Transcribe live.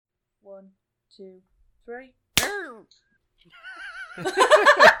2, 3.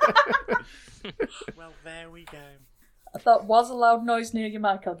 Well, there we go. That was a loud noise near your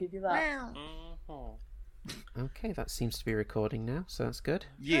mic, I'll give you that. Mm-hmm. Okay, that seems to be recording now, so that's good.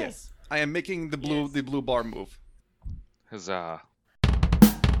 Yes, I am making the blue bar move. Huzzah.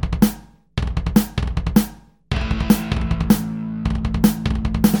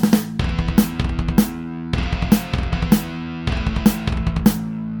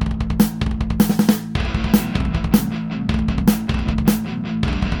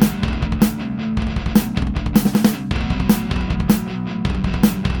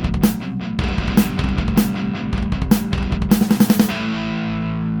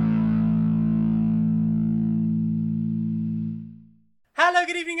 Hello,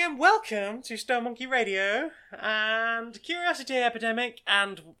 good evening, and welcome to Stone Monkey Radio and Curiosity Epidemic,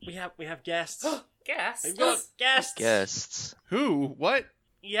 and we have guests. Guests? We've got guests. Guests. Who? What?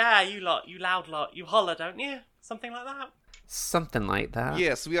 Yeah, you loud lot, you holler, don't you? Something like that. Something like that.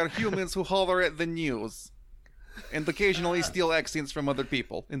 Yes, we are humans who holler at the news. And occasionally steal accents from other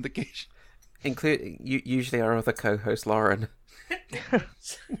people. Including usually our other co-host, Lauren.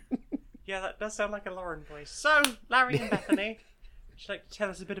 Yeah, that does sound like a Lauren voice. So, Larry and Bethany, would you like to tell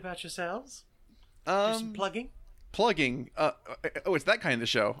us a bit about yourselves? Do some plugging. Plugging. It's that kind of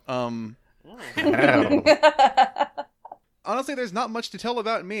show. Oh. Honestly, there's not much to tell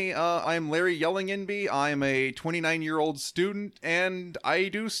about me. I'm Larry Yellingenby. I'm a 29-year-old student, and I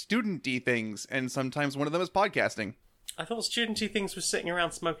do student-y things, and sometimes one of them is podcasting. I thought studenty things was sitting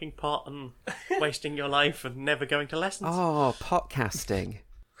around smoking pot and wasting your life and never going to lessons. Oh, podcasting.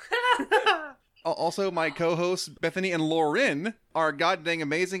 Also, my co-hosts, Bethany and Lauren, are goddamn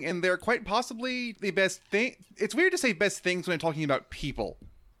amazing, and they're quite possibly the best thing. It's weird to say best things when I'm talking about people,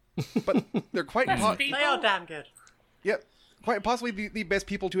 but they're quite... They are damn good. Yep, quite possibly the best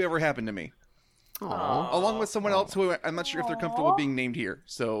people to ever happen to me. Aww. Along with someone else who I'm not sure if they're comfortable with being named here,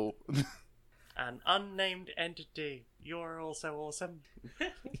 so... An unnamed entity. You're also awesome.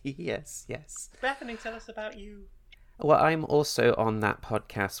 Yes. Bethany, tell us about you. Well, I'm also on that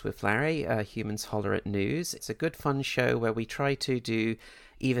podcast with Larry, Humans Holler at News. It's a good fun show where we try to do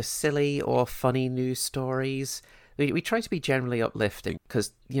either silly or funny news stories. We try to be generally uplifting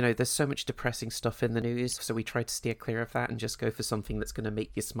because, there's so much depressing stuff in the news, so we try to steer clear of that and just go for something that's going to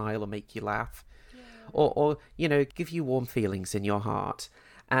make you smile or make you laugh. Yeah. Or give you warm feelings in your heart.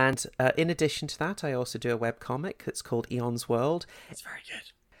 And in addition to that, I also do a webcomic that's called Eon's World. It's very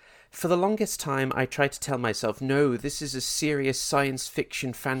good. For the longest time, I tried to tell myself, no, this is a serious science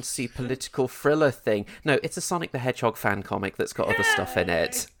fiction, fantasy, political thriller thing. No, it's a Sonic the Hedgehog fan comic that's got other stuff in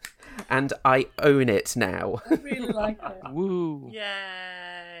it. And I own it now. I really like it. Woo.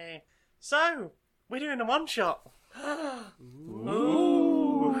 Yay! So, we're doing a one-shot.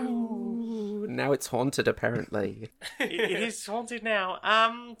 Ooh. Now it's haunted, apparently. It is haunted now.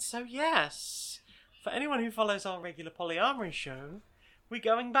 So yes, for anyone who follows our regular Polyamory show, we're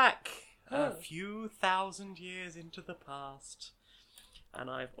going back a few thousand years into the past. And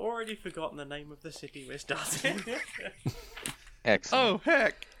I've already forgotten the name of the city we're starting. Excellent. Oh,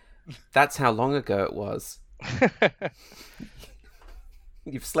 heck! That's how long ago it was.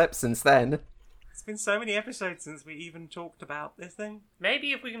 You've slept since then. It's been so many episodes since we even talked about this thing.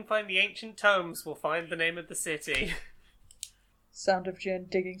 Maybe if we can find the ancient tomes, we'll find the name of the city. Sound of Jane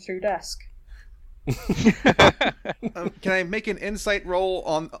digging through desk. Can I make an insight roll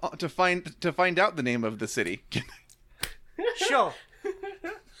on to find out the name of the city? Sure.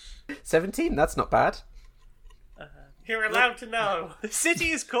 17, that's not bad. You're allowed to know. The city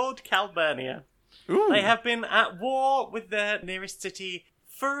is called Calburnia. Ooh. They have been at war with their nearest city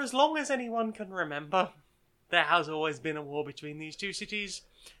for as long as anyone can remember. There has always been a war between these two cities.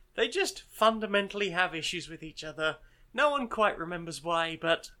 They just fundamentally have issues with each other. No one quite remembers why,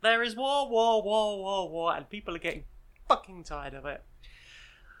 but there is war, and people are getting fucking tired of it.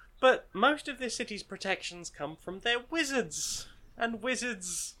 But most of this city's protections come from their wizards. And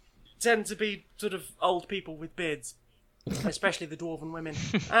wizards tend to be sort of old people with beards. Especially the dwarven women.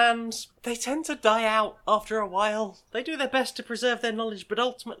 And they tend to die out after a while. They do their best to preserve their knowledge, but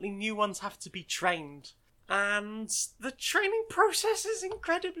ultimately new ones have to be trained. And the training process is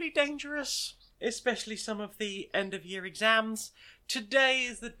incredibly dangerous. Especially some of the end-of-year exams. Today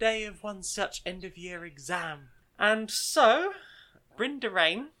is the day of one such end-of-year exam. And so, Brynda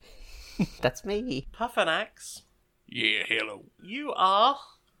Rain. That's me. Puffanax. Yeah, hello. You are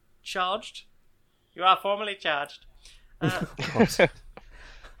charged. You are formally charged. God.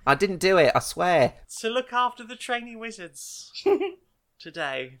 I didn't do it, I swear. To look after the trainee wizards.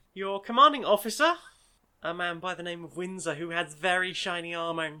 Today. Your commanding officer, a man by the name of Windsor who has very shiny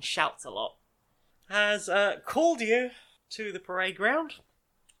armour and shouts a lot. has called you to the parade ground,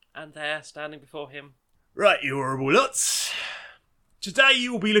 and they're standing before him. Right, you horrible lots. Today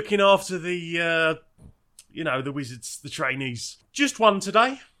you will be looking after the wizards, the trainees. Just one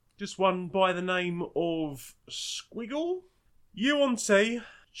today. Just one by the name of Squiggle. Yuan-Ti,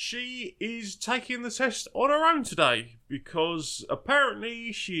 she is taking the test on her own today, because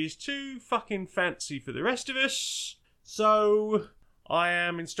apparently she is too fucking fancy for the rest of us. So, I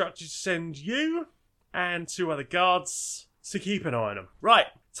am instructed to send you and 2 other guards to keep an eye on them. Right,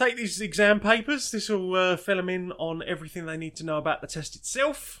 take these exam papers. This will fill them in on everything they need to know about the test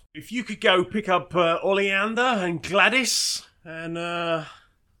itself. If you could go pick up Oleander and Gladys, and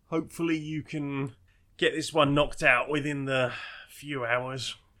hopefully you can get this one knocked out within the few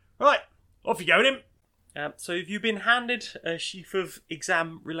hours. Right, off you go then. So have you been handed a sheaf of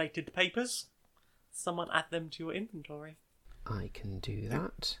exam-related papers? Someone add them to your inventory. I can do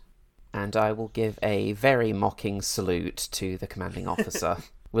that. And I will give a very mocking salute to the commanding officer,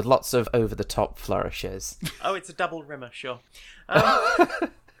 with lots of over-the-top flourishes. Oh, it's a double rimmer, sure. I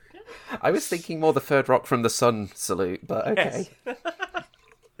was thinking more the third rock from the sun salute, but okay.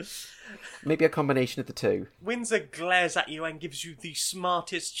 Yes. Maybe a combination of the two. Windsor glares at you and gives you the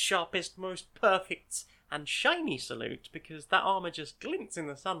smartest, sharpest, most perfect and shiny salute, because that armour just glints in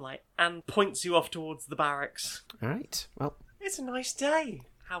the sunlight and points you off towards the barracks. Alright, well, It's a nice day.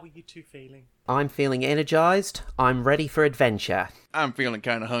 How are you two feeling? I'm feeling energised. I'm ready for adventure. I'm feeling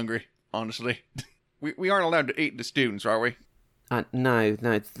kind of hungry, honestly. We aren't allowed to eat the students, are we? No,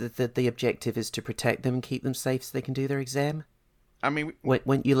 the objective is to protect them and keep them safe so they can do their exam. I mean,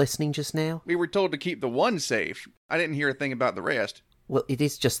 Weren't you listening just now? we were told to keep the one safe. I didn't hear a thing about the rest. Well, it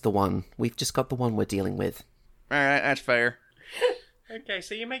is just the one. We've just got the one we're dealing with. Alright, that's fair. Okay,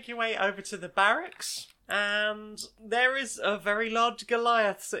 so you make your way over to the barracks, and there is a very large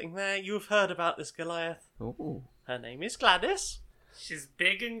Goliath sitting there. You've heard about this Goliath. Ooh. Her name is Gladys. She's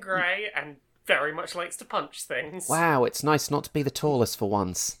big and grey and very much likes to punch things. Wow, it's nice not to be the tallest for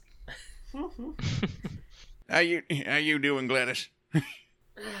once. How you doing, Gladys?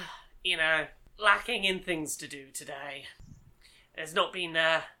 You know, lacking in things to do today. There's not been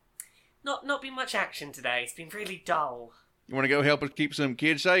not been much action today. It's been really dull. You want to go help us keep some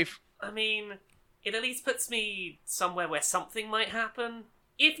kids safe? I mean, it at least puts me somewhere where something might happen.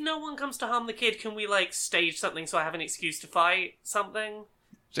 If no one comes to harm the kid, can we, stage something so I have an excuse to fight something?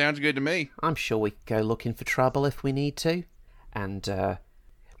 Sounds good to me. I'm sure we could go looking for trouble if we need to. And,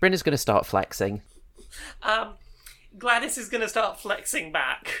 Brynna's going to start flexing. Gladys is going to start flexing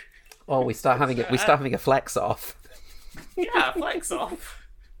back. Oh, we start having a flex off. Yeah, flex off.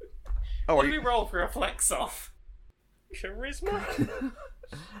 Oh, What are do we you, roll for a flex off? Charisma?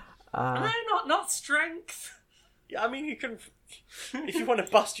 No, not strength. Yeah, I mean, you can... If you want to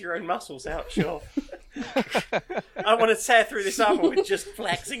bust your own muscles out, sure. I want to tear through this armor with just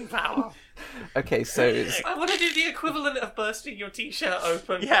flexing power. Okay, so it's, I want to do the equivalent of bursting your t-shirt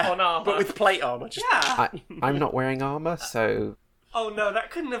open Yeah, on armor. but with plate armor. Just... Yeah. I'm not wearing armour, so... Oh no,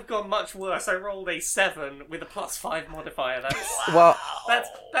 that couldn't have gone much worse. I rolled a 7 with a +5 modifier. Well,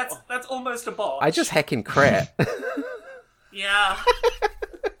 That's almost a bot. I just heckin' crit. Yeah.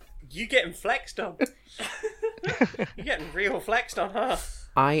 You getting flexed on. You're getting real flexed on, huh?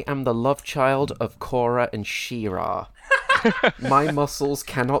 I am the love child of Korra and She-Ra. My muscles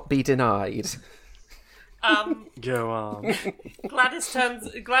cannot be denied. Go on. Gladys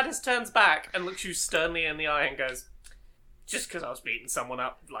turns back and looks you sternly in the eye and goes, "Just because I was beating someone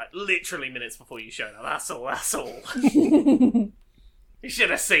up literally minutes before you showed up. That's all. You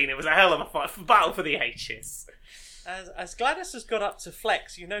should have seen. It was a hell of a fight, battle for the H's." As Gladys has got up to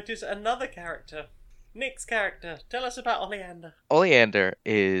flex, you notice another character. Nick's character. Tell us about Oleander. Oleander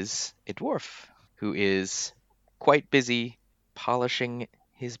is a dwarf who is quite busy polishing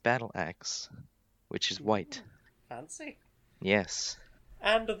his battle axe, which is white. Fancy. Yes.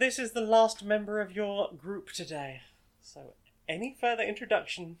 And this is the last member of your group today. So, any further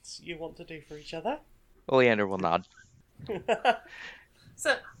introductions you want to do for each other? Oleander will nod.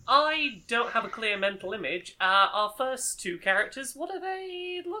 So, I don't have a clear mental image. Our first two characters, what do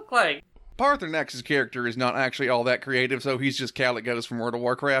they look like? Parthenex's character is not actually all that creative, so he's just Calicos from World of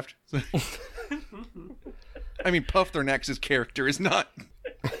Warcraft. I mean, Puffthernex's character is not.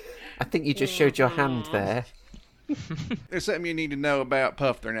 I think you just showed your hand there. There's something you need to know about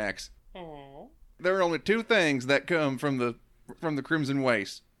Puffthornex. There are only two things that come from the Crimson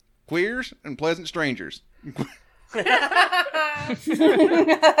Waste: queers and pleasant strangers.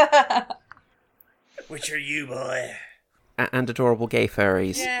 Which are you, boy? And adorable gay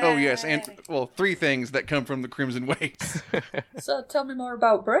furries. Oh, yes, and, well, 3 things that come from the Crimson Waves. So tell me more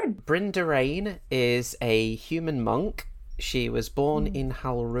about Bryn. Bryn Derain is a human monk. She was born in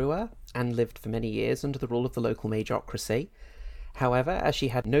Halrua and lived for many years under the rule of the local magocracy. However, as she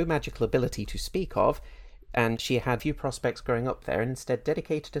had no magical ability to speak of, and she had few prospects growing up there, and instead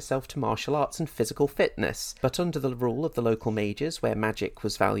dedicated herself to martial arts and physical fitness. But under the rule of the local mages, where magic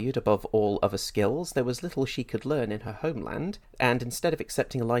was valued above all other skills, there was little she could learn in her homeland, and instead of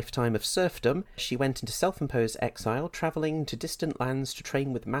accepting a lifetime of serfdom, she went into self-imposed exile, travelling to distant lands to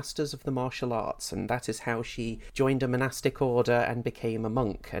train with masters of the martial arts, and that is how she joined a monastic order and became a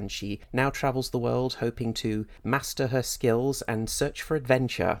monk, and she now travels the world hoping to master her skills and search for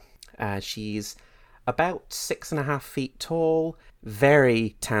adventure. She's about 6.5 feet tall,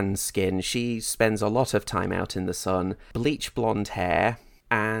 very tan skin. She spends a lot of time out in the sun, bleach blonde hair,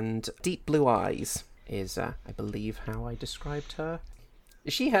 and deep blue eyes is, I believe, how I described her.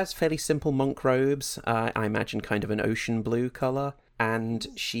 She has fairly simple monk robes, I imagine kind of an ocean blue colour, and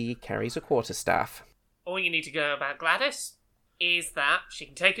she carries a quarterstaff. All you need to know about Gladys is that she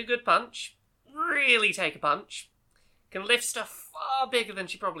can take a good punch, really take a punch, can lift stuff far bigger than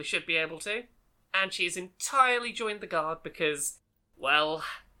she probably should be able to, and she's entirely joined the guard because, well,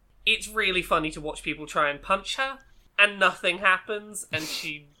 it's really funny to watch people try and punch her, and nothing happens, and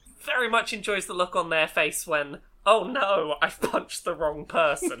she very much enjoys the look on their face when, oh no, I've punched the wrong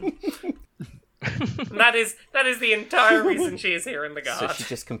person. that is the entire reason she is here in the guard. So she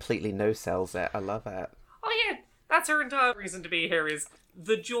just completely no-sells it. I love it. Oh yeah, that's her entire reason to be here, is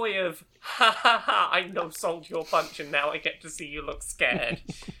the joy of, ha ha ha, I no-sold your punch and now I get to see you look scared.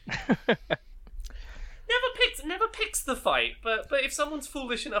 Never picks the fight, but if someone's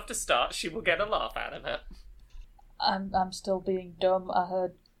foolish enough to start, she will get a laugh out of it. I'm still being dumb. I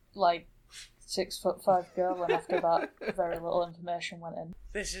heard, 6'5" girl, and after that, very little information went in.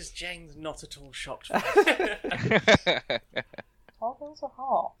 This is James not at all shocked. All girls are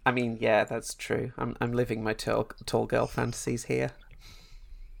hot. I mean, yeah, that's true. I'm living my tall girl fantasies here.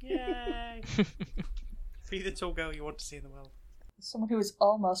 Yay! Be the tall girl you want to see in the world. Someone who is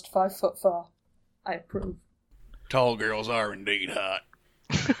almost 5'4". I approve. Tall girls are indeed hot.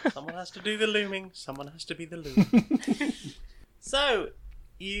 Someone has to do the looming. Someone has to be the loom. So,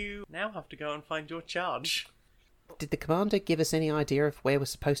 you now have to go and find your charge. Did the commander give us any idea of where we're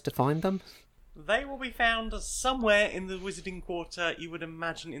supposed to find them? They will be found somewhere in the Wizarding Quarter, you would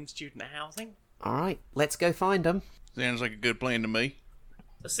imagine in student housing. Alright, let's go find them. Sounds like a good plan to me.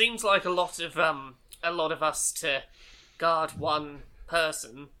 It seems like a lot of us to guard one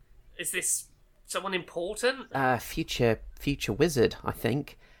person. Is this someone important? Future wizard, I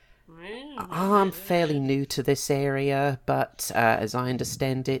think. I'm fairly new to this area, but as I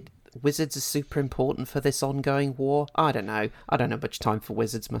understand it, wizards are super important for this ongoing war. I don't know much time for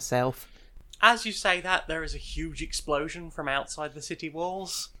wizards myself. As you say that, there is a huge explosion from outside the city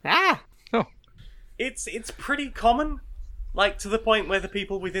walls. Ah! Oh. It's pretty common, to the point where the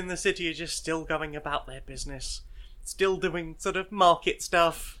people within the city are just still going about their business. Still doing sort of market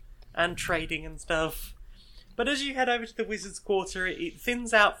stuff and trading and stuff. But as you head over to the Wizard's Quarter, it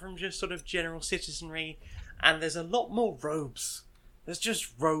thins out from just sort of general citizenry, and there's a lot more robes. There's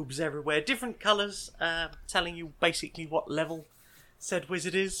just robes everywhere, different colours, telling you basically what level said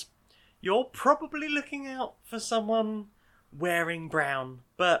wizard is. You're probably looking out for someone wearing brown,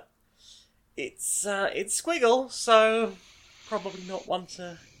 but it's Squiggle, so probably not one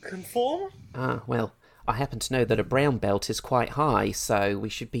to conform. Ah, well, I happen to know that a brown belt is quite high, so we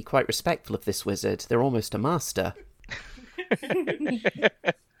should be quite respectful of this wizard. They're almost a master.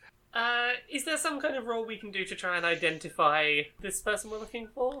 Is there some kind of role we can do to try and identify this person we're looking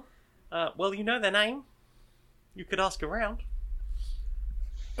for? Well, you know their name. You could ask around.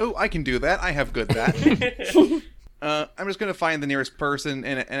 Oh, I can do that. I have good that. I'm just going to find the nearest person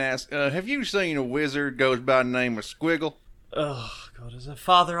and ask, have you seen a wizard goes by the name of Squiggle? Oh, God, is her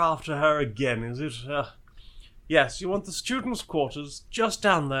father after her again, is it? Yes, you want the students' quarters just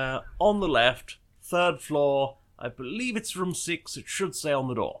down there, on the left, 3rd floor. I believe it's room 6. It should say on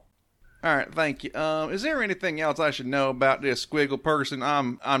the door. Alright, thank you. Is there anything else I should know about this Squiggle person?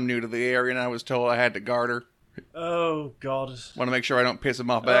 I'm new to the area and I was told I had to guard her. Oh, God. Want to make sure I don't piss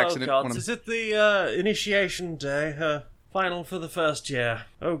him off by accident. Oh, God. Is it the initiation day? Final for the first year.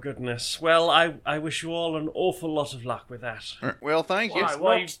 Oh, goodness. Well, I wish you all an awful lot of luck with that. Well, thank you.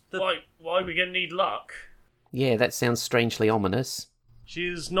 Why are we gonna need luck? Yeah, that sounds strangely ominous.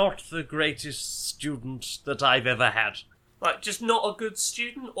 She's not the greatest student that I've ever had. Just not a good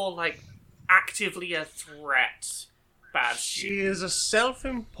student, or actively a threat? Bad student. She is a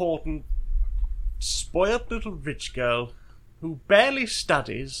self-important, spoiled little rich girl. who barely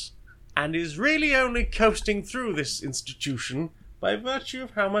studies and is really only coasting through this institution by virtue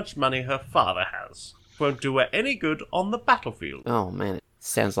of how much money her father has. Won't do her any good on the battlefield. Oh man, it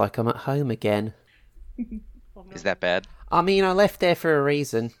sounds like I'm at home again. Is that bad? I mean, I left there for a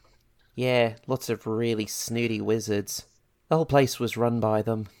reason. Yeah, lots of really snooty wizards. The whole place was run by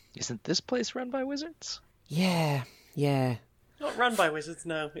them. Isn't this place run by wizards? Yeah. Not run by wizards,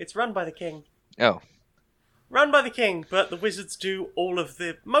 no. It's run by the king. Oh, Run by the king, but the wizards do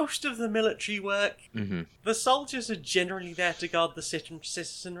most of the military work. mm-hmm. The soldiers are generally there to guard the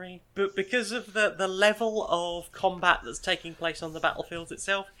citizenry, but because of the level of combat that's taking place on the battlefield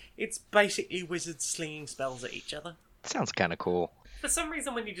itself, it's basically wizards slinging spells at each other. Sounds kind of cool. For some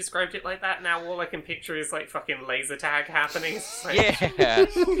reason, when you described it like that, now all I can picture is like fucking laser tag happening. It's like, Yeah.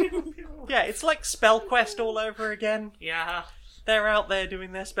 Yeah, it's like SpellQuest all over again. yeah. They're out there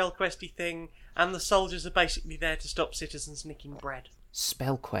doing their SpellQuesty thing, and the soldiers are basically there to stop citizens nicking bread.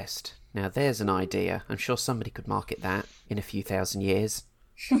 Spellquest. Now there's an idea. I'm sure somebody could market that in a few thousand years.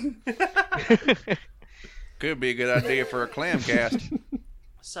 Could be a good idea for a clamcast.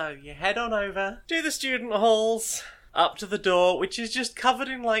 So you head on over to the student halls, up to the door, which is just covered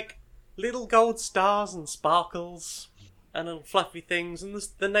in like little gold stars and sparkles and little fluffy things, and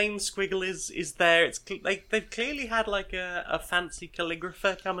the name squiggle is there. It's they've clearly had like a fancy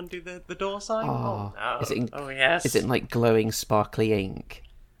calligrapher come and do the door sign. Oh, no. is it in, Oh yes. is it in like glowing sparkly ink?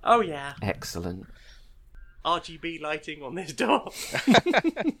 Oh yeah. Excellent. RGB lighting on this door.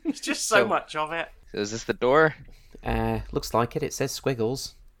 It's just so So- much of it. So is this the door? Looks like it. It says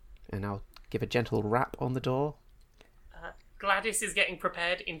squiggles. And I'll give a gentle rap on the door. Gladys is getting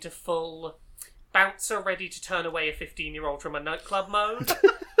prepared into full bouncer ready to turn away a 15-year-old from a nightclub mode.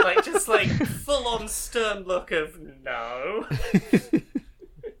 just full on stern look of no.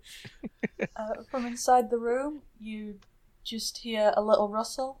 From inside the room, you just hear a little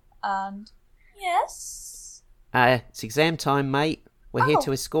rustle and... Yes? It's exam time, mate. We're here Oh.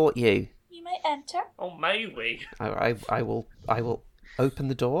 to escort you. You may enter. Oh, may we? I will open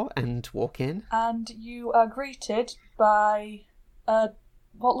the door and walk in. And you are greeted by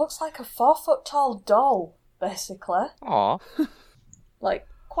what looks like a 4-foot-tall doll, basically. Aw. Like,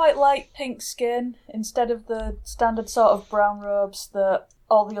 quite light pink skin, instead of the standard sort of brown robes that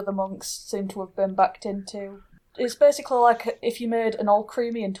all the other monks seem to have been backed into. It's basically like if you made an old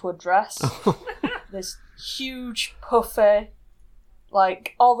creamy into a dress. This huge, puffy,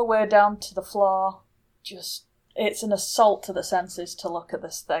 like, all the way down to the floor. Just, it's an assault to the senses to look at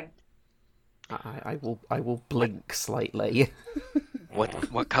this thing. I will blink slightly.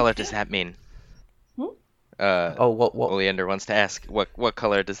 What color does that mean? Oh, what Oleander wants to ask, what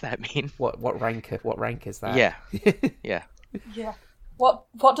color does that mean? what rank is that? Yeah. Yeah. Yeah.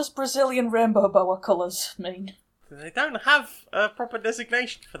 What does Brazilian rainbow boa colours mean? They don't have a proper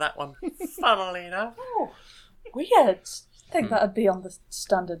designation for that one, funnily enough. Oh, weird. I think that'd be on the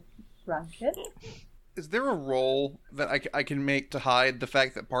standard ranking. Is there a roll that I can make to hide the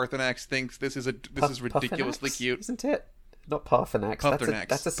fact that Parthenax thinks this is ridiculously Puffinax, cute? isn't it? Not Parthenax. Puffernax.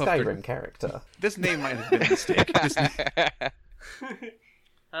 That's a Puffer- Skyrim character. This name might have been a mistake.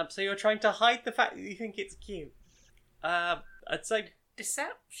 So you're trying to hide the fact that you think it's cute. I'd say,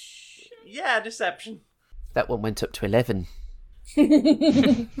 Deception? yeah, deception. That one went up to 11.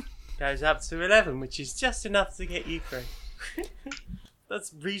 Goes up to 11, which is just enough to get you through.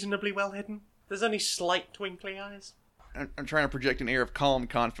 That's reasonably well hidden. There's only slight twinkly eyes. I'm trying to project an air of calm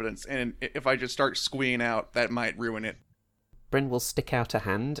confidence, and if I just start squeeing out, that might ruin it. Bryn will stick out a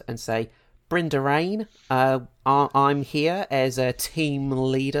hand and say, Brynda Rain, I'm here as a team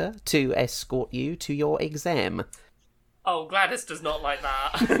leader to escort you to your exam. Oh, Gladys does not like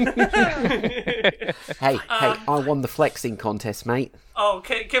that. Hey, I won the flexing contest, mate. Oh,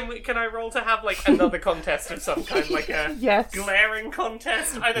 can I roll to have like another contest of some kind, like a Yes. glaring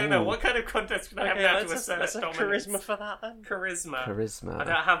contest? I don't know. What kind of contest can I have now to let's assert a dominance? charisma for that then. Charisma.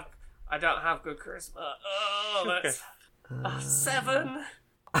 Charisma. I don't have good charisma. Oh, that's 7.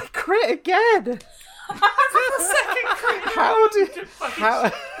 I crit again!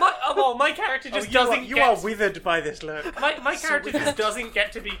 My character just You doesn't. are withered by this look. My character just doesn't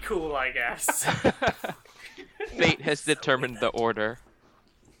get to be cool, I guess. Fate has determined the order.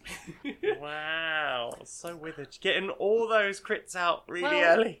 Wow, so withered. Getting all those crits out really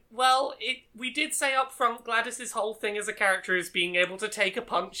early. Well, we did say up front Gladys's whole thing as a character is being able to take a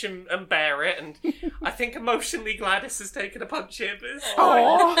punch and bear it, and I think emotionally Gladys has taken a punch here, but it's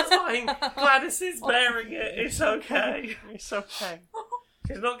fine. It's fine. Gladys is bearing it. It's okay. It's okay.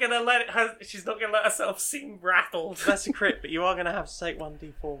 She's not gonna let herself seem rattled. That's a crit, but you are going to have to take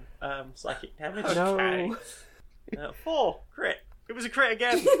 1d4 psychic damage. No. 4. Crit. It was a crit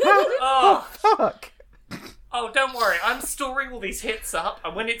again. Oh, Fuck! oh, don't worry. I'm storing all these hits up,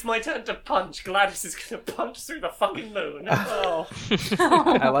 and when it's my turn to punch, Gladys is going to punch through the fucking moon. Oh.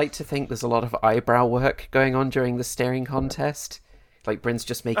 I like to think there's a lot of eyebrow work going on during the staring contest. Like Bryn's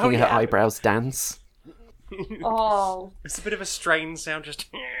just making her yeah. eyebrows dance. Oh, It's a bit of a strained sound, just...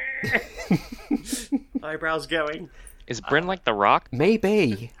 Eyebrows going. Is Bryn like the Rock?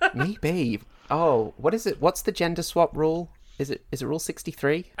 Maybe. Oh, what is it? What's the gender swap rule? Is it Rule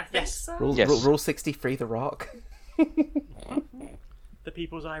 63? I think Yes. so. Rule, Yes. rule 63, The Rock. The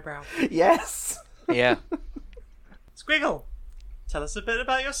people's eyebrow. Yes! Yeah. Squiggle, tell us a bit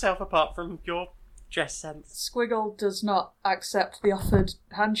about yourself apart from your dress sense. Squiggle does not accept the offered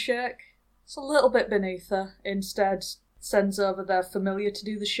handshake. It's a little bit beneath her. Instead, sends over their familiar to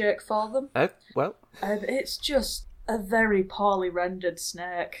do the shake for them. Oh, well. And it's just a very poorly rendered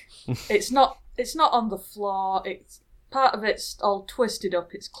snake. It's not on the floor. It's part of it's all twisted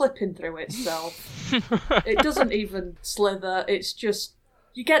up. It's clipping through itself. It doesn't even slither. It's just,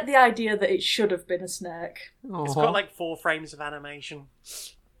 you get the idea that it should have been a snake. It's got like 4 frames of animation.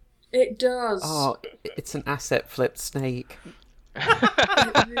 It does. Oh, it's an asset flipped snake.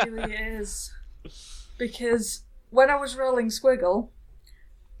 It really is. Because when I was rolling Squiggle,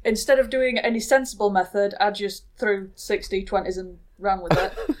 instead of doing any sensible method, I just threw 60 20s and ran with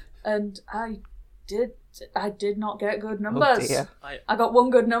it. And I did not get good Oh numbers. dear. I got one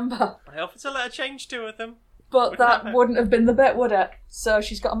good number. I offered to let her change 2 of them. But that Wouldn't wouldn't have been the bet, would it? So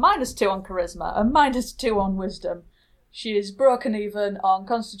she's got a -2 on charisma, a -2 on wisdom. She is broken even on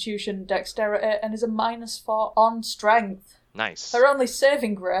constitution and dexterity, and is a -4 on strength. Nice. Her only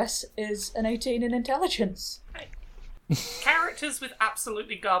saving grace is an 18 in intelligence. Characters with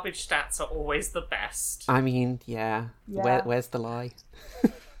absolutely garbage stats are always the best. I mean, yeah. Yeah. Where's the lie?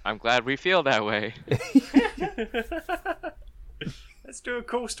 I'm glad we feel that way. Let's do a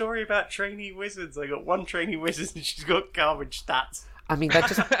cool story about trainee wizards. I got 1 trainee wizard and she's got garbage stats. I mean,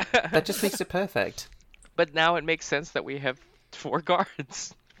 that just makes it perfect. But now it makes sense that we have 4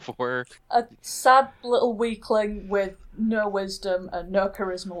 guards. 4. A sad little weakling with no wisdom and no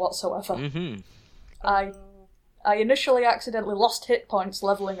charisma whatsoever. Mm-hmm. I initially accidentally lost hit points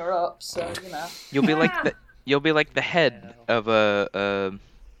leveling her up, so you know. You'll be like the head of a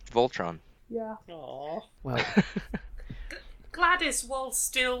Voltron. Yeah. Aww. Well, Gladys, while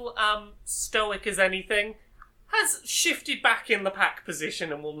still stoic as anything, has shifted back in the pack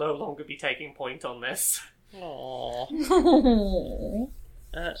position and will no longer be taking point on this. Aww.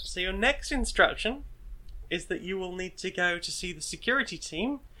 So your next instruction is that you will need to go to see the security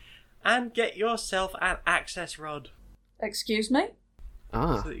team and get yourself an access rod Excuse me?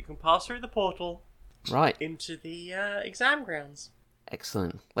 so that you can pass through the portal right. into the exam grounds.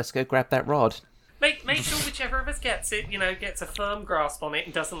 Excellent. Let's go grab that rod. Make sure whichever of us gets it, gets a firm grasp on it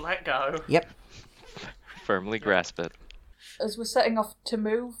and doesn't let go. Yep. Firmly grasp it. As we're setting off to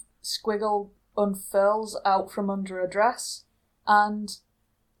move, Squiggle unfurls out from under a dress, and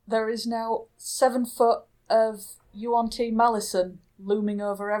there is now 7 foot of Yuan T. Malison looming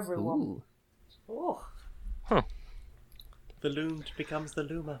over everyone. Ooh. Oh. The loomed becomes the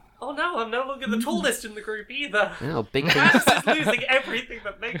loomer. Oh no, I'm no longer the tallest in the group either. Oh, big Gladys things. is losing everything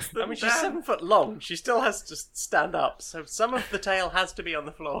that makes them I mean, she's down. 7 foot long. She still has to stand up, so some of the tail has to be on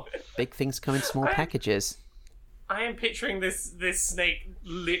the floor. Big things come in small packages. I am picturing this snake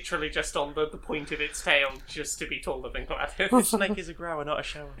literally just on the point of its tail, just to be taller than This Gladys. snake is a grower, not a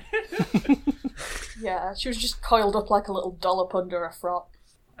shower. Yeah, she was just coiled up like a little dollop under a frock.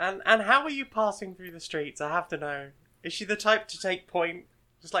 And how are you passing through the streets? I have to know. Is she the type to take point?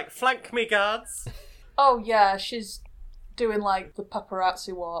 Just like, flank me, guards. Oh yeah, she's doing like the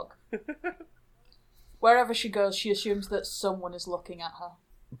paparazzi walk. Wherever she goes, she assumes that someone is looking at her.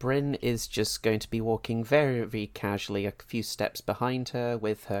 Bryn is just going to be walking very, very casually a few steps behind her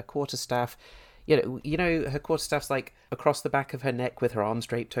with her quarterstaff. You know, her quarterstaff's like across the back of her neck with her arms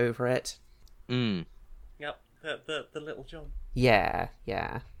draped over it. Mm. Yep, the little John. Yeah.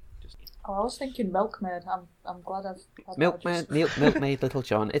 Oh, I was thinking milkmaid. I'm glad I've had Milkmaid Little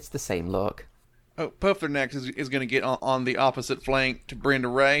John. It's the same look. Oh, Pufferneck is going to get on the opposite flank to Brenda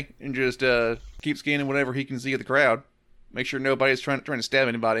Ray and just keep scanning whatever he can see of the crowd. Make sure nobody's trying to stab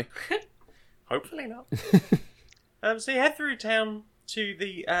anybody. Hopefully not. So you head through town to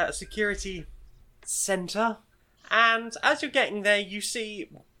the security centre, and as you're getting there, you see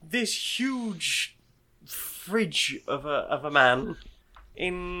this huge fridge of a man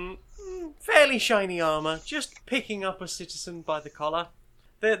in fairly shiny armour, just picking up a citizen by the collar.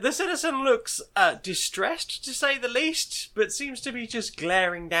 The citizen looks distressed, to say the least, but seems to be just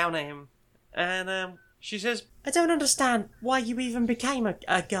glaring down at him. And She says, I don't understand why you even became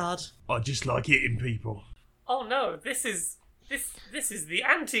a guard. I just like hitting people. Oh no, this is the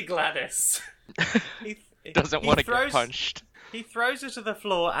anti-Gladys. Doesn't want to get punched. He throws her to the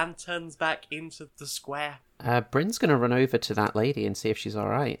floor and turns back into the square. Bryn's going to run over to that lady and see if she's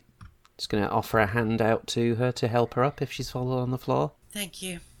alright. Just going to offer a hand out to her to help her up if she's fallen on the floor. Thank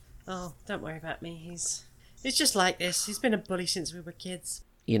you. Oh, don't worry about me. He's just like this. He's been a bully since we were kids.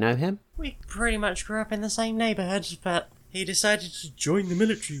 You know him? We pretty much grew up in the same neighbourhood, but he decided to join the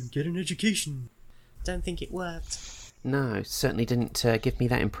military and get an education. Don't think it worked. No, certainly didn't give me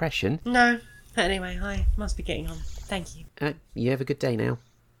that impression. No. Anyway, I must be getting on. Thank you. You have a good day now.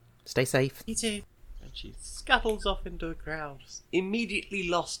 Stay safe. You too. And she scuttles off into the crowd, immediately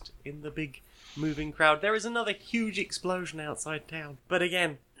lost in the big moving crowd. There is another huge explosion outside town. But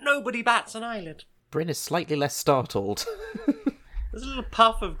again, nobody bats an eyelid. Bryn is slightly less startled. There's a little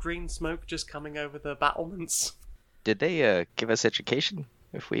puff of green smoke just coming over the battlements. Did they give us education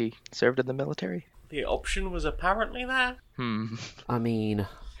if we served in the military? The option was apparently there. I mean,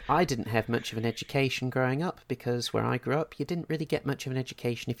 I didn't have much of an education growing up, because where I grew up, you didn't really get much of an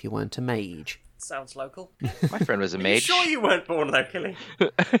education if you weren't a mage. Sounds local. My friend was a Are you mage. sure you weren't born locally?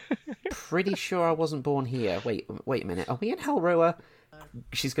 Pretty sure I wasn't born here. Wait a minute. Are we in Helroa?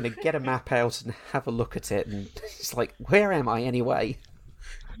 She's going to get a map out and have a look at it, and it's like, where am I anyway?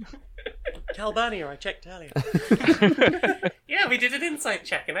 Calburnia, I checked earlier. Yeah, we did an insight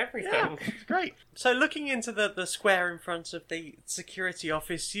check and everything. Yeah, great. So looking into the square in front of the security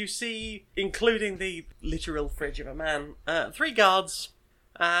office, you see, including the literal fridge of a man, 3 guards,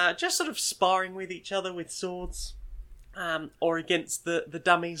 just sort of sparring with each other with swords, or against the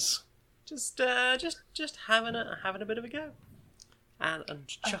dummies. Just having a bit of a go. And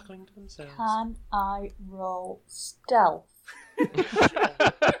chuckling to themselves. Can I roll stealth?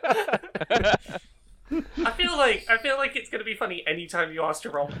 I feel like it's gonna be funny anytime you ask to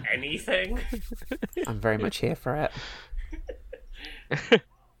roll anything. I'm very much here for it.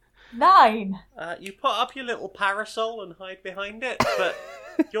 9! You put up your little parasol and hide behind it, but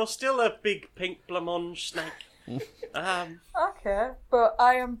you're still a big pink blancmange snake. Okay, but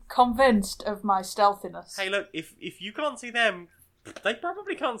I am convinced of my stealthiness. Hey, look, if you can't see them, they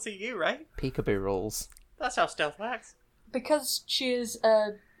probably can't see you, right? Peekaboo rules. That's how stealth works. Because she is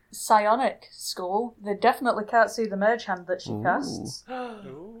a psionic school, they definitely can't see the mage hand that she casts.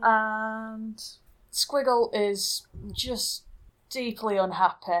 And Squiggle is just deeply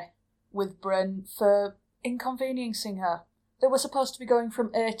unhappy with Bryn for inconveniencing her. They were supposed to be going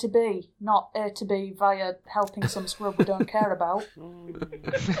from A to B, not A to B via helping some scrub we don't care about.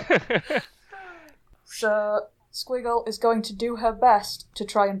 So Squiggle is going to do her best to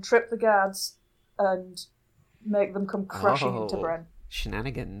try and trip the guards and make them come crashing into Bryn.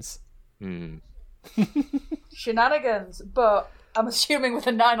 Shenanigans. Shenanigans, but I'm assuming with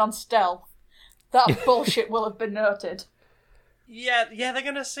a 9 on stealth, that bullshit will have been noted. Yeah, they're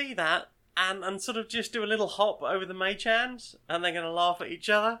going to see that and sort of just do a little hop over the mage hand, and they're going to laugh at each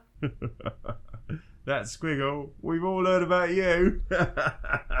other. That Squiggle, we've all heard about you.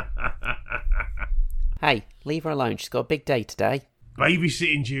 Hey, leave her alone. She's got a big day today.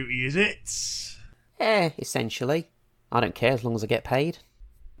 Babysitting duty, is it? Essentially. I don't care as long as I get paid.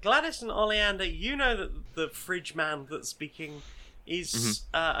 Gladys and Oleander, you know that the fridge man that's speaking is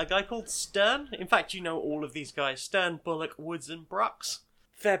a guy called Stern. In fact, you know all of these guys. Stern, Bullock, Woods and Brooks.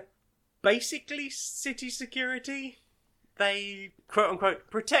 They're basically city security. They, quote-unquote,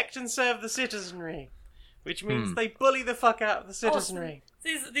 protect and serve the citizenry. Which means they bully the fuck out of the citizenry.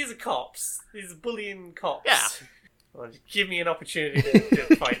 These are cops. These are bullying cops. Yeah. Well, give me an opportunity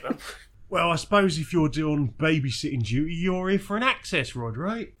to fight them. Well, I suppose if you're doing babysitting duty, you're here for an access rod,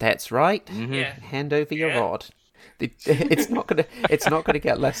 right? That's right. Yeah. Hand over your rod. It's not gonna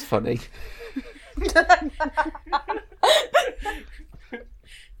get less funny.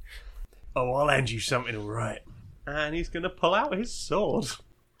 Oh, I'll hand you something, all right. And he's going to pull out his sword.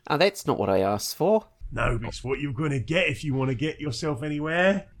 Oh, that's not what I asked for. No, but it's what you're going to get if you want to get yourself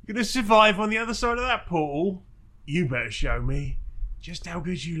anywhere. You're going to survive on the other side of that portal. You better show me just how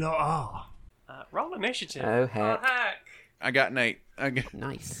good you lot are. Roll initiative. Oh, Oh, heck. heck. I got an 8.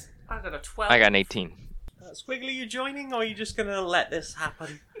 Nice. I got a 12. I got an 18. Squiggly, you joining, or are you just going to let this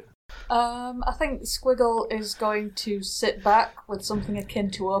happen? I think Squiggle is going to sit back with something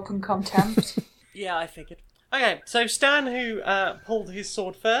akin to open contempt. Yeah, I figured. Okay, so Stan, who pulled his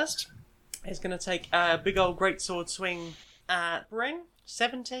sword first, is going to take a big old greatsword swing at Bryn.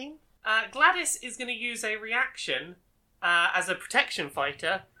 17. Gladys is going to use a reaction as a protection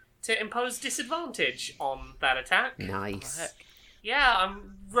fighter to impose disadvantage on that attack. Nice. Heck. Yeah,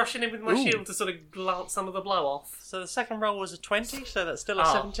 I'm rushing in with my Ooh. shield to sort of glance some of the blow off. So the second roll was a 20, so that's still a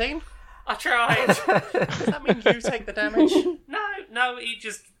Oh. 17. I tried. Does that mean you take the damage? no, it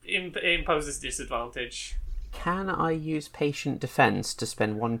just imposes disadvantage. Can I use patient defense to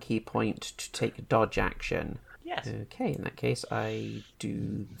spend 1 key point to take a dodge action? Yes. Okay, in that case, I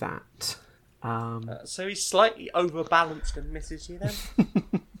do that. So he's slightly overbalanced and misses you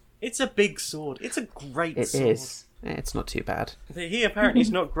then. It's a big sword. It's a great It sword. is. It's not too bad. But he apparently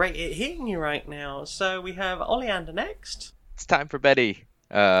is not great at hitting you right now. So we have Oleander next. It's time for Betty.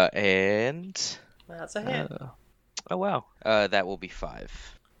 And That's a hit. oh wow, that will be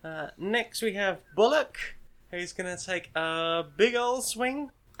 5. Next we have Bullock, who's going to take a big old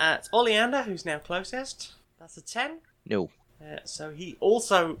swing at Oleander, who's now closest. That's a 10. No, So he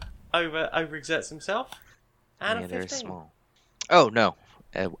also overexerts himself. And yeah, a they're 15. small. Oh no,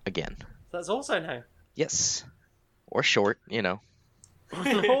 again. That's also no. Yes, or short, you know.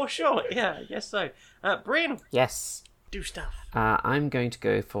 Or short, yeah, I guess so. Bryn, Yes. do stuff. I'm going to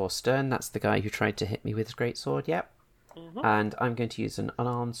go for Stern. That's the guy who tried to hit me with his greatsword, yep. And I'm going to use an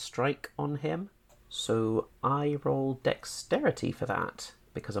unarmed strike on him. So I roll dexterity for that,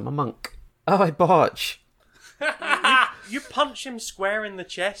 because I'm a monk. Oh, I botch! You punch him square in the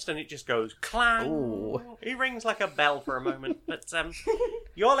chest and it just goes clang. Ooh. He rings like a bell for a moment, but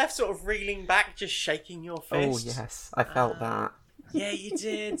you're left sort of reeling back, just shaking your Oh, fist. yes, I felt that. Yeah, you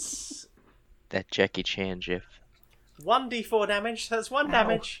did. That Jackie Chan gif. 1d4 damage. That's 1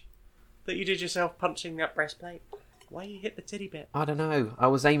 damage that you did yourself punching that breastplate. Why you hit the titty bit? I don't know. I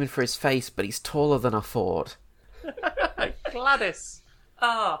was aiming for his face, but he's taller than I thought. Gladys.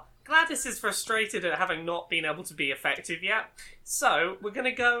 Gladys is frustrated at having not been able to be effective yet. So, we're going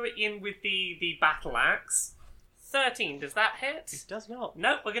to go in with the battle axe. 13, does that hit? It does not.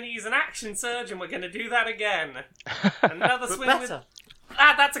 Nope, we're going to use an action surge and we're going to do that again. Another But swing better. with...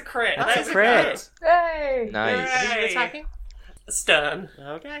 that's a crit. That's There a we go. crit! Hey! Nice. Who are you Yay. attacking? Stern.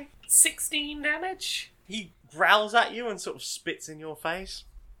 Okay. 16 damage. He growls at you and sort of spits in your face.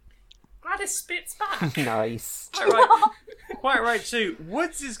 Gladys spits back. Nice. Quite right too.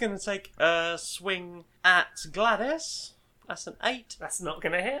 Woods is going to take a swing at Gladys. That's an 8 That's not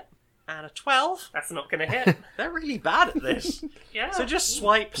going to hit. and a 12. That's not going to hit. They're really bad at this. Yeah. So just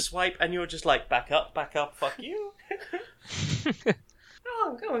swipe, and you're just like, back up, fuck you.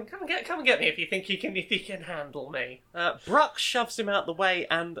 Oh, come and get me if you think you can handle me. Bruck shoves him out the way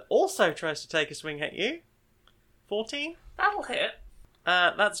and also tries to take a swing at you. 14. That'll hit.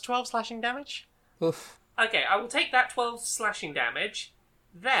 That's 12 slashing damage. Oof. Okay, I will take that 12 slashing damage.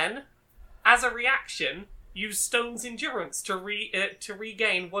 Then, as a reaction, use Stone's Endurance to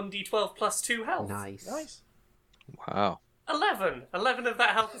regain 1d12 plus 2 health. Nice. Nice. Wow. 11. 11 of that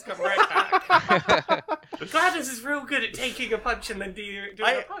health has come right back. Gladys is real good at taking a punch and then doing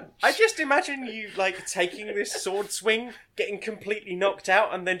a punch. I just imagine you, like, taking this sword swing, getting completely knocked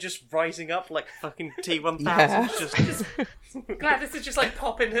out, and then just rising up like fucking T-1000. Yeah. Just Gladys is just like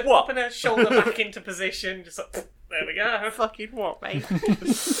popping her shoulder back into position. Just like, there we go. fucking what, mate?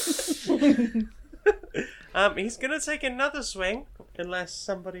 He's gonna take another swing, unless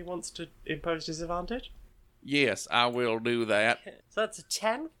somebody wants to impose disadvantage. Yes, I will do that. So that's a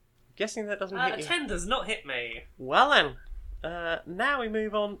 10. Guessing that doesn't A hit you. 10 does not hit me. Well then, now we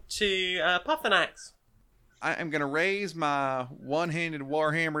move on to Puffinax. I am going to raise my one-handed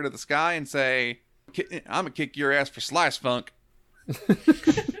warhammer to the sky and say, I'm going to kick your ass for slice funk.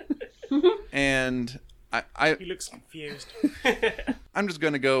 And He looks confused. I'm just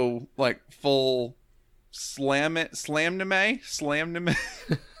going to go like full slam to me,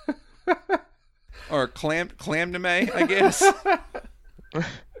 or clam to me, I guess.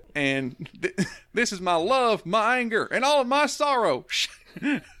 And this is my love, my anger, and all of my sorrow.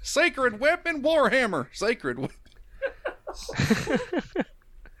 Sacred weapon, warhammer. Sacred weapon.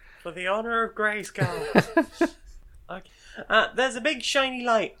 For the honor of Grayskull. Okay. There's a big shiny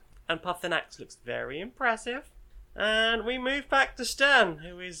light, and Puffinax looks very impressive. And we move back to Stern,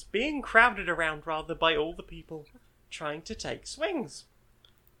 who is being crowded around rather by all the people trying to take swings.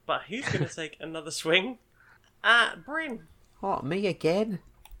 But who's going to take another swing at Bryn? What, me again?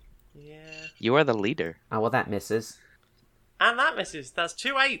 Yeah. You are the leader. Oh, well, that misses. And that misses. That's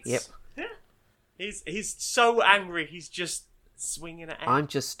 2 8s. Yep. Yeah. He's so angry. He's just swinging at I'm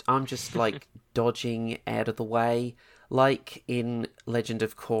just like dodging out of the way, like in Legend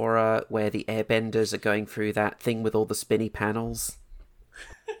of Korra, where the airbenders are going through that thing with all the spinny panels.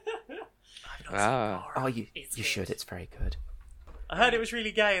 Ah. Oh, you It's should. good. It's very good. I heard it was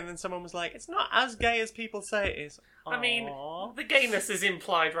really gay, and then someone was like, it's not as gay as people say it is. I mean, Aww. the gayness is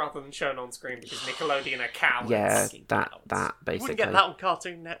implied rather than shown on screen because Nickelodeon are cowards. Yeah, that You basically. wouldn't get that on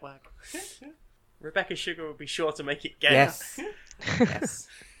Cartoon Network. Rebecca Sugar would be sure to make it gay. Yes. Yes.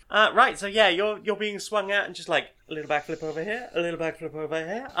 Right, so yeah, you're being swung out and just like, a little backflip over here, a little backflip over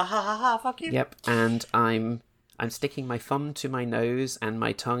here, ah ha ha ha, fuck you. Yep, and I'm sticking my thumb to my nose and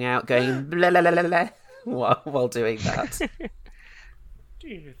my tongue out, going blah blah blah blah while doing that. Do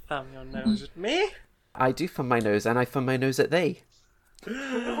you thumb your nose at me? I do thumb my nose, and I thumb my nose at thee.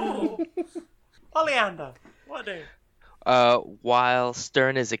 Oleander, what do? While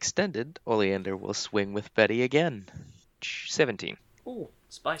Stern is extended, Oleander will swing with Betty again. 17. Ooh,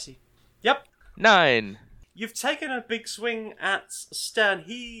 spicy. Yep. 9. You've taken a big swing at Stern.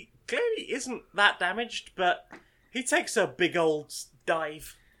 He clearly isn't that damaged, but he takes a big old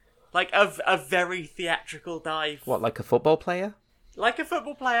dive. Like a very theatrical dive. What, like a football player? Like a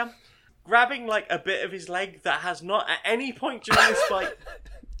football player. Grabbing like a bit of his leg that has not at any point during this fight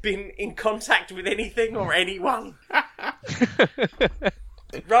been in contact with anything or anyone.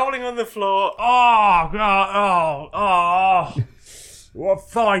 Rolling on the floor. Oh, God, oh. Well,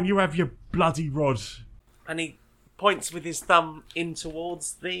 fine, you have your bloody rod. And he points with his thumb in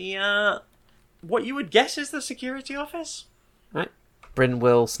towards the, what you would guess is the security office. Right. Bryn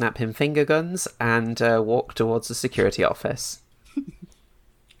will snap him finger guns and walk towards the security office.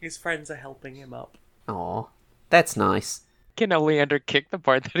 His friends are helping him up. Aw, that's nice. Can Oleander kick the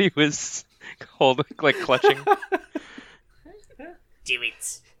part that he was holding, like clutching? Do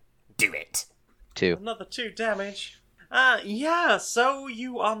it. Do it. 2. Another 2 damage. Yeah, so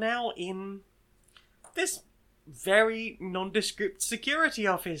you are now in this very nondescript security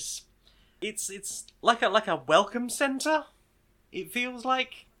office. It's like a welcome center. It feels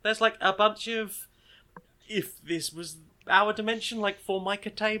like there's like a bunch of, if this was our dimension, like Formica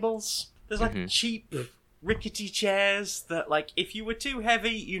tables. There's like cheap, rickety chairs that, like, if you were too heavy,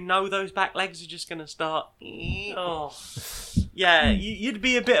 you know those back legs are just gonna start. Oh. Yeah, you'd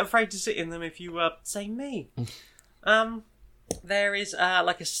be a bit afraid to sit in them if you were, say, me. There is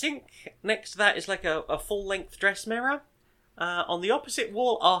like a sink. Next to that is like a full-length dress mirror. On the opposite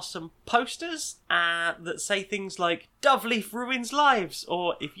wall are some posters that say things like "Doveleaf ruins lives,"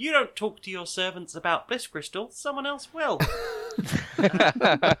 or "If you don't talk to your servants about Bliss Crystal, someone else will."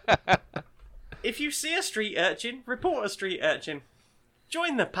 If you see a street urchin, report a street urchin.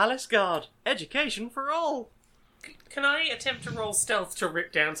 Join the Palace Guard. Education for all. Can I attempt to roll stealth to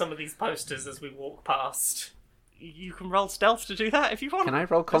rip down some of these posters as we walk past? You can roll stealth to do that if you want. Can I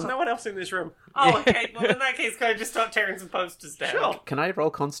roll There's no one else in this room. Oh, okay. Well, in that case, can I just start tearing some posters down? Sure. Can I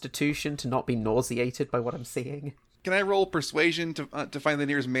roll Constitution to not be nauseated by what I'm seeing? Can I roll persuasion to find the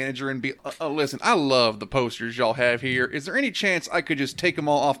nearest manager and be, listen, I love the posters y'all have here. Is there any chance I could just take them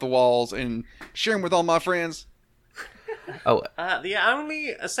all off the walls and share them with all my friends? Oh, The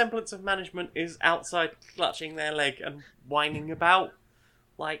only semblance of management is outside clutching their leg and whining about,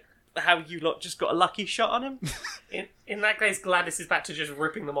 like, how you lot just got a lucky shot on him. In that case, Gladys is back to just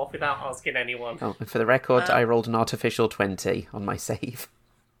ripping them off without asking anyone. oh, and for the record, I rolled an artificial 20 on my save.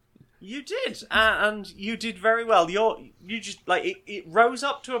 You did, and you did very well. You just, like, it rose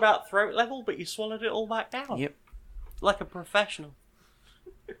up to about throat level, but you swallowed it all back down. Yep. Like a professional.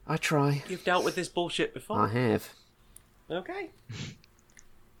 I try. You've dealt with this bullshit before. I have. Okay.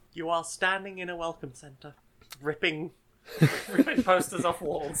 You are standing in a welcome centre, ripping Posters off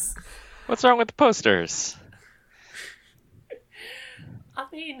walls. What's wrong with the posters? I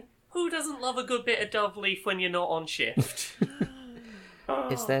mean, who doesn't love a good bit of Doveleaf when you're not on shift?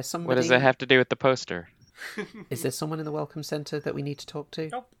 Is there somebody? What does that have to do with the poster? Is there someone in the welcome centre that we need to talk to?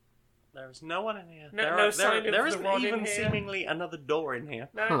 Nope. There is no one in here. No sign of there the isn't rod in even here? seemingly another door in here.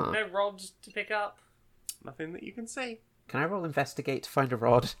 No, Huh. no rods to pick up. Nothing that you can see. Can I roll investigate to find a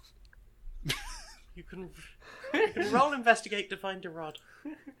rod? You can roll investigate to find a rod.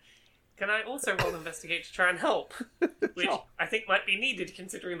 Can I also roll investigate to try and help? Which I think might be needed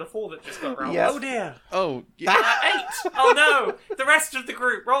considering the 4 that just got rolled. Yeah. Oh dear. Oh, yeah. 8! Oh no! The rest of the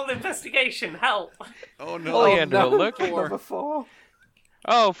group, roll investigation, help! Oh no. Oleander, look for... Number 4.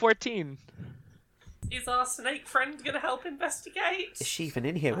 Oh, 14. Is our snake friend gonna help investigate? Is she even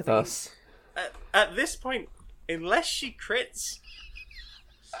in here with us? At this point, unless she crits,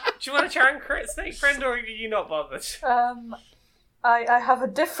 Do you want to try and crit snake friend, or are you not bothered? I have a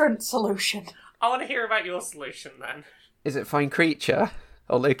different solution. I want to hear about your solution then. Is it find creature?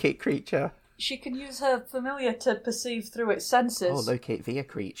 Or locate creature? She can use her familiar to perceive through its senses. Oh, locate via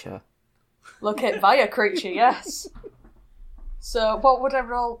creature. Locate via creature, yes. So what would I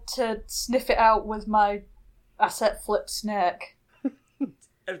roll to sniff it out with my asset flip snake?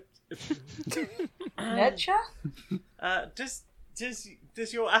 Nature?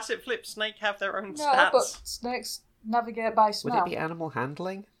 Does your asset flip snake have their own No, stats? but snakes navigate by Would smell. it be animal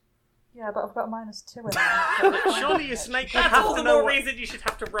handling? Yeah, but I've got a -2 in it. Surely a snake would That's have all to the know. more reason you should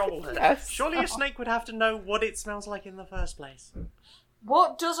have to roll it. Surely a snake would have to know what it smells like in the first place.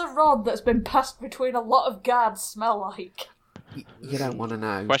 What does a rod that's been passed between a lot of guards smell like? You don't want to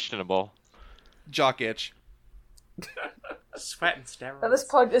know. Questionable. Jock itch. Sweat and steroids. At this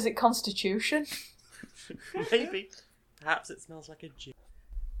point, is it constitution? Maybe. Perhaps it smells like a gin.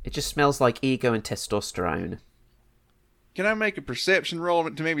 It just smells like ego and testosterone. Can I make a perception roll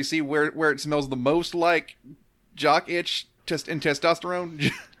to maybe see where it smells the most like jock itch and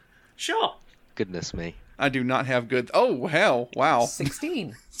testosterone? Sure. Goodness me. I do not have good. Oh hell! Wow. 16.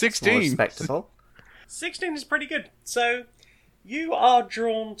 More 16. respectable. 16 is pretty good. So, you are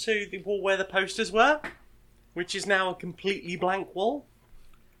drawn to the wall where the posters were, which is now a completely blank wall,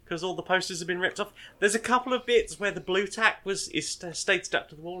 because all the posters have been ripped off. There's a couple of bits where the blue tack stayed stuck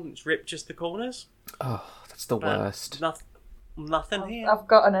to the wall and it's ripped just the corners. Oh, that's the But worst. Nothing here. I've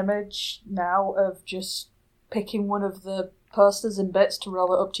got an image now of just picking one of the posters in bits to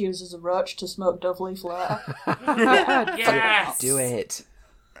roll it up to use as a roach to smoke dove leaf later. Yes! Do it.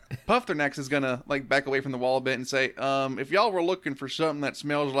 Puffernax is gonna back away from the wall a bit and say, if y'all were looking for something that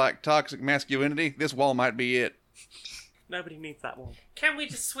smells like toxic masculinity, this wall might be it. Nobody needs that wall. Can we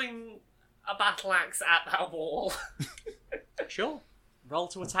just swing a battle axe at that wall? Sure. Roll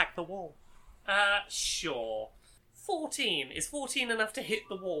to attack the wall. Sure. 14. Is 14 enough to hit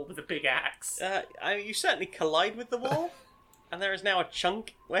the wall with a big axe? You certainly collide with the wall, and there is now a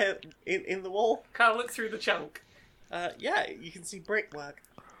chunk in the wall. Can I look through the chunk? Yeah, you can see brickwork.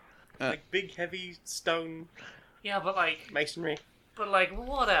 Like big, heavy stone Yeah, but masonry.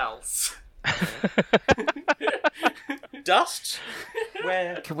 what else? Dust,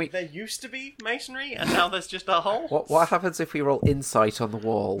 where Can we- there used to be masonry, and now there's just a hole. What happens if we roll insight on the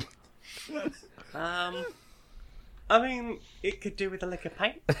wall? I mean, it could do with a lick of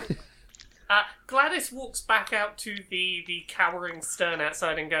paint. Gladys walks back out to the cowering stern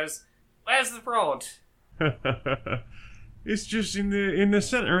outside and goes, "Where's the rod?" It's just in the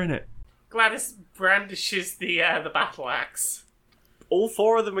center, innit? Gladys brandishes the battle axe. All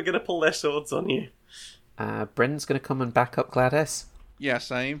four of them are going to pull their swords on you. Bryn's going to come and back up Gladys. Yeah,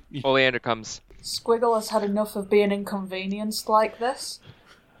 same. Oleander comes. Squiggle has had enough of being inconvenienced like this.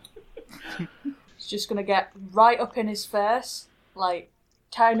 He's just gonna get right up in his face,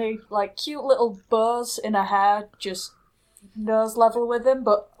 tiny, cute little bows in her hair, just nose level with him,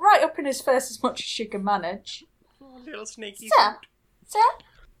 but right up in his face as much as she can manage. Oh, little sneaky. Sir,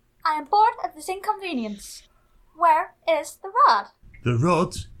 I am bored of this inconvenience. Where is the rod? The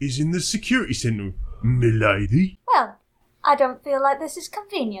rod is in the security centre, milady. Well, I don't feel like this is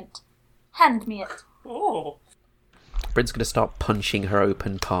convenient. Hand me it. Oh, Bryn's going to start punching her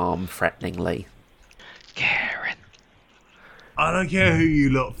open palm threateningly. Karen. I don't care who you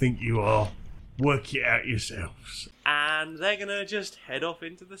lot think you are. Work it out yourselves. And they're going to just head off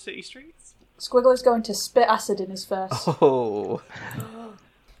into the city streets. Squiggle is going to spit acid in his face. Oh.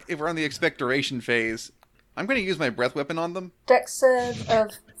 If we're on the expectoration phase, I'm going to use my breath weapon on them. Dex save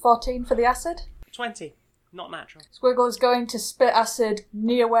of 14 for the acid. 20. Not natural. Squiggle is going to spit acid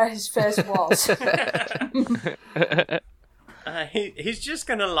near where his face was. He's just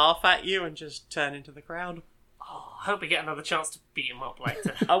going to laugh at you and just turn into the crowd. I hope we get another chance to beat him up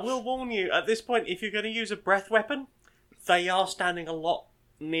later. I will warn you, at this point, if you're going to use a breath weapon, they are standing a lot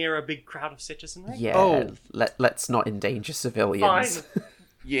near a big crowd of citizenry. Yeah, Oh. let's not endanger civilians. Fine,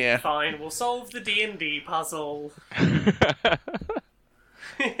 Yeah. fine. We'll solve the D&D puzzle.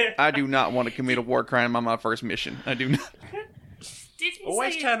 I do not want to commit a war crime on my first mission. I do not. Did he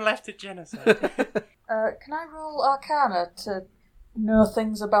Always say... turn left at genocide. Can I roll Arcana to know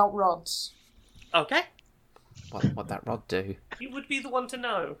things about rods? Okay. What'd that rod do? You would be the one to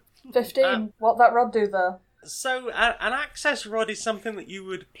know. 15. What that rod do there? So, an access rod is something that you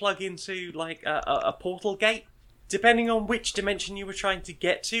would plug into, like, a portal gate. Depending on which dimension you were trying to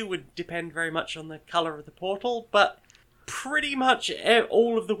get to would depend very much on the colour of the portal, but pretty much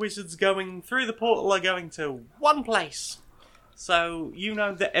all of the wizards going through the portal are going to one place. So, you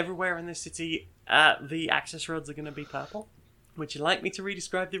know that everywhere in this city, the access rods are going to be purple. Would you like me to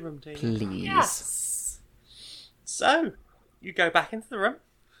re-describe the room to you? Please. Yes. So, you go back into the room,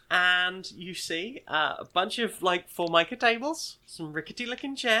 and you see a bunch of, like, Formica tables, some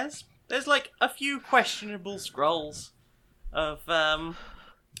rickety-looking chairs. There's, like, a few questionable scrolls of,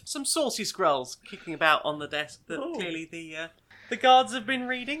 some saucy scrolls kicking about on the desk that Ooh. clearly the guards have been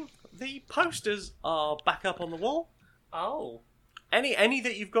reading. The posters are back up on the wall, Oh. Any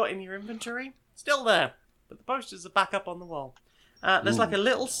that you've got in your inventory, still there, but the posters are back up on the wall. There's like a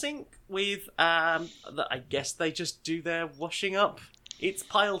little sink with, that I guess they just do their washing up. It's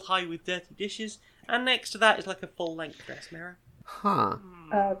piled high with dirty dishes, and next to that is like a full-length dress mirror. Huh.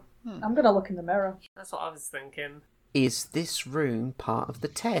 I'm gonna look in the mirror. That's what I was thinking. Is this room part of the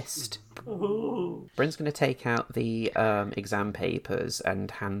test? Ooh. Bryn's going to take out the exam papers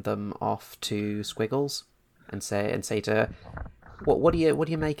and hand them off to Squiggles, and say to her, "What do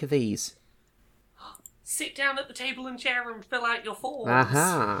you make of these?" Sit down at the table and chair and fill out your forms.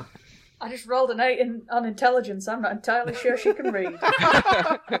 Aha! I just rolled an 8 on intelligence. I'm not entirely sure she can read.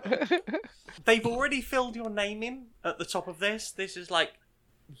 They've already filled your name in at the top of this. This is like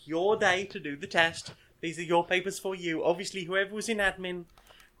your day to do the test. These are your papers for you. Obviously, whoever was in admin,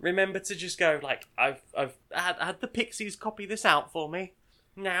 remember to just go, like, I've had the Pixies copy this out for me.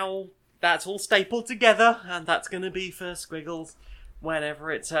 Now, that's all stapled together, and that's going to be for Squiggles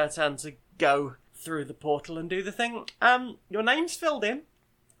whenever it's her turn to go through the portal and do the thing. Your name's filled in.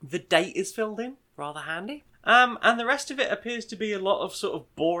 The date is filled in. Rather handy. And the rest of it appears to be a lot of sort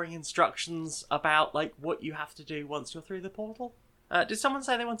of boring instructions about, like, what you have to do once you're through the portal. Did someone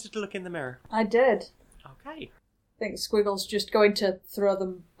say they wanted to look in the mirror? I did. Okay. I think Squiggle's just going to throw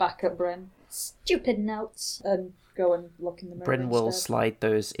them back at Bryn Stupid notes. and go and look in the mirror Bryn will instead. slide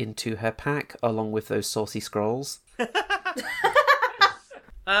those into her pack along with those saucy scrolls.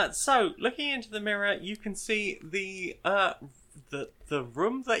 So, looking into the mirror, you can see the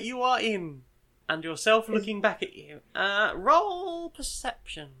room that you are in, and yourself looking back at you. Roll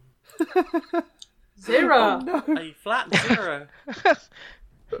perception. 0. A flat 0.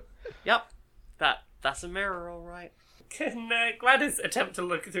 Yep, that's a mirror, all right. Can Gladys attempt to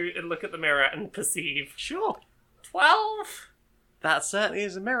look through and look at the mirror and perceive? Sure, 12? that certainly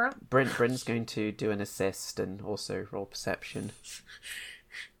is a mirror. Bryn's going to do an assist and also roll perception.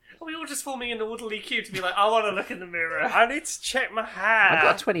 Are we all just forming an orderly queue to be like, I want to look in the mirror? I need to check my hair. I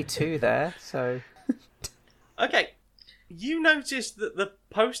got 22 there, so... Okay, you notice that the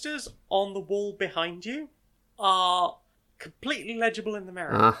posters on the wall behind you are completely legible in the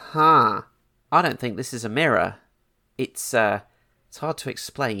mirror. Aha! I don't think this is a mirror. It's hard to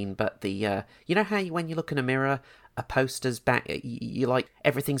explain, but the you know how when you look in a mirror, a poster's back, you like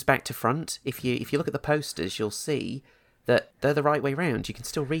everything's back to front. If you look at the posters, you'll see that they're the right way round. You can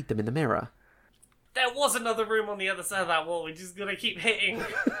still read them in the mirror. There was another room on the other side of that wall. We're just gonna keep hitting.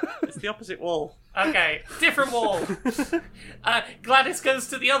 It's the opposite wall. Okay, different wall. Gladys goes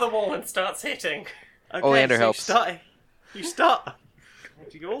to the other wall and starts hitting. Okay, Oleander so helps. You start.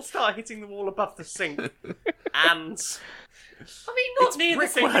 You all start hitting the wall above the sink, and I mean, not It's near the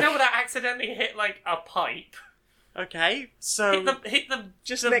sink. You brickwork. know when I accidentally hit like a pipe? okay, so Hit the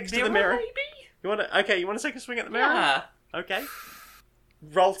just next to the mirror. maybe? You want to take a swing at the mirror? Yeah, Okay.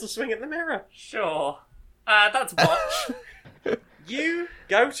 Roll to swing at the mirror. sure. That's watch. You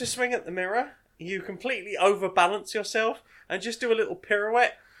go to swing at the mirror. You completely overbalance yourself and just do a little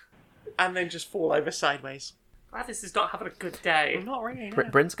pirouette, and then just fall over sideways. Gladys is not having a good day. Not really. No.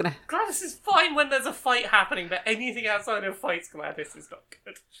 Bryn's gonna... Gladys is fine when there's a fight happening, but anything outside of fights, Gladys is not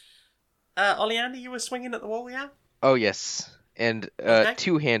good. Oleander, you were swinging at the wall, yeah? Oh, yes. And Okay.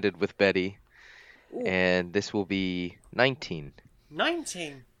 two-handed with Betty. Ooh. And this will be 19.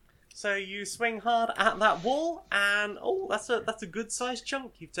 19. So you swing hard at that wall, and that's a good sized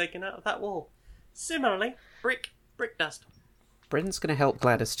chunk you've taken out of that wall. Similarly, brick dust. Bryn's gonna help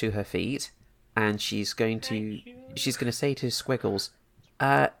Gladys to her feet, and she's going to say to Squiggles,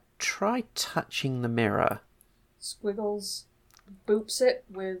 try touching the mirror. Squiggles boops it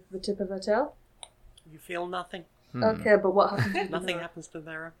with the tip of her tail. You feel nothing. Okay, but what happens with the Nothing mirror? happens to the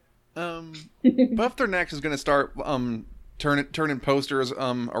mirror. Buffternex is going to start turning posters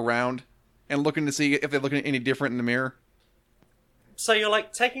around and looking to see if they're looking any different in the mirror. So you're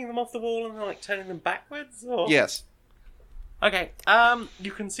like taking them off the wall and like turning them backwards, or Yes. Okay.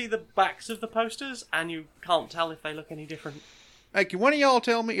 You can see the backs of the posters, and you can't tell if they look any different. Hey, can one of y'all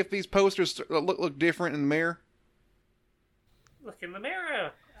tell me if these posters look different in the mirror? Look in the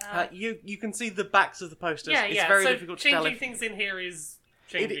mirror. You can see the backs of the posters. Yeah, It's yeah. very so difficult to tell changing if things in here is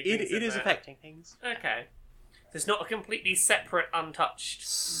it changing things in is there. affecting things. Okay. There's not a completely separate, untouched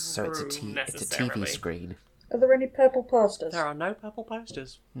So it's a room TV necessarily. screen. Are there any purple posters? There are no purple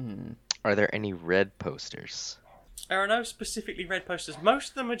posters. Are there any red posters? There are no specifically red posters. Most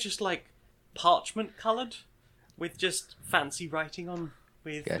of them are just like parchment coloured with just fancy writing on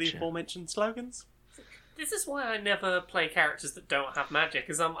with the Gotcha. aforementioned slogans. This is why I never play characters that don't have magic,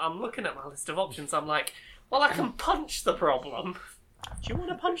 because I'm looking at my list of options, I'm like, well, I can punch the problem. Do you want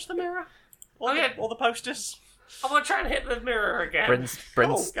to punch the mirror? Or, Okay. or the posters? I want to try and hit the mirror again.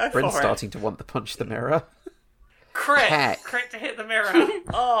 Bryn's go for it. starting to want to punch the mirror. Crit! Heck. Crit to hit the mirror.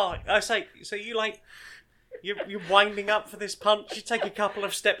 Oh, I say, so you like, you're winding up for this punch. You take a couple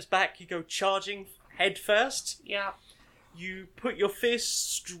of steps back. You go charging head first. Yeah. You put your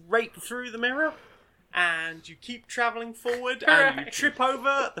fist straight through the mirror, and you keep travelling forward, and you Hooray. trip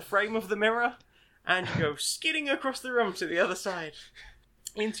over the frame of the mirror, and you go skidding across the room to the other side,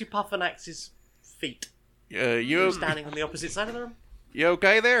 into Puffernax's feet, You standing on the opposite side of the room. you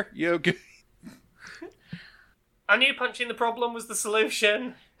okay there? You okay? I knew punching the problem was the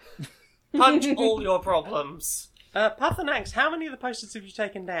solution. Punch all your problems. Puffernax, how many of the posters have you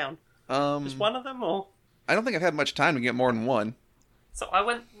taken down? Just one of them, or? I don't think I've had much time to get more than one. So I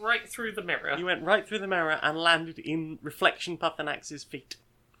went right through the mirror. You went right through the mirror and landed in Reflection Puffernax's feet.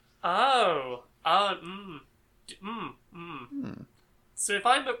 Oh. So if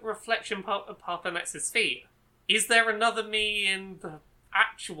I'm at Reflection Puffernax's feet, is there another me in the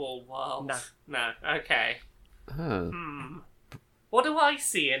actual world? No. No, okay. Oh. What do I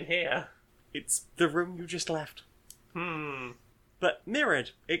see in here? It's the room you just left. But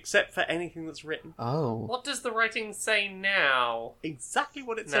mirrored, except for anything that's written. Oh. What does the writing say now? Exactly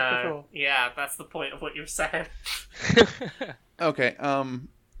what it said No. before. Yeah, that's the point of what you were saying. Okay.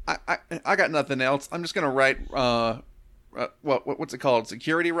 I got nothing else. I'm just gonna write what's it called?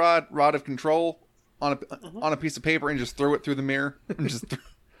 Security rod of control on a piece of paper and just throw it through the mirror and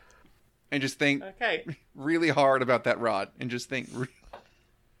just think Okay. really hard about that rod and just think.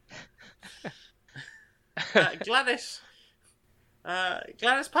 Gladys.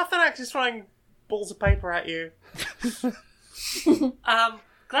 Gladys, Puffernax is throwing balls of paper at you.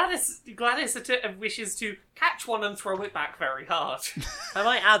 Gladys wishes to catch one and throw it back very hard. I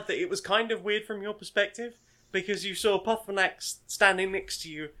might add that it was kind of weird from your perspective, because you saw Puffernax standing next to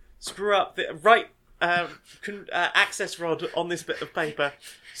you, screw up the right access rod on this bit of paper,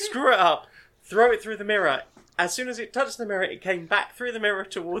 screw it up, throw it through the mirror. As soon as it touched the mirror, it came back through the mirror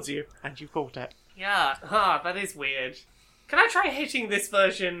towards you, and you caught it. Yeah, that is weird. Can I try hitting this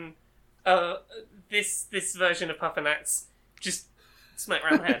version, this version of Puffernax? Just smack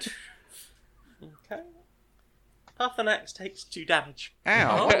round the head. Okay. Puffernax takes 2 damage.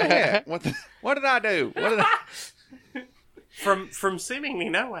 Ow! What the heck? What did I do? What did I? From seemingly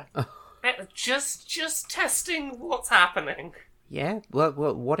nowhere. Just testing what's happening. Yeah?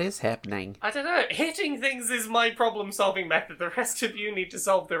 What is happening? I don't know. Hitting things is my problem-solving method. The rest of you need to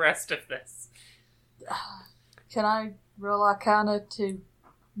solve the rest of this. Can I roll Arcana to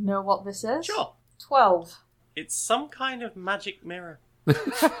know what this is? Sure. 12. It's some kind of magic mirror.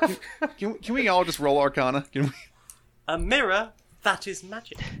 Can we all just roll Arcana? Can we? A mirror that is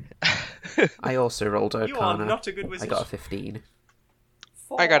magic. I also rolled Arcana. You are not a good I wizard. got a 15.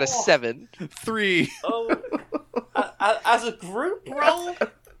 I got a 7. 3. Oh, as a group roll,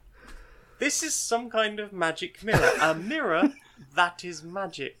 this is some kind of magic mirror. A mirror that is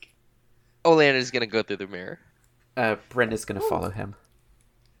magic. Oleander's gonna go through the mirror. Bryn is going to follow him.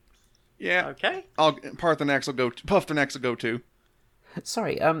 Yeah. Okay. Puffernax will go too.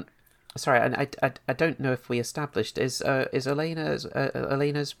 Sorry, I don't know if we established, is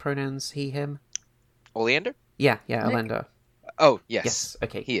Elena's pronouns he, him? Oleander? Yeah, Elenda. Oh, yes. Yes,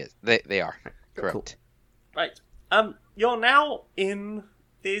 okay. He is. They are. Correct. Cool. Right. You're now in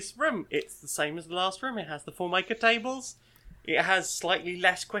this room. It's the same as the last room. It has the Formica tables. It has slightly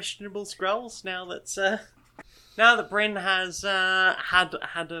less questionable scrolls now that Bryn has had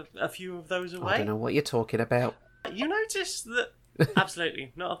a few of those away. I don't know what you're talking about. You notice that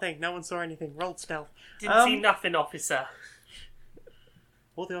absolutely not a thing. No one saw anything. Rolled stealth. Didn't see nothing, officer.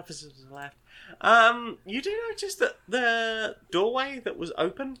 All the officers are left. You do notice that the doorway that was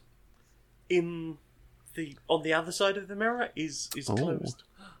open on the other side of the mirror is closed.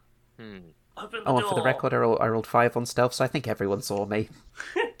 Open the Oh, and door. for the record, I rolled 5 on stealth, so I think everyone saw me.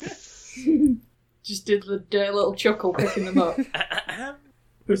 Just did the dirty little chuckle picking them up.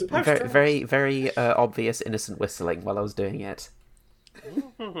 Very, very, very obvious innocent whistling while I was doing it.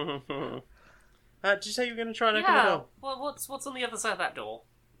 Did you say you were going to try and open the Yeah. door? Well, what's on the other side of that door?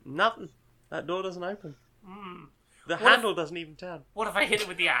 Nothing. That door doesn't open. The What handle doesn't even turn. What if I hit it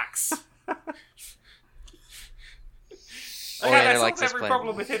with the axe? Oleander I likes solved this every plan.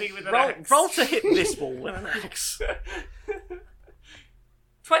 problem with hitting with an Roll, axe. roll to hit this wall with an axe.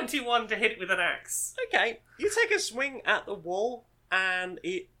 21 to hit it with an axe. Okay, you take a swing at the wall, and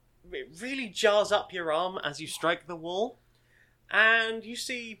it really jars up your arm as you strike the wall, and you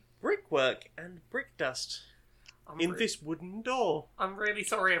see brickwork and brick dust in this wooden door. I'm really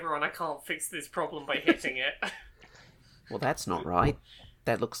sorry, everyone. I can't fix this problem by hitting it. Well, that's not right.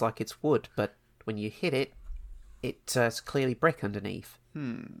 That looks like it's wood, but when you hit it, It's clearly brick underneath.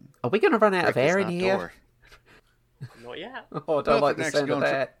 Are we going to run out of Brick is air in not here? door. Not yet. Oh, I don't like the Next, sound of going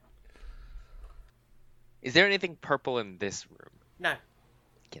that. Is there anything purple in this room? No.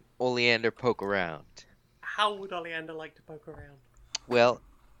 Can Oleander poke around? How would Oleander like to poke around? Well,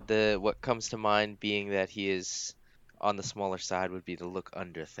 what comes to mind being that he is on the smaller side would be to look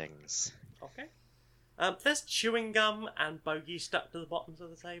under things. Okay. There's chewing gum and bogey stuck to the bottoms of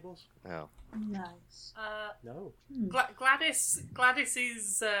the tables. Oh. Nice. No. Gladys's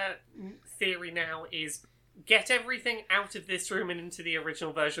theory now is get everything out of this room and into the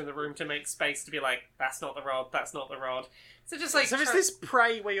original version of the room to make space to be like, that's not the rod, that's not the rod. So just like... So is this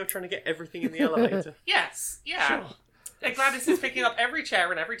prey where you're trying to get everything in the elevator? Yes, yeah. Sure. And Gladys is picking up every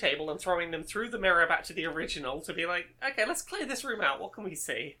chair and every table and throwing them through the mirror back to the original to be like, okay, let's clear this room out. What can we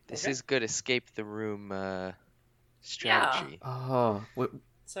see? This is good escape the room strategy. Oh,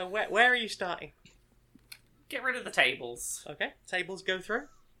 So where are you starting? Get rid of the tables. Okay, tables go through.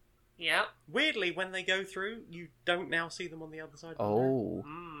 Yeah. Weirdly, when they go through, you don't now see them on the other side of the room.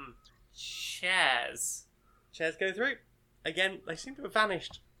 oh. Chairs. Chairs go through. Again, they seem to have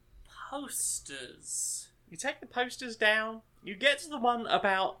vanished. Posters. You take the posters down, you get to the one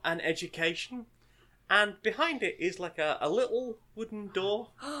about an education, and behind it is like a little wooden door.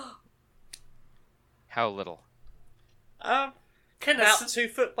 How little? Can About 2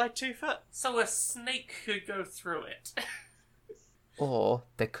 foot by 2 foot. So a snake could go through it. Or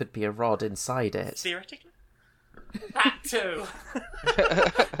there could be a rod inside it. Theoretically. That too.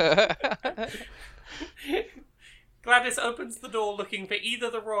 Gladys opens the door looking for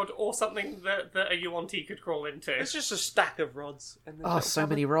either the rod or something that a Yuan-Ti could crawl into. It's just a stack of rods. In the Oh, little so cupboard.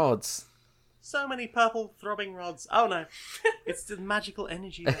 many rods. So many purple throbbing rods. Oh no. It's the magical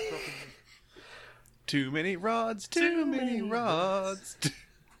energy that's throbbing them. Too many rods, too many rods.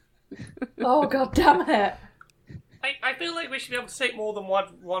 Oh, god damn it. I feel like we should be able to take more than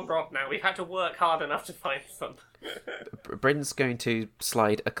one rod now. We've had to work hard enough to find them. Bryn's going to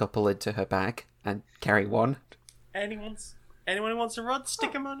slide a couple into her bag and carry one. Anyone who wants a rod,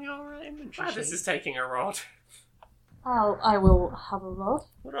 stick them on your inventory Gladys sheet. is taking a rod. I will have a rod.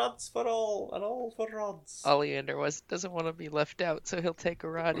 Rods for all, and all for rods. Oleander doesn't want to be left out, so he'll take a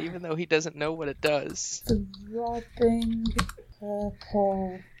rod even though he doesn't know what it does. Throbbing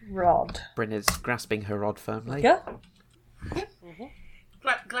purple rod. Bryn is grasping her rod firmly. Yeah?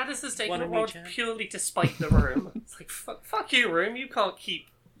 Gladys is taking One a in rod each hand. purely to spite the room. It's like, fuck you, room. You can't keep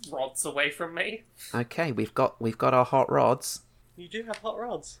rods away from me. Okay, we've got our hot rods. You do have hot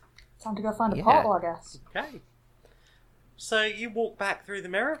rods. Time to go find a Yeah. portal, I guess. Okay. So you walk back through the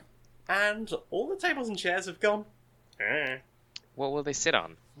mirror, and all the tables and chairs have gone. What will they sit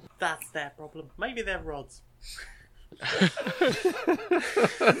on? That's their problem. Maybe they're rods.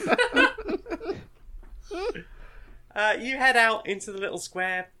 You head out into the little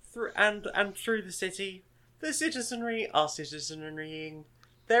square through the city. The citizenry are citizenrying.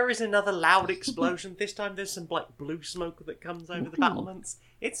 There is another loud explosion. This time there's some like blue smoke that comes over the battlements.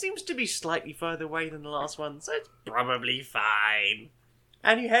 It seems to be slightly further away than the last one, so it's probably fine.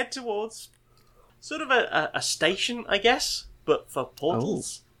 And you head towards sort of a station, I guess, but for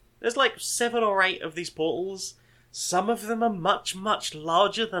portals. There's like 7 or 8 of these portals. Some of them are much, much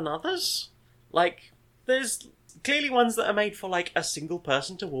larger than others. Like, there's clearly ones that are made for like a single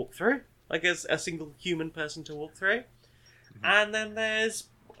person to walk through. Like a single human person to walk through. And then there's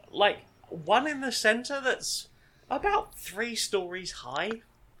like one in the centre that's about 3 stories high.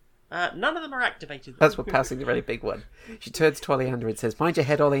 None of them are activated. As we're passing the very big one, she turns to Oleander and says, "Mind your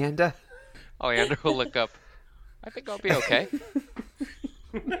head, Oleander." Oleander will look up. I think I'll be okay.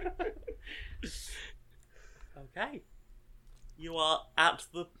 Okay. You are at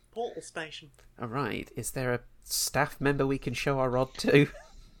the portal station. All right. Is there a staff member we can show our rod to?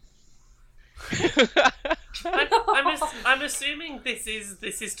 I'm assuming this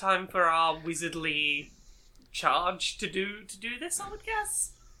is time for our wizardly charge to do this. I would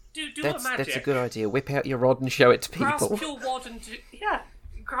guess. Do a magic. That's a good idea. Whip out your rod and show it to people. Grasp your rod and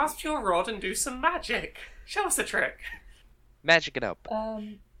grasp your rod and do some magic. Show us a trick. Magic it up.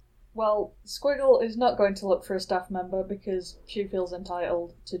 Well, Squiggle is not going to look for a staff member because she feels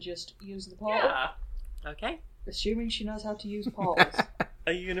entitled to just use the portal. Yeah. Okay. Assuming she knows how to use portals.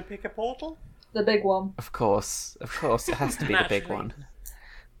 Are you going to pick a portal? The big one. Of course, it has to be the big Naturally. one.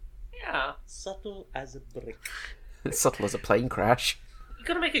 Yeah. Subtle as a brick. It's subtle as a plane crash. You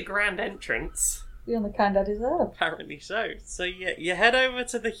gotta make a grand entrance. The only kind I deserve. Apparently so. So you head over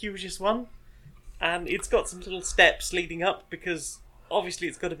to the hugest one, and it's got some little steps leading up because obviously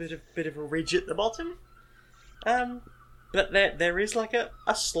it's got a bit of a ridge at the bottom. But there is like a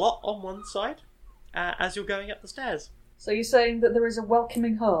slot on one side, as you're going up the stairs. So you're saying that there is a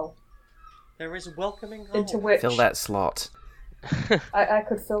welcoming hole There is a welcoming hole. into which Fill that slot. I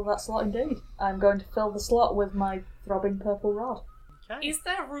could fill that slot indeed. I'm going to fill the slot with my throbbing purple rod. Okay. Is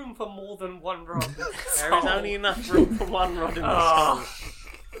there room for more than one rod? There is only enough room for one rod in the Oh. skull.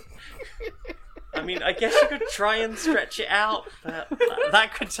 I mean, I guess you could try and stretch it out, but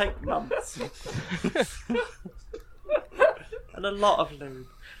that could take months. And a lot of lube.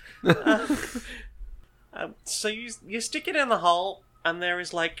 So you stick it in the hole, and there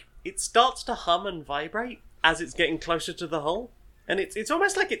is it starts to hum and vibrate as it's getting closer to the hole, and it's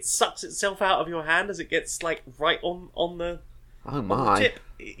almost like it sucks itself out of your hand as it gets right on the Oh my. tip.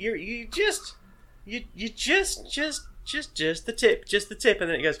 You just the tip, and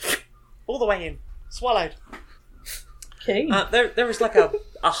then it goes all the way in, swallowed. Okay. There is a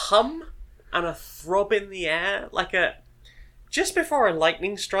hum and a throb in the air, just before a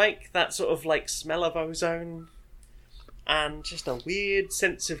lightning strike, that sort of smell of ozone, and just a weird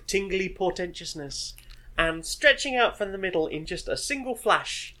sense of tingly portentousness. And stretching out from the middle in just a single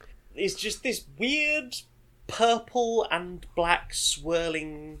flash is just this weird purple and black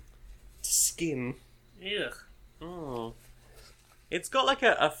swirling skin. Ugh. Oh. It's got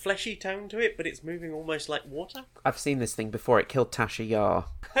a fleshy tone to it, but it's moving almost like water. I've seen this thing before. It killed Tasha Yar.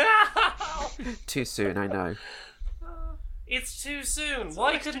 Too soon, I know. It's too soon. Why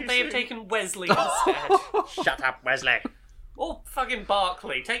always couldn't too they have soon. taken Wesley instead? Shut up, Wesley. Or fucking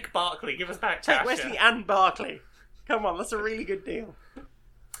Barkley. Take Barkley. Give us back Take Tasha. Wesley and Barkley. Come on, that's a really good deal.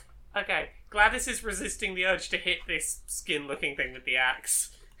 Okay, Gladys is resisting the urge to hit this skin-looking thing with the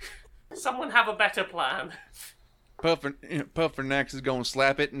axe. Someone have a better plan. Puffernax is going to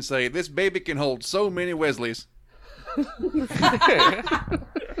slap it and say, "This baby can hold so many Wesleys."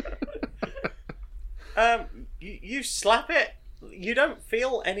 You slap it. You don't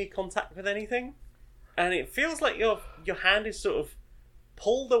feel any contact with anything, and it feels like your hand is sort of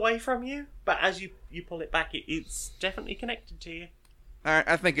pulled away from you. But as you pull it back, it's definitely connected to you. Alright,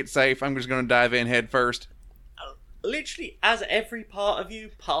 I think it's safe. I'm just going to dive in head first. Literally, as every part of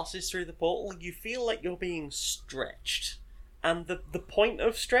you passes through the portal, you feel like you're being stretched. And the point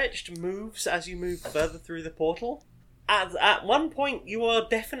of stretched moves as you move further through the portal. At one point, you are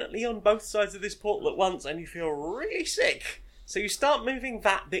definitely on both sides of this portal at once, and you feel really sick. So you start moving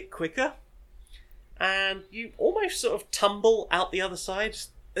that bit quicker, and you almost sort of tumble out the other side.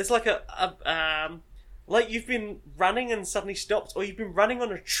 There's like like you've been running and suddenly stopped, or you've been running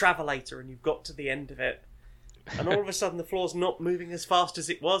on a travelator and you've got to the end of it. And all of a sudden the floor's not moving as fast as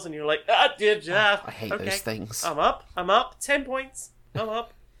it was, and you're like, I hate okay. those things. I'm up, 10 points, I'm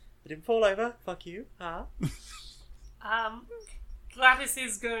up. I didn't fall over, fuck you. Gladys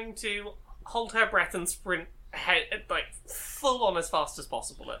is going to hold her breath and sprint full on as fast as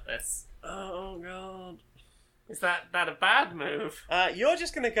possible at this. Oh god. Is that a bad move? You're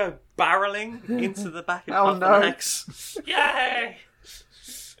just gonna go barreling into the back of Oh, no. Puffernax, Yay!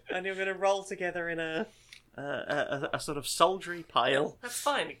 and you're gonna roll together in a sort of soldiery pile. That's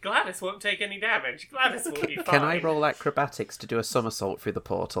fine. Gladys won't take any damage. Gladys will be fine. Can I roll acrobatics to do a somersault through the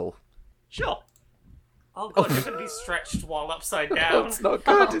portal? Sure. Oh god, you're going to be stretched while upside down. It's not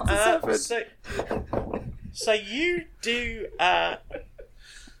good. It's a 7. So you do.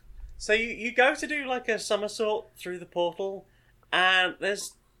 So you go to do a somersault through the portal, and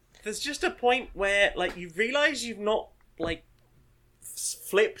there's just a point where you realise you've not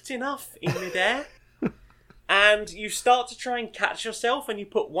flipped enough in midair, and you start to try and catch yourself, and you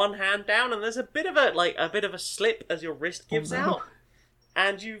put one hand down, and there's a bit of a slip as your wrist gives out,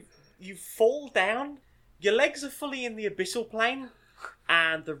 and you fall down. Your legs are fully in the abyssal plane,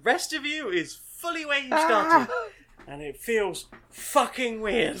 and the rest of you is fully where you started. And it feels fucking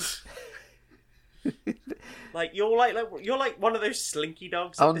weird. You're like one of those slinky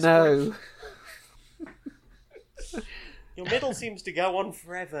dogs. At Oh this no. point. Your middle seems to go on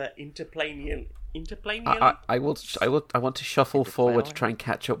forever interplanially. I want to shuffle forward to try and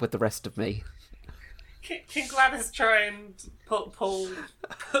catch up with the rest of me. Can Gladys try and pull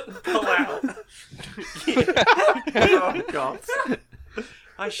out? Oh god.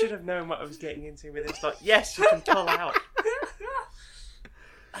 I should have known what I was getting into with this. Yes, you can pull out.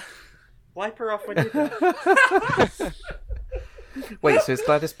 Wipe her off when you're done. Wait, so is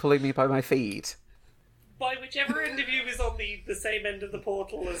Gladys pulling me by my feet? By whichever end of you is on the same end of the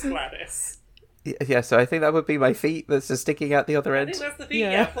portal as Gladys. Yeah, so I think that would be my feet that's just sticking out the other I end. think that's the feet,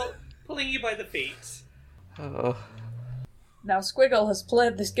 yeah. Pulling you by the feet. Oh. Now, Squiggle has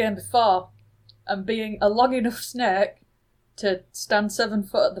played this game before, and being a long enough snake to stand 7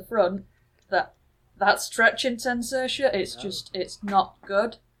 foot at the front, that stretching sensation, it's not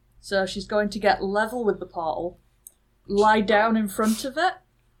good. So she's going to get level with the portal, lie down in front of it,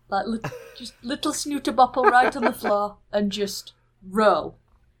 like just little snooter-bopple right on the floor, and just roll.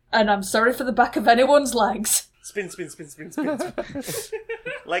 And I'm sorry for the back of anyone's legs. Spin.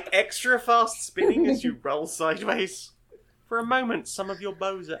 Like extra fast spinning as you roll sideways. For a moment, some of your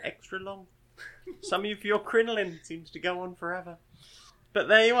bows are extra long. Some of your crinoline seems to go on forever. But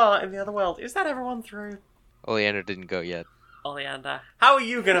there you are in the other world. Is that everyone through? Oleander didn't go yet. Oleander, how are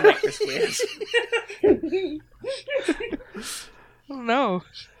you going to make this weird? Oh no.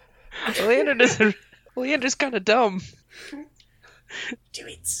 Oleander's kind of dumb. Do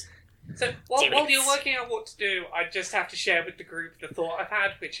it. So while you're working out what to do, I just have to share with the group the thought I've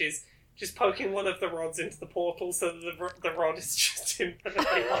had, which is just poking one of the rods into the portal so that the rod is just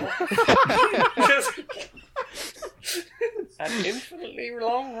infinitely long. An infinitely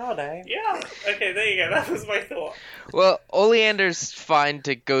long rod, eh? Yeah. Okay, there you go. That was my thought. Well, Oleander's fine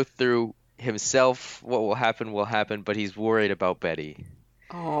to go through himself. What will happen, but he's worried about Betty.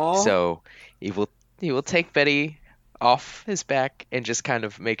 Aww. So he will take Betty off his back and just kind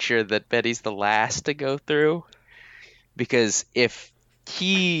of make sure that Betty's the last to go through. Because if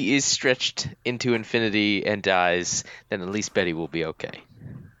he is stretched into infinity and dies, then at least Betty will be okay.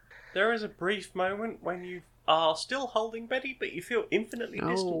 There is a brief moment when you are still holding Betty, but you feel infinitely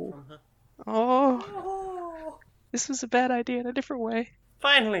distant No. from her. Oh, this was a bad idea in a different way.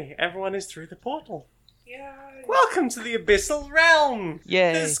 Finally, everyone is through the portal. Yeah. Welcome to the Abyssal Realm!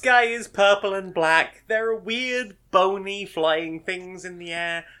 Yay. The sky is purple and black. There are weird, bony, flying things in the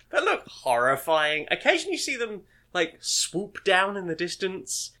air that look horrifying. Occasionally you see them, like, swoop down in the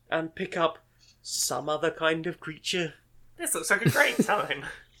distance and pick up some other kind of creature. This looks like a great time.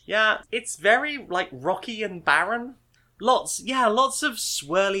 Yeah, it's very, like, rocky and barren. Lots of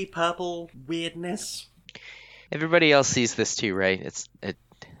swirly purple weirdness. Everybody else sees this too, right?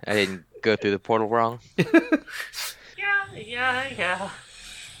 I didn't go through the portal wrong. Yeah.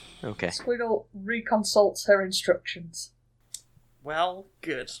 Okay. Squiggle reconsults her instructions. Well,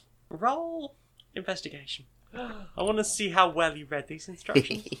 good. Roll investigation. I want to see how well you read these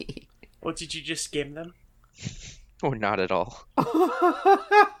instructions. Or did you just skim them? Or not at all.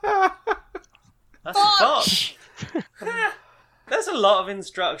 That's a botch. There's a lot of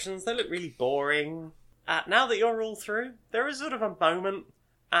instructions. They look really boring. Now that you're all through, there is sort of a moment,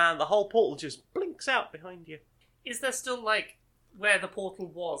 and the whole portal just blinks out behind you. Is there still, like, where the portal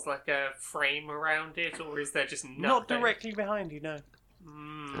was, like a frame around it, or is there just nothing? Not directly behind you, no.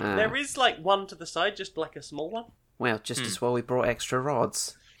 Ah. There is, like, one to the side, just like a small one. Well, just as well we brought extra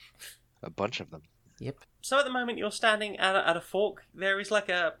rods. A bunch of them. Yep. So at the moment you're standing at a fork. There is like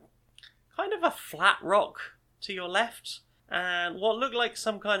a kind of a flat rock to your left, and what look like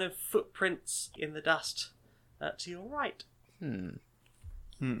some kind of footprints in the dust to your right.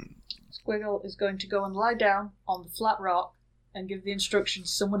 Squiggle is going to go and lie down on the flat rock and give the instructions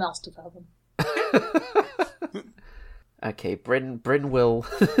to someone else to fathom. Okay, Bryn will,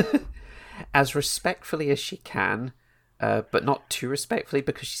 as respectfully as she can, but not too respectfully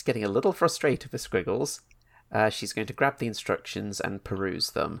because she's getting a little frustrated with Squiggles, she's going to grab the instructions and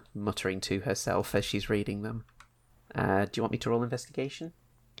peruse them, muttering to herself as she's reading them. Do you want me to roll investigation?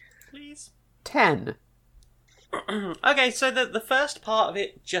 Please. 10. Okay, so the first part of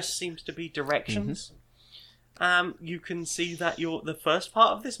it just seems to be directions. You can see that the first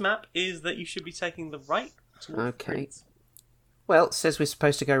part of this map is that you should be taking the right towards Okay. footprints. Well, it says we're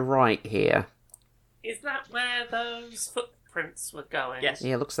supposed to go right here. Is that where those footprints were going? Yes.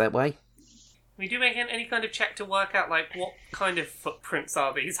 Yeah, looks that way. We do make any kind of check to work out, like, what kind of footprints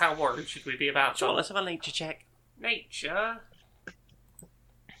are these? How worried should we be about Sure, them? let's have a nature check. Nature.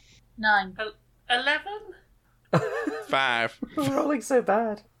 9. 11? 5. We're rolling so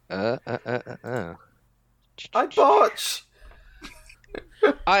bad. I I botch!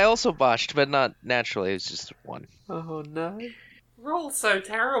 I also botched, but not naturally. It was just 1. Oh no. Roll so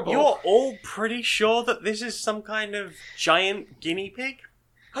terrible. You're all pretty sure that this is some kind of giant guinea pig?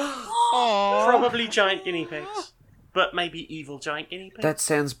 Probably giant guinea pigs. But maybe evil giant guinea pigs. That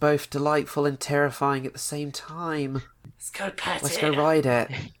sounds both delightful and terrifying at the same time. Let's go pet Let's it. go ride it.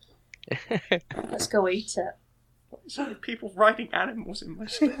 Let's go eat it. So people riding animals in my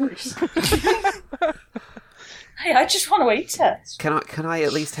stories. Hey, I just want to eat it. Can I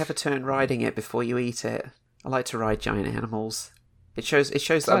at least have a turn riding it before you eat it? I like to ride giant animals. It shows It's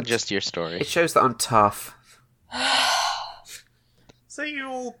that not I'm just your story. It shows that I'm tough. So you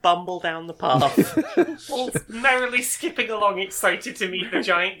all bumble down the path. All merrily skipping along, excited to meet the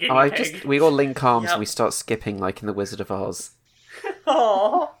giant guinea pig. We all link arms Yep. and we start skipping like in the Wizard of Oz.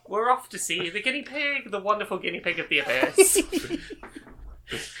 Aww. We're off to see the guinea pig, the wonderful guinea pig of the abyss.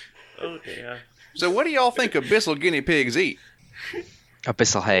 Oh dear. So what do y'all think abyssal guinea pigs eat?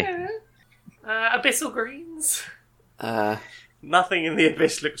 Abyssal hay. Abyssal greens. Nothing in the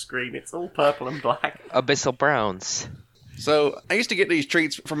abyss looks green. It's all purple and black. Abyssal browns. So I used to get these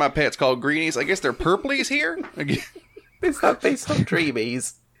treats for my pets called greenies. I guess they're purplies here. Is that based on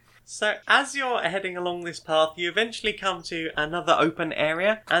Dreamies? So, as you're heading along this path, you eventually come to another open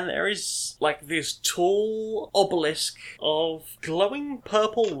area, and there is, like, this tall obelisk of glowing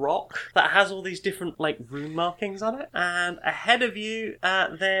purple rock that has all these different, like, rune markings on it. And ahead of you,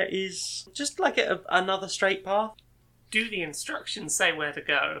 there is just, like, another straight path. Do the instructions say where to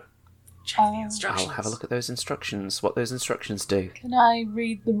go? Check the instructions. I'll have a look at those instructions. What those instructions do. Can I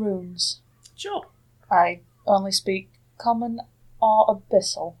read the runes? Sure. I only speak common or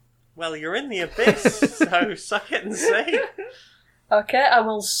abyssal. Well, you're in the abyss, so suck it and see. Okay, I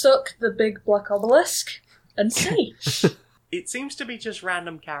will suck the big black obelisk and see. It seems to be just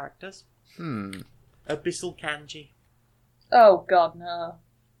random characters. Abyssal kanji. Oh god, no.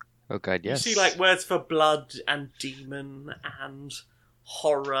 Oh god, yes. You see, like, words for blood and demon and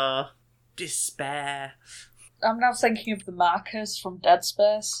horror, despair. I'm now thinking of the markers from Dead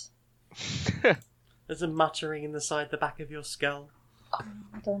Space. There's a muttering in the back of your skull. I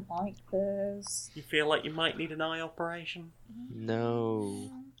don't like this. You feel like you might need an eye operation. No.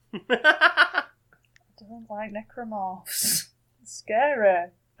 I don't like necromorphs. It's scary.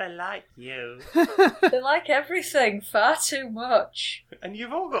 They like you. They like everything far too much. And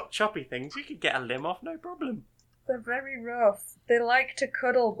you've all got choppy things. You could get a limb off, no problem. They're very rough. They like to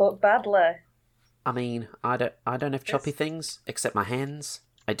cuddle, but badly. I mean, I don't have choppy things except my hands.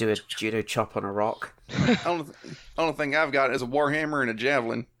 I do a judo chop on a rock. Only thing I've got is a warhammer and a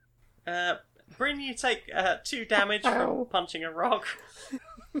javelin. Bryn, you take 2 damage from punching a rock.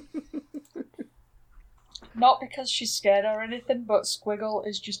 Not because she's scared or anything, but Squiggle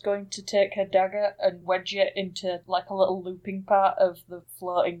is just going to take her dagger and wedge it into like a little looping part of the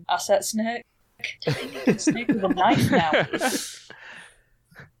floating asset snake. Tiny snake with a knife now.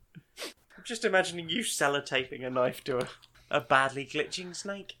 I'm just imagining you sellotaping a knife to a badly glitching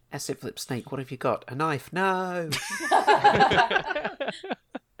snake. Acid flip snake, what have you got? A knife? No!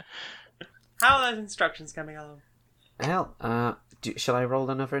 How are those instructions coming along? Well, shall I roll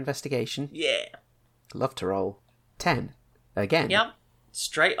another investigation? Yeah. Love to roll. 10. Again. Yep.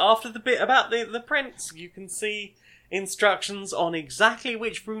 Straight after the bit about the prince, you can see instructions on exactly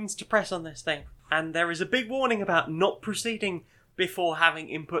which runes to press on this thing. And there is a big warning about not proceeding before having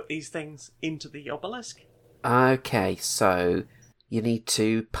input these things into the obelisk. Okay, so you need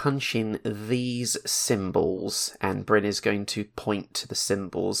to punch in these symbols, and Bryn is going to point to the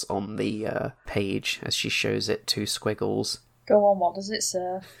symbols on the page as she shows it to Squiggles. Go on, what does it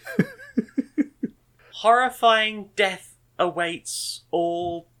say? Horrifying death awaits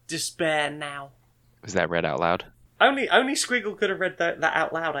all despair now. Was that read out loud? Only Squiggle could have read that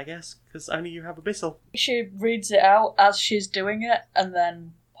out loud, I guess, because only you have Abyssal. She reads it out as she's doing it, and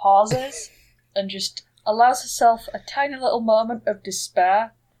then pauses, and just allows herself a tiny little moment of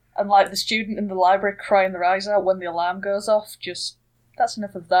despair, and like the student in the library crying their eyes out when the alarm goes off, just, that's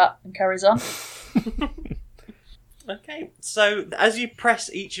enough of that, and carries on. Okay, so as you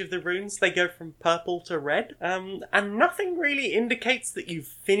press each of the runes, they go from purple to red, and nothing really indicates that you've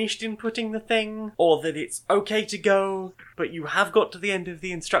finished inputting the thing, or that it's okay to go, but you have got to the end of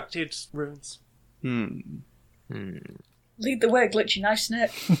the instructed runes. Lead the way, Glitchy Knife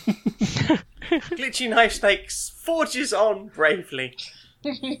Snake. Glitchy Knife Snake forges on bravely.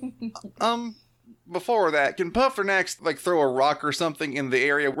 Before that, can Puffernax like throw a rock or something in the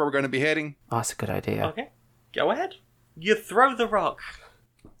area where we're going to be heading? Oh, that's a good idea. Okay, go ahead. You throw the rock,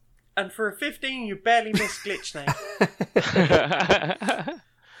 and for a 15, you barely miss Glitch Snake.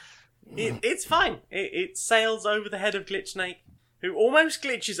 It's fine. It sails over the head of Glitch Snake, who almost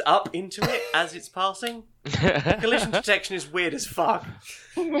glitches up into it as it's passing. Collision detection is weird as fuck.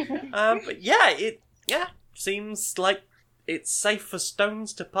 But yeah, it seems like it's safe for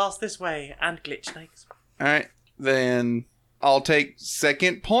stones to pass this way, and Glitch Snakes. Alright, then I'll take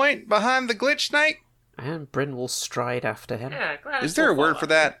second point behind the Glitch Snake. And Bryn will stride after him. Yeah, glad Is there a word for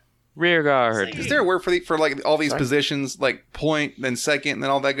that? Rear guard. Is there a word for like all these positions, like point, then second, and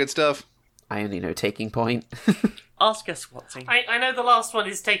then all that good stuff? I only know taking point. Ask us, Watsy. I know the last one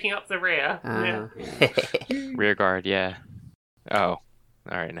is taking up the rear. Yeah. Rear guard, yeah. Oh.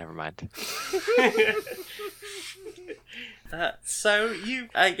 Alright, never mind. So you,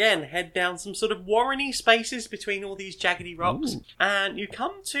 again, head down some sort of warren-y spaces between all these jaggedy rocks, and you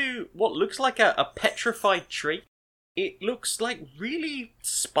come to what looks like a petrified tree. It looks like really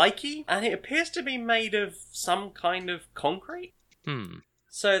spiky, and it appears to be made of some kind of concrete.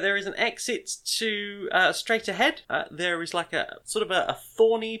 So there is an exit to straight ahead. There is like a sort of a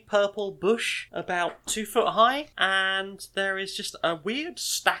thorny purple bush about 2 foot high, and there is just a weird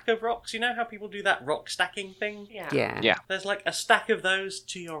stack of rocks. You know how people do that rock stacking thing? Yeah. There's like a stack of those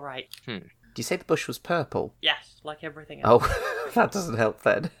to your right. Do you say the bush was purple? Yes, like everything else. Oh, that doesn't help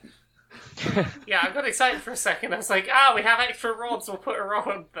then. Yeah, I got excited for a second. I was like, we have extra rods, we'll put a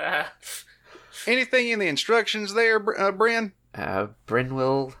rod there. Anything in the instructions there, Bryn? Bryn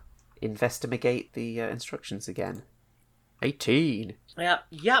will investigate the instructions again. 18. Yeah,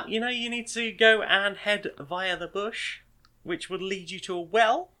 you know you need to go and head via the bush, which would lead you to a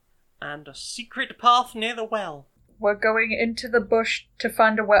well, and a secret path near the well. We're going into the bush to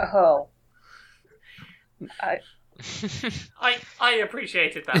find a wet hole. I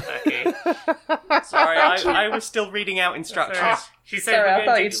appreciated that, Becky. Sorry, I was still reading out instructions. She said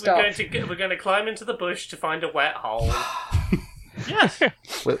Sorry, we're going to climb into the bush to find a wet hole. Yes.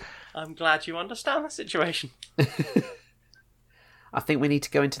 Well, I'm glad you understand the situation. I think we need to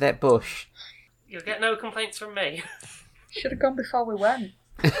go into that bush. You'll get no complaints from me. Should have gone before we went.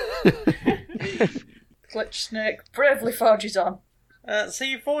 Glitch Snake bravely forges on. So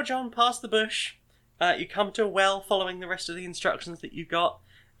you forge on past the bush. You come to a well following the rest of the instructions that you got.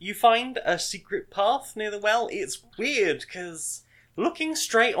 You find a secret path near the well. It's weird, because looking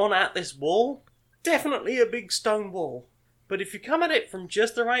straight on at this wall, definitely a big stone wall. But if you come at it from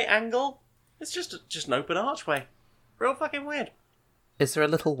just the right angle, it's just an open archway. Real fucking weird. Is there a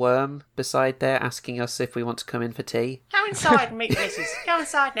little worm beside there asking us if we want to come in for tea? Go inside and meet Mrs. Go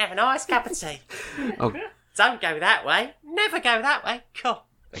inside and have a nice cup of tea. Oh, Don't go that way. Never go that way. God,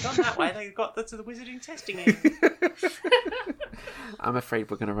 they've gone that way. They've got to the wizarding testing area. I'm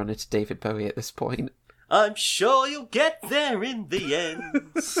afraid we're going to run into David Bowie at this point. I'm sure you'll get there in the end.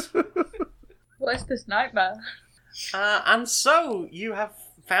 What is this nightmare? And so you have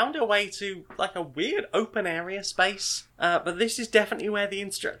found a way to like a weird open area space, but this is definitely where the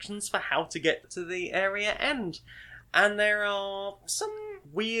instructions for how to get to the area end. And there are some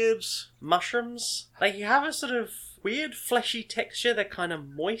weird mushrooms. They have a sort of weird fleshy texture. They're kind of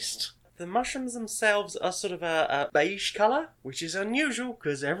moist. The mushrooms themselves are sort of a beige colour, which is unusual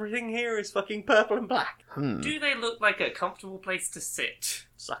because everything here is fucking purple and black. Do they look like a comfortable place to sit?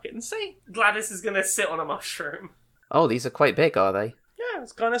 Suck it and see. Gladys is going to sit on a mushroom. Oh, these are quite big, are they? Yeah,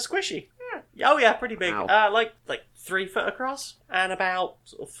 it's kind of squishy. Yeah. Oh yeah, pretty big. Wow. Like 3 foot across and about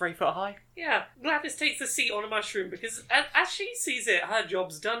sort of 3 foot high. Yeah, Gladys takes a seat on a mushroom because as she sees it, her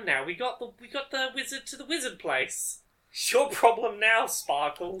job's done now. We got the wizard to the wizard place. It's your problem now,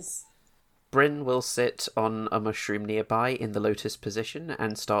 Sparkles. Bryn will sit on a mushroom nearby in the lotus position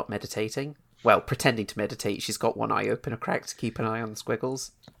and start meditating. Well, pretending to meditate. She's got one eye open a crack to keep an eye on the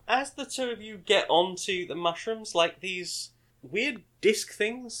squiggles. As the two of you get onto the mushrooms, like these weird disc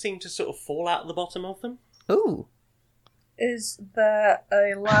things seem to sort of fall out of the bottom of them. Ooh. Is there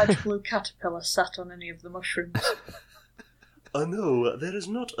a large blue caterpillar sat on any of the mushrooms? No, there is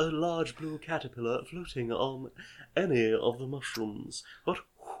not a large blue caterpillar floating on any of the mushrooms. But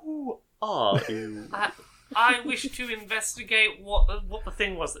who are you? I wish to investigate what the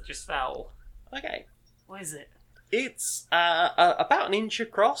thing was that just fell. Okay. What is it? It's about an inch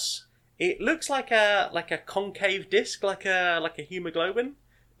across. It looks like a concave disc, like a hemoglobin,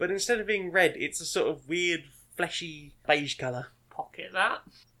 but instead of being red, it's a sort of weird fleshy beige colour. Pocket that.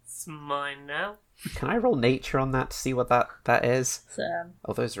 It's mine now. Can I roll nature on that to see what that is? Sam.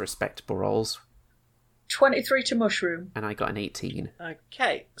 Oh, those are respectable rolls. 23 to mushroom. And I got an 18.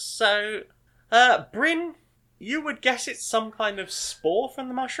 Okay, so Bryn, you would guess it's some kind of spore from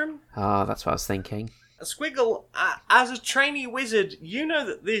the mushroom. Ah, that's what I was thinking. Squiggle, as a trainee wizard, you know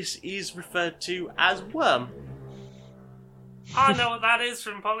that this is referred to as worm. I know what that is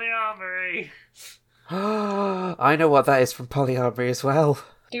from polyamory. I know what that is from polyamory as well.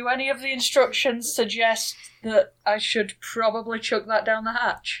 Do any of the instructions suggest that I should probably chuck that down the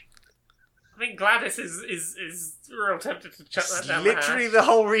hatch? I think Gladys is real tempted to chuck that down Literally the hatch.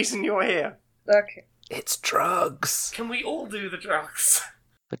 the whole reason you're here. Okay. It's drugs. Can we all do the drugs?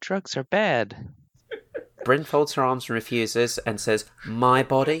 But drugs are bad. Bryn folds her arms and refuses and says, "My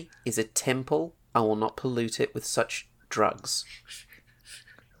body is a temple. I will not pollute it with such drugs."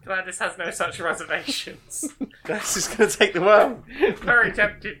 Gladys has no such reservations. Gladys is going to take the worm. Very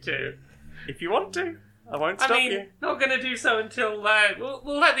tempted to. If you want to, I won't stop you. Not going to do so until we'll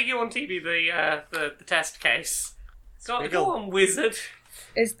let the UNT be the test case. So go on, wizard.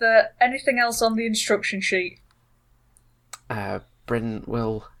 Is there anything else on the instruction sheet? Bryn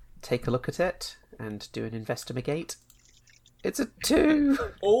will take a look at it and do an investigate. It's a 2.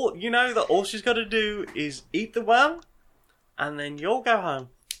 All she's got to do is eat the worm and then you'll go home.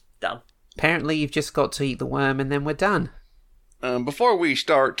 Done. Apparently, you've just got to eat the worm and then we're done. Before we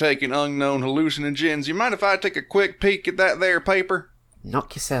start taking unknown hallucinogens, you mind if I take a quick peek at that there paper?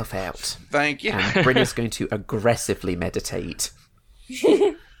 Knock yourself out. Thank you. And Bryn is going to aggressively meditate.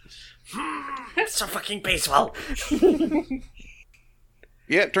 It's so fucking peaceful.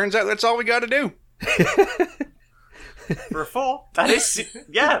 Yeah, it turns out that's all we got to do. For a 4, that is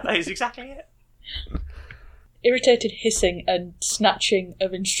exactly it. Irritated hissing and snatching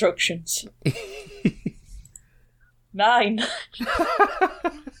of instructions. 9.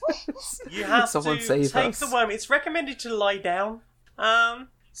 You have Someone to save take us. the worm. It's recommended to lie down.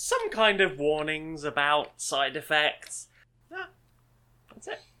 Some kind of warnings about side effects. Yeah, that's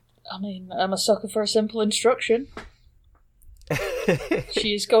it. I mean, I'm a sucker for a simple instruction.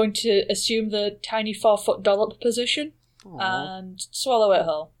 She is going to assume the tiny 4-foot dollop position and swallow it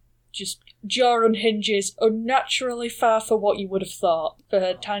whole. Just jaw unhinges unnaturally far for what you would have thought. For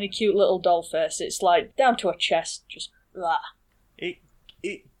her tiny cute little doll face, it's like down to her chest, just blah.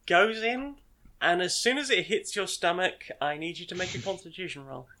 It goes in, and as soon as it hits your stomach, I need you to make a constitution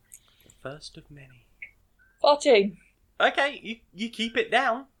roll. The first of many. 14. Okay, you keep it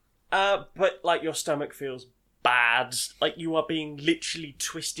down, but like your stomach feels bad, like you are being literally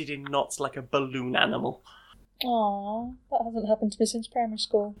twisted in knots like a balloon animal. Aww, that hasn't happened to me since primary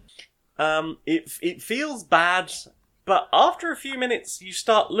school. It feels bad, but after a few minutes, you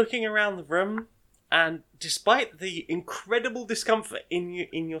start looking around the room, and despite the incredible discomfort in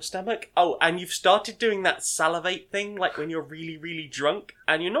your stomach, and you've started doing that salivate thing, like when you're really, really drunk,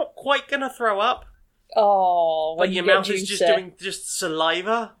 and you're not quite gonna throw up, Oh, but when your you mouth get is just juicy. doing just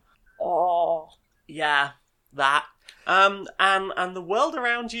saliva. Oh, Yeah, that. And the world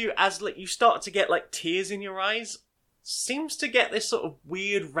around you, as like you start to get like tears in your eyes, seems to get this sort of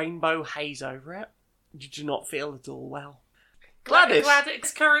weird rainbow haze over it. You do not feel at all well. Gladys.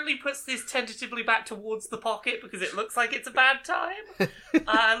 Gladys currently puts this tentatively back towards the pocket because it looks like it's a bad time.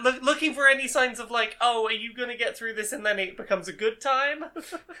 Looking for any signs of like, oh, are you going to get through this and then it becomes a good time?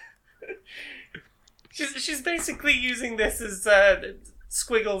 She's basically using this as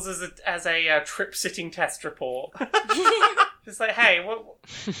Squiggles as a trip sitting test report. Just like, hey, what?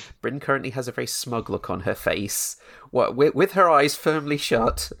 Bryn currently has a very smug look on her face, with her eyes firmly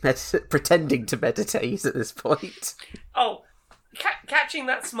shut, pretending to meditate at this point. Oh, catching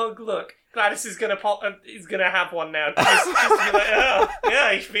that smug look. Gladys is gonna is gonna have one now. Just be like, oh,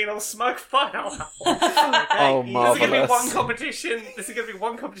 yeah, he's being all smug. Fine, I'll have one. Oh, This is marvellous. gonna be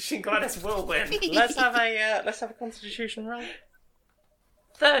one competition. Gladys will win. Let's have a constitution roll.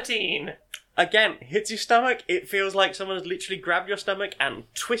 13. Again, hits your stomach. It feels like someone has literally grabbed your stomach and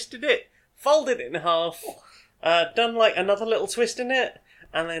twisted it, folded it in half, done like another little twist in it,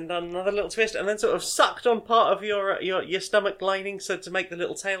 and then done another little twist, and then sort of sucked on part of your stomach lining so to make the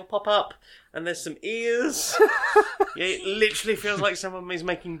little tail pop up, and there's some ears. Yeah, it literally feels like someone is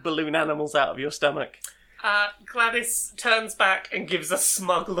making balloon animals out of your stomach. Gladys turns back and gives a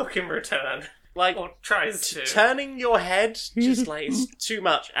smug look in return. Like, Or tries to. turning your head, just like, it's too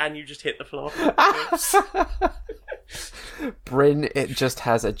much, and you just hit the floor. Bryn, it just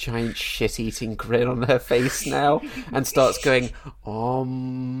has a giant shit-eating grin on her face now, and starts going,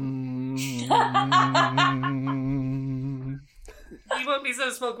 You won't be so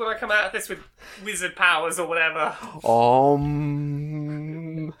smug when I come out of this with wizard powers or whatever.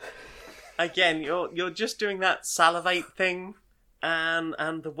 Again, you're just doing that salivate thing,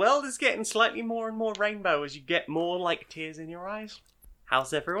 and the world is getting slightly more and more rainbow as you get more like tears in your eyes.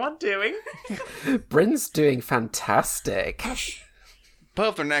 How's everyone doing? Bryn's doing fantastic.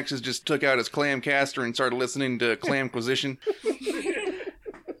 Pufflernax has just took out his Clamcaster and started listening to Clamquisition.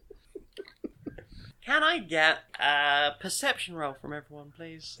 Can I get a perception roll from everyone,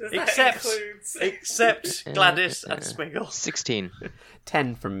 please? Does that includes... Except Gladys and Squiggle. 16.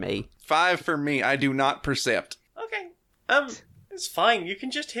 10 from me. 5 for me. I do not percept. Okay. It's fine. You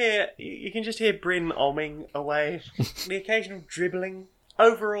can just hear Bryn omming away. The occasional dribbling.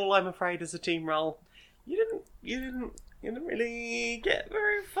 Overall, I'm afraid, as a team roll, you didn't really get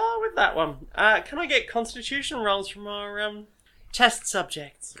very far with that one. Can I get constitution rolls from our test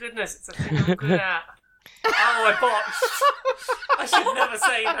subjects? Goodness, it's a thing I'm good at. Oh, I botched. I should never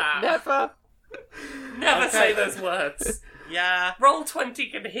say that. Never. Never Okay. say those words. Yeah, Roll 20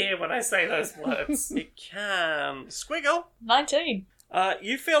 can hear when I say those words. it can. Squiggle. 19.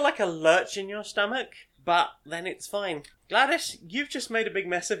 You feel like a lurch in your stomach, but then it's fine. Gladys, you've just made a big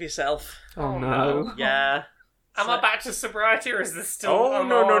mess of yourself. Oh no. Yeah. Am I back to sobriety or is this still... Oh,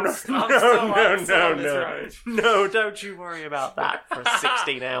 no. I'm still on this road. No, don't you worry about that for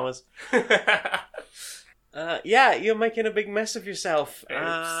 16 hours. Yeah, you're making a big mess of yourself.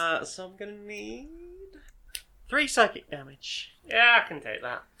 Oops. So I'm gonna need 3 psychic damage. Yeah, I can take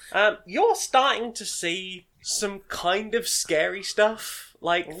that. You're starting to see some kind of scary stuff.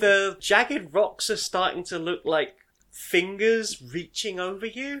 Like, the jagged rocks are starting to look like fingers reaching over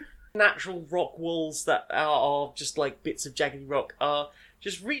you. Natural rock walls that are just like bits of jaggedy rock are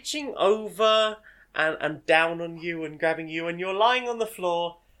just reaching over and down on you and grabbing you, and you're lying on the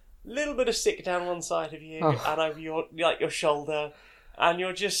floor, a little bit of sick down one side of you and over your shoulder, and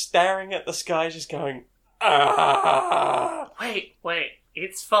you're just staring at the sky, just going, ah! Wait,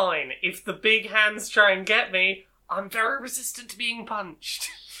 it's fine. If the big hands try and get me, I'm very resistant to being punched.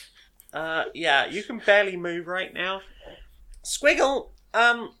 Yeah, you can barely move right now. Squiggle,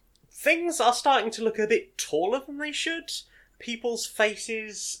 things are starting to look a bit taller than they should. People's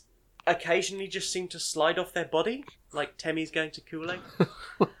faces occasionally just seem to slide off their body, like Temmie's going to Kool-Aid.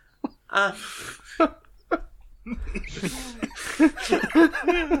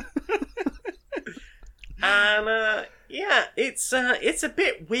 And yeah, it's a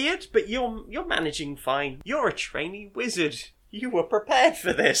bit weird, but you're managing fine. You're a trainee wizard. You were prepared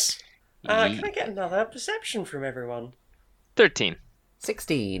for this. Can I get another perception from everyone? 13.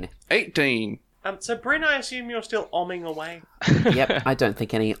 16. 18. So Bryn, I assume you're still omming away. Yep, I don't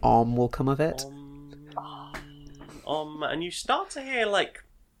think any will come of it. And you start to hear like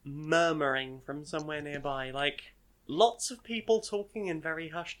murmuring from somewhere nearby, like lots of people talking in very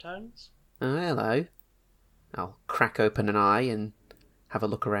hushed tones. Oh, hello. I'll crack open an eye and have a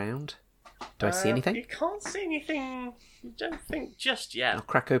look around. Do I see anything? You can't see anything, you don't think, just yet. I'll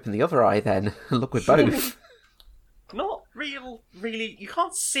crack open the other eye then and look with both. Not really, you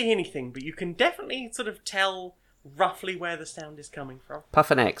can't see anything, but you can definitely sort of tell roughly where the sound is coming from.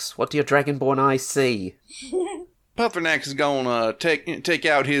 Puffernex, what do your dragonborn eyes see? Puffernex is gonna take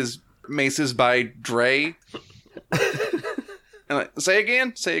out his maces by Dre. And say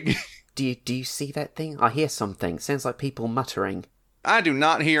again. Do you see that thing? I hear something. Sounds like people muttering. I do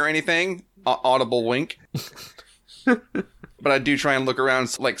not hear anything. Audible wink. But I do try and look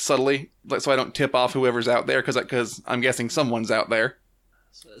around like subtly, so I don't tip off whoever's out there, because I'm guessing someone's out there.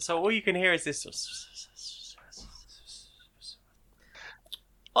 So all you can hear is this.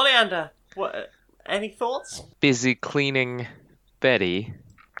 Oleander, what? Any thoughts? Busy cleaning Betty,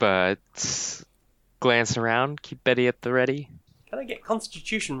 but glance around, keep Betty at the ready. Can I get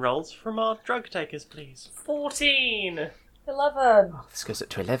constitution rolls from our drug takers, please? 14. 11. Oh, this goes up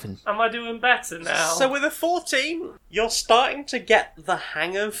to 11. Am I doing better now? So with a 14, you're starting to get the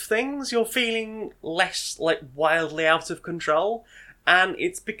hang of things. You're feeling less, like, wildly out of control. And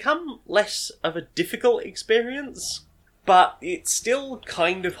it's become less of a difficult experience. But it's still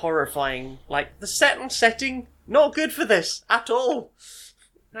kind of horrifying. Like, the set and setting, not good for this at all.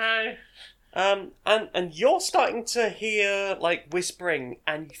 No. And you're starting to hear, like, whispering,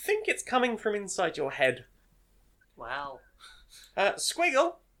 and you think it's coming from inside your head. Wow.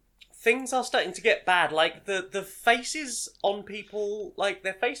 Squiggle, things are starting to get bad. Like, the faces on people, like,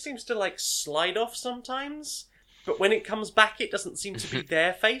 their face seems to, like, slide off sometimes. But when it comes back, it doesn't seem to be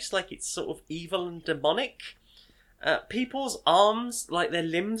their face. Like, it's sort of evil and demonic. People's arms, like, their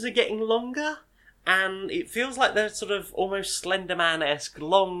limbs are getting longer. And it feels like they're sort of almost Slenderman-esque,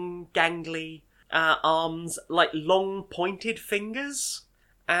 long, gangly arms, like, long, pointed fingers.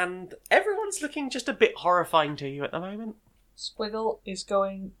 And everyone's looking just a bit horrifying to you at the moment. Squiggle is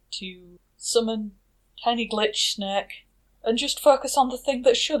going to summon Tiny Glitch Snake and just focus on the thing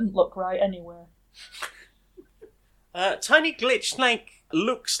that shouldn't look right anywhere. Tiny Glitch Snake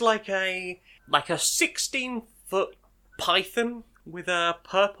looks like a 16-foot python with a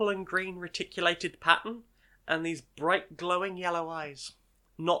purple and green reticulated pattern and these bright glowing yellow eyes.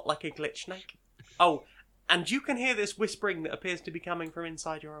 Not like a glitch snake. Oh, and you can hear this whispering that appears to be coming from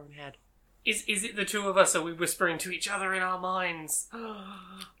inside your own head. Is it the two of us? Are we whispering to each other in our minds?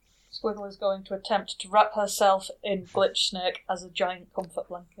 Squiggle is going to attempt to wrap herself in Glitch Snake as a giant comfort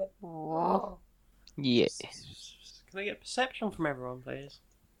blanket. Aww. Yeah. Can I get perception from everyone, please?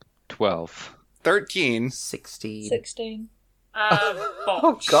 12. 13. 16. 16.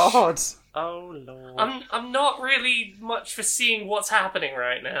 Oh, God. Oh, Lord. I'm not really much for seeing what's happening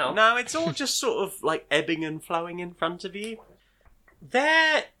right now. No, it's all just sort of like ebbing and flowing in front of you.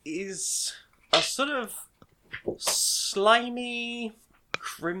 There is a sort of slimy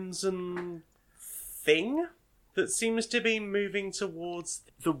crimson thing that seems to be moving towards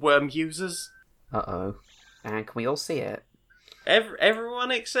the worm users. Uh-oh. And can we all see it?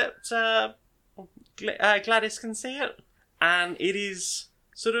 Everyone except Gladys can see it. And it is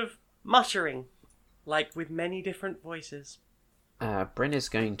sort of muttering, like with many different voices. Bryn is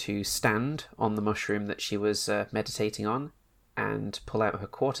going to stand on the mushroom that she was meditating on and pull out her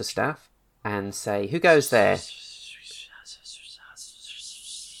quarterstaff and say, "Who goes there?"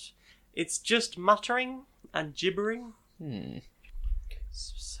 It's just muttering and gibbering.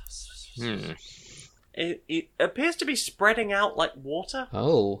 It appears to be spreading out like water.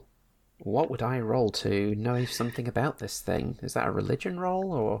 Oh. What would I roll to know something about this thing? Is that a religion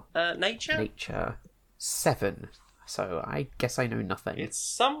roll or Nature? nature? 7. So I guess I know nothing. It's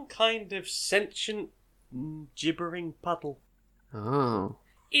some kind of sentient gibbering puddle. Oh.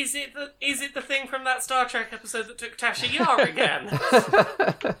 Is it the thing from that Star Trek episode that took Tasha Yar again?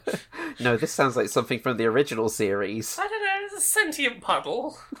 No, this sounds like something from the original series. I don't know, it's a sentient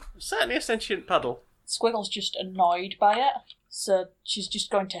puddle. Certainly a sentient puddle. Squiggle's just annoyed by it, so she's just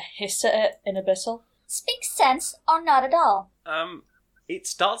going to hiss at it in Abyssal. Speak sense or not at all. It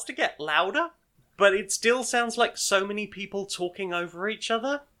starts to get louder, but it still sounds like so many people talking over each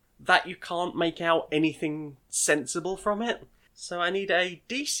other that you can't make out anything sensible from it. So I need a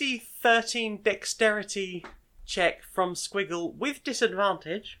DC 13 dexterity check from Squiggle with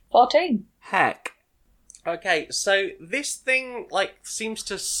disadvantage. 14. Heck. Okay, so this thing, seems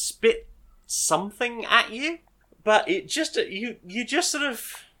to spit something at you, but it just, you just sort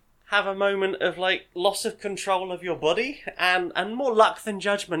of have a moment of, loss of control of your body, and more luck than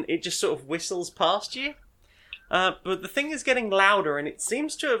judgment, it just sort of whistles past you. But the thing is getting louder, and it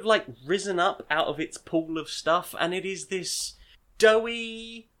seems to have, risen up out of its pool of stuff, and it is this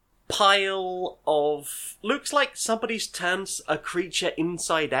doughy pile of... looks like somebody's turned a creature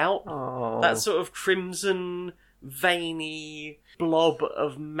inside out. Oh. That sort of crimson, veiny blob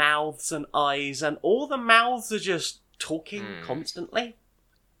of mouths and eyes, and all the mouths are just talking constantly.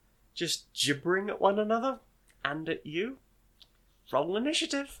 Just gibbering at one another, and at you. Roll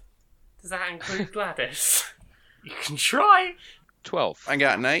initiative. Does that include Gladys? You can try. 12. I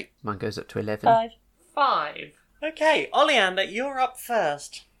got an 8. Mine goes up to 11. 5. 5. Okay, Oleander, you're up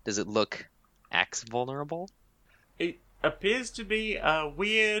first. Does it look axe vulnerable? It appears to be a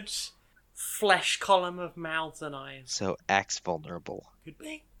weird flesh column of mouths and eyes. So axe vulnerable. Could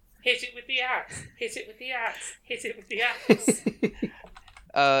be. Hit it with the axe. Hit it with the axe. Hit it with the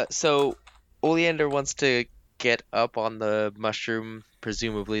axe. So Oleander wants to get up on the mushroom,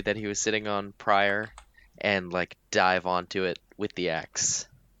 presumably that he was sitting on prior, and dive onto it with the axe.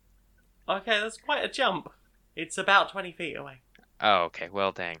 Okay, that's quite a jump. It's about 20 feet away. Oh, okay.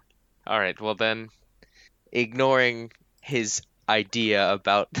 Well, dang. All right. Well, then, ignoring his idea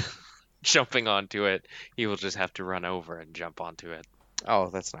about jumping onto it, he will just have to run over and jump onto it. Oh,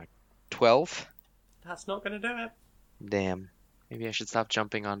 that's not 12. That's not going to do it. Damn. Maybe I should stop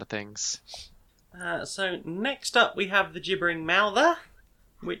jumping onto things. So next up we have the gibbering mouther,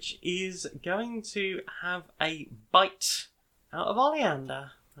 which is going to have a bite out of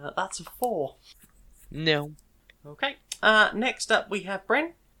Oleander. That's a 4. No. Okay. Next up we have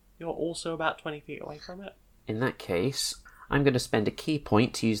Bryn. You're also about 20 feet away from it. In that case, I'm going to spend a key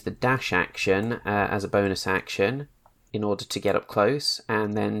point to use the dash action as a bonus action in order to get up close,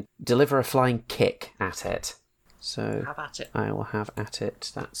 and then deliver a flying kick at it. So Have at it. I will have at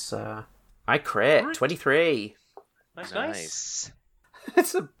it. That's I crit. Right. 23. Nice.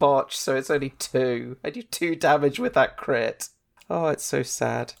 It's a botch, so it's only 2. I do 2 damage with that crit. Oh, it's so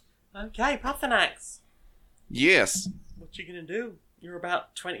sad. Okay, Pathanax. Yes. What you gonna do? You're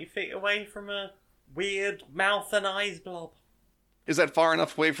about 20 feet away from a weird mouth and eyes blob. Is that far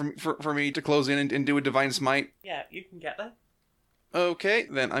enough away for me to close in and do a Divine Smite? Yeah, you can get there. Okay,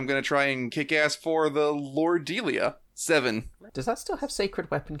 then I'm going to try and kick ass for the Lord Delia. 7. Does that still have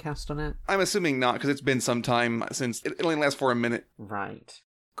Sacred Weapon cast on it? I'm assuming not, because it's been some time since... It only lasts for a minute. Right.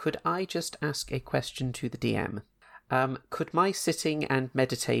 Could I just ask a question to the DM? Could my sitting and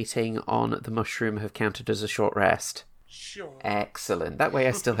meditating on the mushroom have counted as a short rest? Sure. Excellent. That way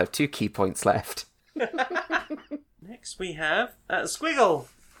I still have 2 key points left. Next we have Squiggle.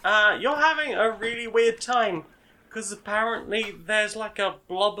 You're having a really weird time, because apparently there's a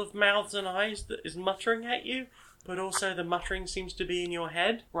blob of mouths and eyes that is muttering at you, but also the muttering seems to be in your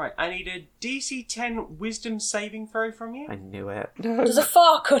head. Right, I need a DC 10 wisdom saving throw from you. I knew it. There's a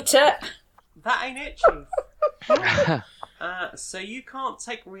 4 cut it. That ain't it, Chief. So you can't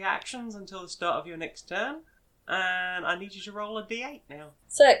take reactions until the start of your next turn, and I need you to roll a D8 now.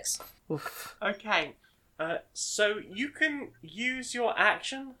 6. Oof. Okay, so you can use your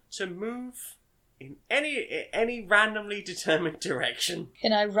action to move in any randomly determined direction.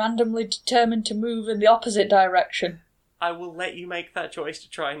 Can I randomly determine to move in the opposite direction? I will let you make that choice to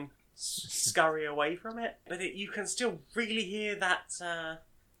try and scurry away from it, but you can still really hear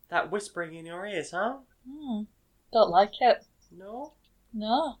that whispering in your ears, huh? Don't like it. No?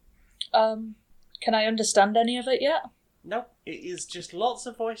 No. Can I understand any of it yet? No, it is just lots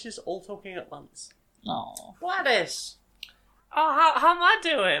of voices all talking at once. Oh. Gladys! Oh, how am I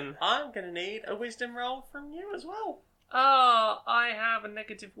doing? I'm gonna need a wisdom roll from you as well. Oh, I have a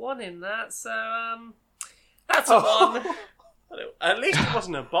 -1 in that, so, that's a 1. At least it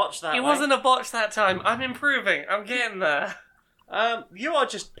wasn't a botch that It way. wasn't a botch that time. I'm improving. I'm getting there. You are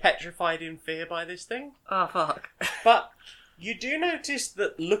just petrified in fear by this thing. Oh, fuck. But you do notice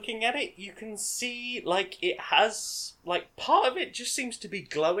that looking at it, you can see, like, it has, like, part of it just seems to be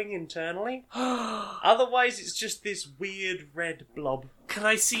glowing internally. Otherwise, it's just this weird red blob. Can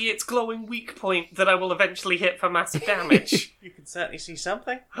I see its glowing weak point that I will eventually hit for massive damage? You can certainly see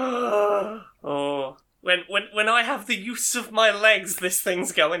something. Oh. When I have the use of my legs, this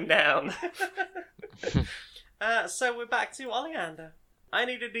thing's going down. So we're back to Oleander. I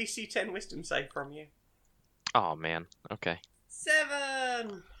need a DC 10 wisdom save from you. Oh, man. Okay.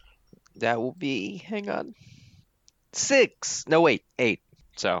 7! That will be... Hang on. 6! No, wait. 8.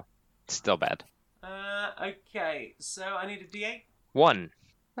 So, still bad. Okay, so I need a D8. 1.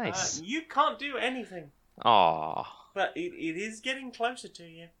 Nice. You can't do anything, Aw. but it is getting closer to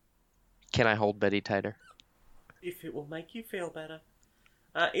you. Can I hold Betty tighter? If it will make you feel better.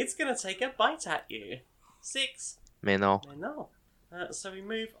 It's gonna take a bite at you. 6. No. No. So we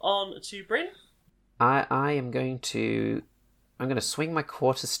move on to Bryn. I am going to... I'm going to swing my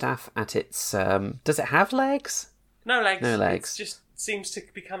quarterstaff at its... does it have legs? No legs. No legs. It just seems to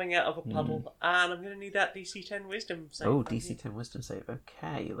be coming out of a puddle. And I'm gonna need that DC 10 wisdom save. Oh, from you. DC 10 wisdom save.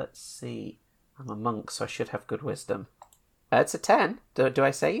 Okay, let's see. I'm a monk, so I should have good wisdom. It's a 10. Do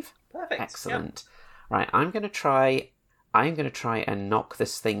I save? Perfect. Excellent. Right, I'm going to try and knock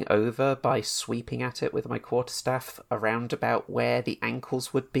this thing over by sweeping at it with my quarterstaff around about where the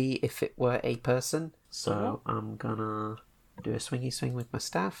ankles would be if it were a person. So I'm gonna do a swingy swing with my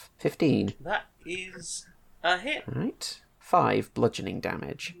staff. 15. That is a hit. Right. 5 bludgeoning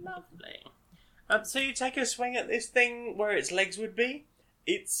damage. Lovely. So you take a swing at this thing where its legs would be.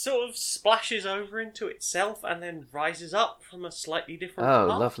 It sort of splashes over into itself and then rises up from a slightly different Oh,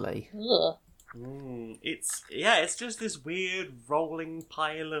 path. lovely. Ugh. It's just this weird rolling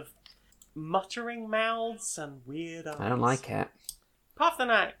pile of muttering mouths and weird eyes. I don't like it.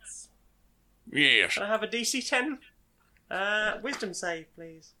 Parthenax, Yes. can I have a DC 10 wisdom save,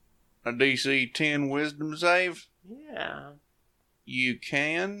 please? A DC 10 wisdom save? Yeah. You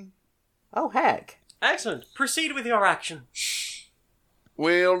can. Oh, heck. Excellent. Proceed with your action.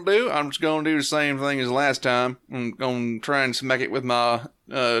 Will do. I'm just going to do the same thing as last time. I'm going to try and smack it with my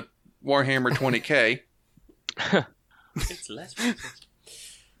Warhammer 20k. It's less resist.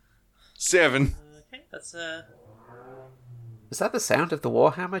 7. Okay, that's Was that the sound of the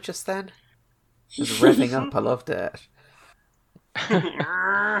Warhammer just then? It was revving up. I loved it.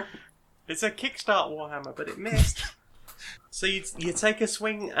 It's a kickstart Warhammer, but it missed. So you take a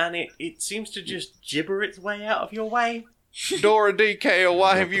swing and it seems to just gibber its way out of your way. Dora DK,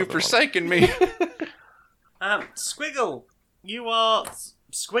 why have you forsaken me? Squiggle, you are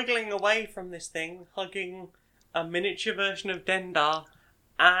squiggling away from this thing, hugging a miniature version of Dendar,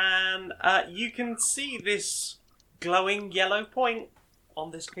 and you can see this glowing yellow point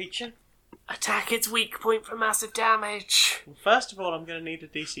on this creature. Attack its weak point for massive damage. First of all, I'm going to need a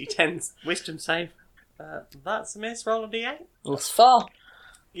DC 10 wisdom save. That's a miss. Roll a D8. That's far.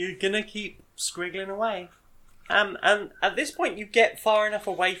 You're going to keep squiggling away. And at this point, you get far enough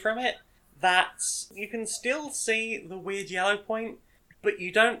away from it that you can still see the weird yellow point, but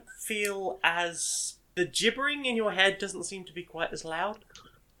you don't feel as... The gibbering in your head doesn't seem to be quite as loud.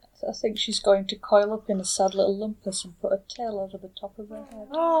 I think she's going to coil up in a sad little lumpus and put a tail over the top of her head.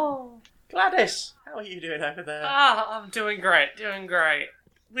 Oh, Gladys, how are you doing over there? I'm doing great.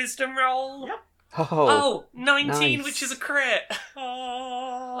 Wisdom roll. Yep. Oh, 19, nice. which is a crit.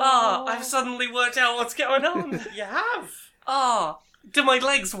 Oh, I've suddenly worked out what's going on. You have. Do my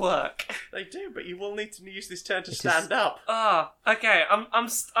legs work? They do, but you will need to use this turn to It stand is- up. Okay.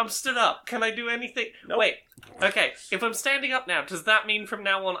 I'm stood up. Can I do anything? Nope. Wait. Okay. If I'm standing up now, does that mean from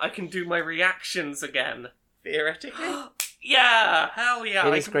now on I can do my reactions again? Theoretically. Yeah. Hell yeah.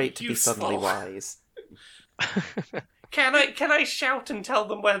 it I is can great be to be suddenly useful. wise. Can I shout and tell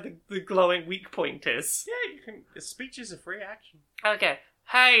them where the glowing weak point is? Yeah, you can. Speech is a free action. Okay.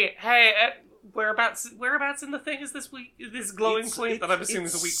 Hey, whereabouts in the thing is this glowing point that I'm assuming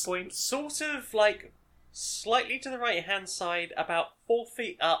is a weak it's point? Sort of like slightly to the right hand side, about 4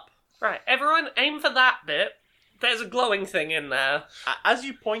 feet up. Right, everyone aim for that bit. There's a glowing thing in there. As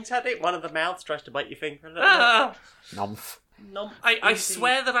you point at it, one of the mouths tries to bite your finger a little Ah! Nomph. bit. Nom, I indeed.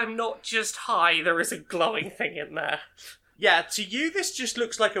 swear that I'm not just high, there is a glowing thing in there. Yeah, to you this just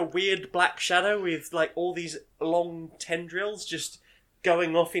looks like a weird black shadow with like all these long tendrils just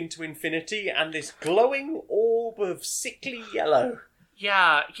going off into infinity and this glowing orb of sickly yellow.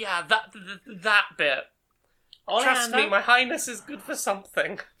 Yeah, that bit. Trust me, my highness is good for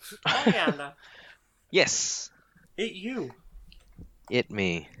something. Oleander, Yes, it you. it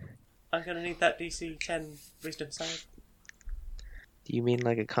me. I'm gonna need that DC 10 wisdom save. Do you mean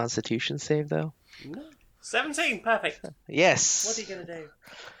like a constitution save, though? No. 17, perfect. Yes. What are you gonna do?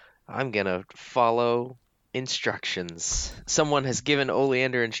 I'm gonna follow instructions. Someone has given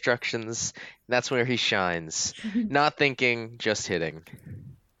Oleander instructions. That's where he shines. Not thinking, just hitting.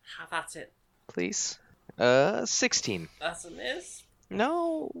 Have at it. Please. 16. That's a miss.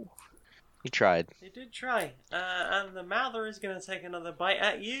 No. He tried. You did try. And the Mouther is gonna take another bite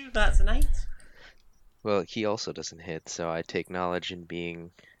at you. That's an 8. Well, he also doesn't hit, so I take knowledge in being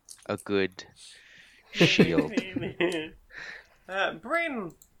a good shield.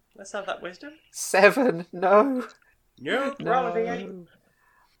 Bryn, let's have that wisdom. 7. No. No, roll a d8. No.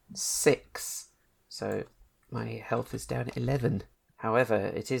 6. So my health is down at 11. However,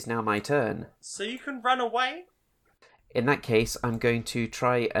 it is now my turn. So you can run away. In that case, I'm going to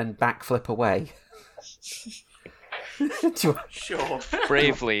try and backflip away. Sure.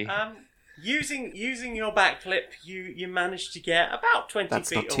 Bravely. Using your backflip, you manage to get about 20 That's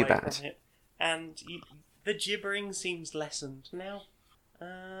feet not too away bad. from it, and the gibbering seems lessened now.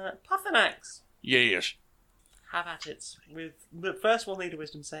 Puffinax, Yes. have at it. But first, we'll need a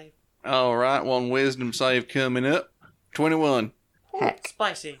wisdom save. All right, one wisdom save coming up. 21. Heck.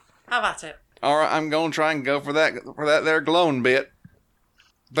 Spicy, have at it. All right, I'm going to try and go for that there glowing bit.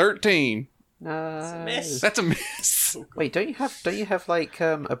 13. No. Miss. That's a miss. Wait, don't you have like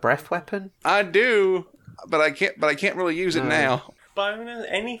a breath weapon? I do, but I can't really use it No. now. Bonus,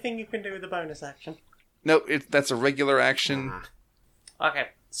 anything you can do with a bonus action. No, that's a regular action. Ah. Okay,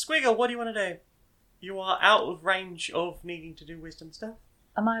 Squiggle, what do you want to do? You are out of range of needing to do wisdom stuff.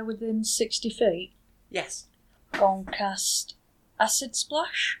 Am I within 60 feet? Yes. Go and cast Acid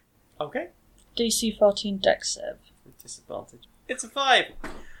Splash. Okay. DC 14 Dex save. Disadvantage. It's a 5.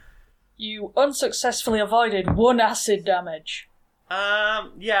 You unsuccessfully avoided 1 acid damage.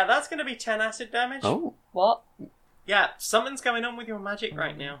 Yeah, that's going to be 10 acid damage. Oh. What? Yeah, something's going on with your magic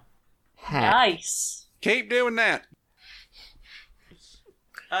right now. Heck. Nice. Keep doing that.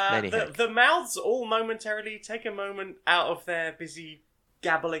 The mouths all momentarily take a moment out of their busy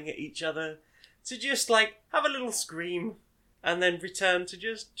gabbling at each other to just, like, have a little scream and then return to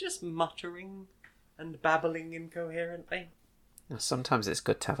just muttering and babbling incoherently. Now, sometimes it's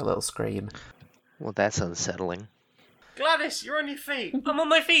good to have a little scream. Well, that's unsettling. Gladys, you're on your feet. I'm on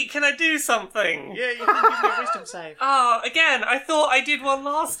my feet, can I do something? Yeah, you can give me a wisdom save. Oh, again, I thought I did one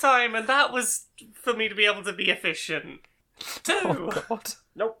last time, and that was for me to be able to be efficient. 2! Oh, God.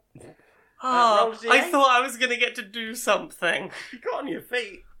 Nope. Oh, roll a D8. I thought I was going to get to do something. You got on your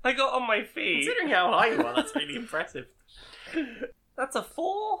feet. I got on my feet. Considering how high you are, that's really impressive. That's a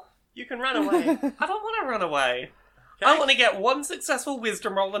 4? You can run away. I don't want to run away. Okay? I want to get one successful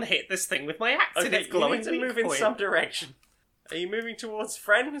wisdom roll and hit this thing with my axe in Okay, its you glowing need to weak move in point. some direction. Are you moving towards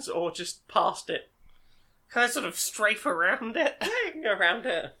friends or just past it? Can I sort of strafe around it? Yeah, you can go around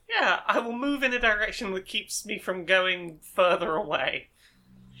it. Yeah, I will move in a direction that keeps me from going further away.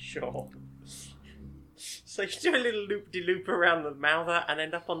 Sure. So you do a little loop-de-loop around the Mouther and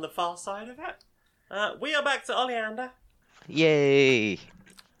end up on the far side of it. We are back to Oleander. Yay!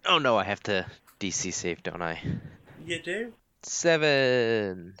 Oh no, I have to DC save, don't I? You do?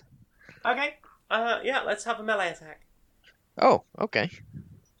 7. Okay. Yeah, let's have a melee attack. Oh, okay.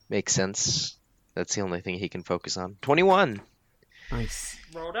 Makes sense. That's the only thing he can focus on. 21. Nice.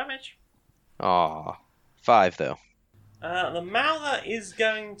 Roll damage. Aw. 5 though. The Mouther is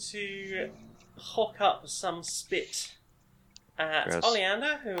going to hook up some spit at Gross.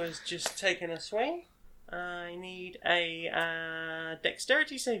 Oleander, who has just taken a swing. I need a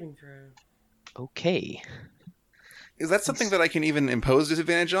dexterity saving throw. Okay. Is that something that I can even impose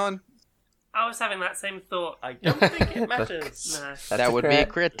disadvantage on? I was having that same thought. I don't think it matters. No. That's That a would be a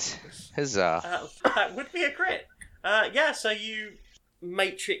crit. crit. Huzzah. That would be a crit. Yeah, so you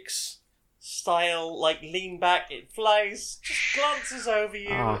Matrix style, like, lean back, it flies, just glances over you,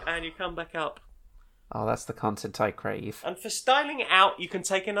 Ah. and you come back up. Oh, that's the content I crave. And for styling it out, you can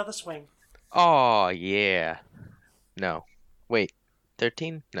take another swing. Oh, yeah. No. Wait.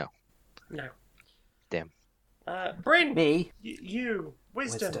 13? No. No. Damn. Bryn, Me? you,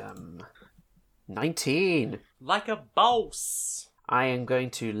 wisdom. 19. Like a boss. I am going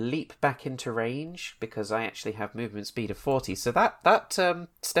to leap back into range because I actually have movement speed of 40. So that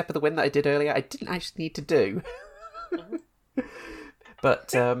step of the wind that I did earlier, I didn't actually need to do.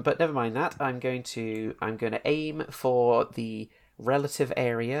 But never mind that. I'm going to aim for the relative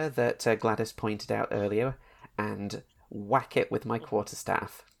area that Gladys pointed out earlier and whack it with my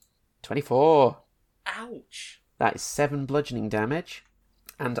quarterstaff. 24. Ouch. That is 7 bludgeoning damage,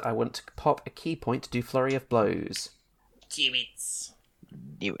 and I want to pop a key point to do Flurry of Blows. Do it.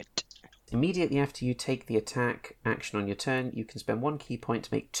 Knew it. Immediately after you take the attack action on your turn, you can spend 1 key point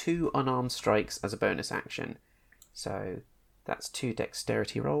to make 2 unarmed strikes as a bonus action. So that's 2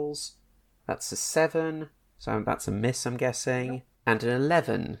 dexterity rolls. That's a 7, so that's a miss, I'm guessing. And an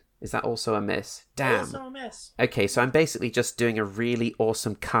 11. Is that also a miss? Damn. Also a miss. Okay, so I'm basically just doing a really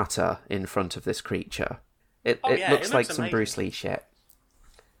awesome kata in front of this creature. It looks like some amazing. Bruce Lee shit.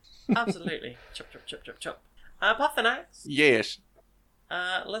 Absolutely. Chop, chop, chop, chop, chop. Pathanax, Yes.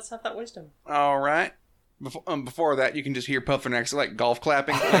 let's have that wisdom. All right. Before that, you can just hear Puffernax like golf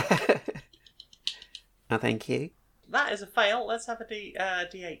clapping. Oh, thank you. That is a fail. Let's have a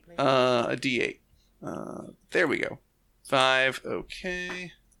D8, please. A D8. There we go. 5.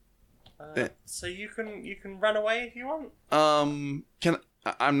 Okay. So you can run away if you want.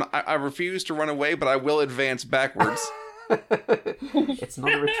 I refuse to run away, but I will advance backwards. It's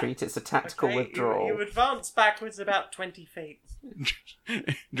not a retreat, it's a tactical Okay, withdrawal. You advance backwards about 20 feet.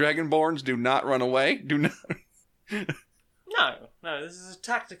 Dragonborns do not run away. Do not. No, this is a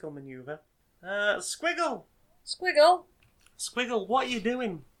tactical maneuver. Squiggle! Squiggle, What are you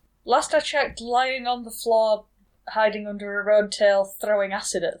doing? last I checked, lying on the floor, hiding under a road tail, throwing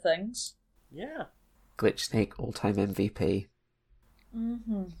acid at things. Yeah. Glitch Snake all-time MVP.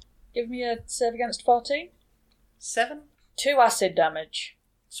 Mm-hmm. Give me a save against 14. 7? 2 acid damage.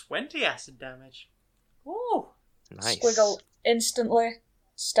 20 acid damage. Ooh. Nice. Squiggle instantly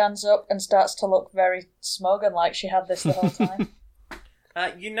stands up and starts to look very smug and like she had this the whole time.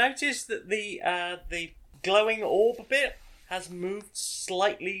 You notice that the glowing orb bit has moved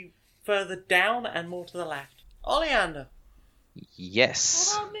slightly further down and more to the left. Oleander.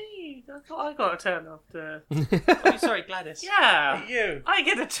 Yes. What about me? I thought I got a turn after. Oh, sorry, Gladys. Yeah. You. I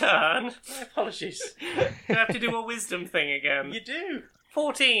get a turn. My apologies. Do I have to do a wisdom thing again? You do.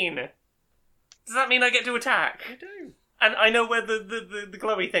 14. Does that mean I get to attack? You do. And I know where the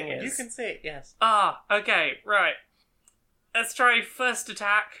glowy thing is. You can see it, yes. Ah, okay, right. Let's try first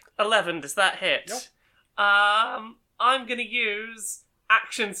attack. 11, does that hit? Nope. I'm gonna use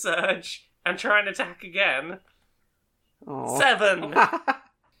Action Surge and try and attack again. Aw. 7.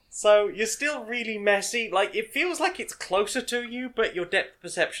 So, you're still really messy. Like, it feels like it's closer to you, but your depth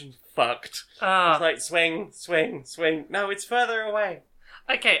perception's fucked. Ah, It's like, swing, swing, swing. No, it's further away.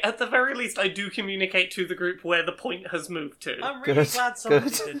 okay, at the very least I do communicate to the group where the point has moved to. I'm really Good, glad somebody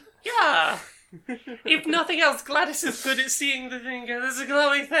good. did. Yeah! If nothing else, Gladys is good at seeing the thing go, there's a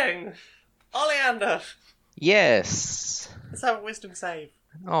glowy thing. Oleander, Yes. let's have a wisdom save.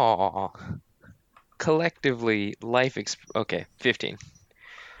 Aw. Collectively, okay, 15.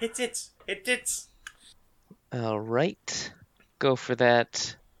 Hit it. Hit it. Alright. Go for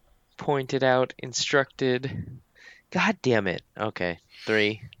that. Pointed out, instructed. God damn it. Okay,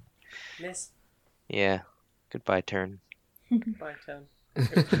 3. Miss. Yeah. Goodbye, turn. Bye, turn.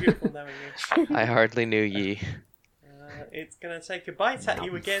 It was beautiful knowing you. I hardly knew ye. It's going to take a bite at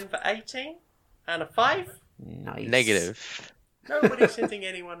you again for 18. And a 5. Nice. Negative. Nobody's hitting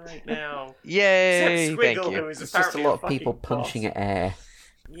anyone right now. Yay! Except Thank Squiggle, you. who is It's just a apparently lot of fucking people punching boss. at air.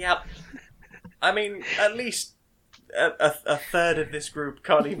 Yep. I mean, at least a third of this group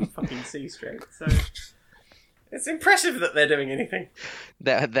can't even fucking see straight, so it's impressive that they're doing anything.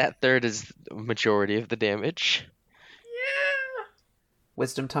 That third is the majority of the damage. Yeah.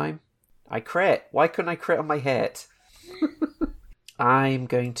 Wisdom time. I crit. Why couldn't I crit on my hit? I'm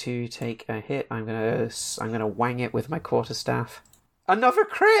going to take a hit. I'm gonna wang it with my quarterstaff. Another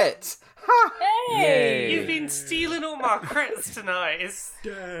crit! Ha! Hey! You've been stealing all my crits tonight.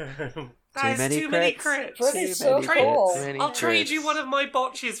 Damn. That is many too many crits. crits. That is so many cool. crits. I'll trade you one of my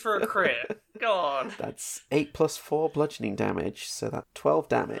botches for a crit. Go on. That's 8 plus 4 bludgeoning damage, so that's 12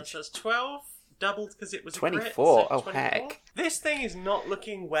 damage. So that's 12, doubled because it was a 24, crit, so oh 24. heck. This thing is not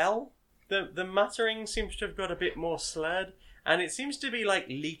looking well. The muttering seems to have got a bit more slurred, and it seems to be like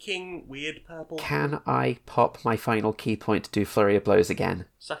leaking weird purple. Can I pop my final key point to do Flurry of Blows again?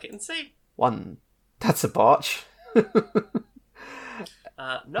 Suck it and see. 1. That's a botch.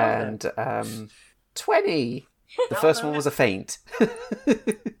 No, And 20. The first one was a feint.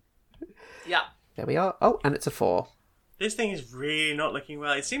 Yeah. There we are. Oh, and it's a 4. This thing is really not looking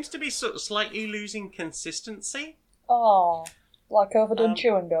well. It seems to be sort of slightly losing consistency. Oh, like overdone Um,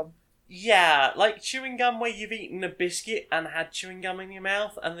 chewing gum. Yeah, like chewing gum where you've eaten a biscuit and had chewing gum in your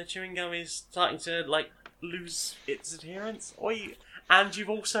mouth, and the chewing gum is starting to, like, lose its adherence, and you've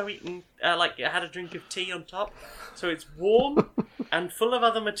also eaten, had a drink of tea on top, so it's warm and full of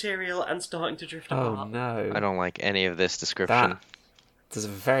other material and starting to drift apart. Oh no. I don't like any of this description. That's a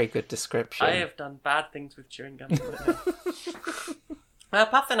very good description. I have done bad things with chewing gum.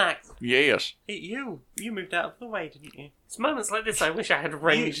 Pathanax, Yes. you moved out of the way, didn't you? It's moments like this I wish I had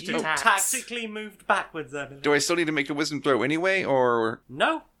ranged You attacks. tactically moved backwards then. Do I still need to make a wisdom throw anyway, or...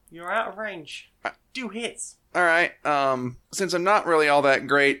 No, you're out of range. 2 hits. Alright, since I'm not really all that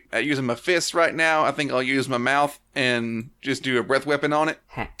great at using my fists right now, I think I'll use my mouth and just do a breath weapon on it.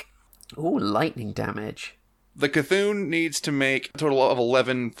 Heck. Ooh, lightning damage. The Cthulhu needs to make a total of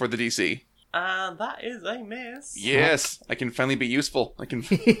 11 for the DC. And that is a miss. Yes, I can finally be useful. I can...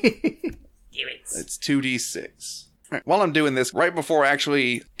 Give it. It's 2d6. Alright, while I'm doing this, right before I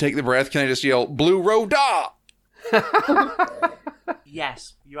actually take the breath, can I just yell, Blue Roda?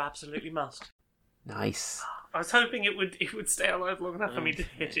 Yes, you absolutely must. Nice. I was hoping it would stay alive long enough for me to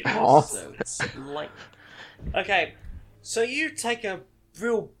hit it. Aw. So it's light. Okay, so you take a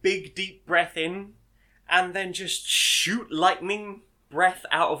real big deep breath in and then just shoot lightning breath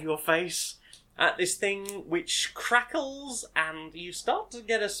out of your face at this thing, which crackles, and you start to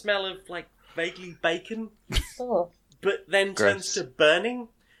get a smell of vaguely bacon, Oh. but then turns Gross. to burning,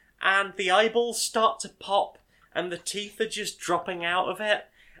 and the eyeballs start to pop and the teeth are just dropping out of it,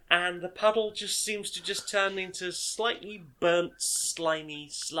 and the puddle just seems to just turn into slightly burnt, slimy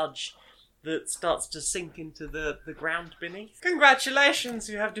sludge that starts to sink into the ground beneath. Congratulations,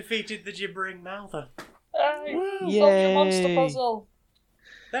 you have defeated the gibbering mouther. Hey, Yay. solve your monster puzzle.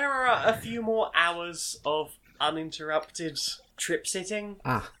 There are a few more hours of uninterrupted trip sitting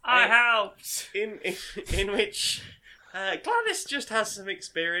Ah, I helped. in which Gladys just has some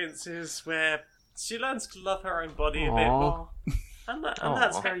experiences where she learns to love her own body a bit Aw. more. And that's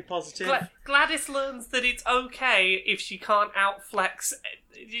Aw. very positive. Gladys learns that it's okay if she can't outflex.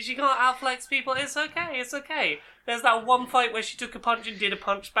 If she can't outflex people, it's okay. It's okay. There's that one fight where she took a punch and did a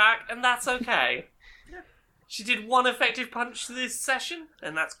punch back, and that's okay. She did one effective punch this session,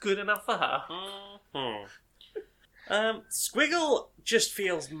 and that's good enough for her. Squiggle just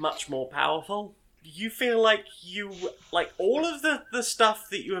feels much more powerful. You feel like all of the stuff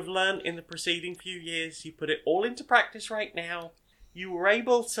that you have learned in the preceding few years, you put it all into practice right now. You were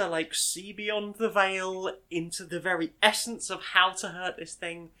able to see beyond the veil into the very essence of how to hurt this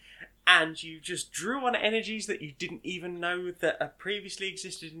thing, and you just drew on energies that you didn't even know that previously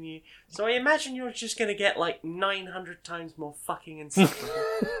existed in you. So I imagine you're just gonna get 900 times more fucking insufferable.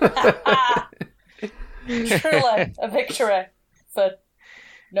 Truly, a victory for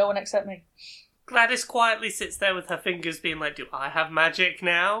no one except me. Gladys quietly sits there with her fingers being like, do I have magic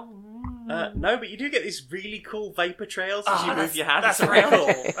now? No, but you do get these really cool vapor trails as you move your hands That's around.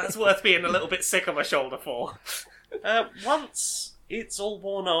 very cool. That's worth being a little bit sick on my shoulder for. Once it's all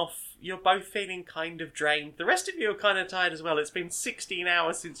worn off, you're both feeling kind of drained. The rest of you are kind of tired as well. It's been 16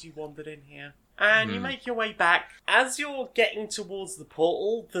 hours since you wandered in here. And you make your way back. As you're getting towards the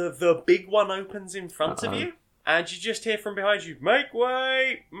portal, the big one opens in front of you. And you just hear from behind you, make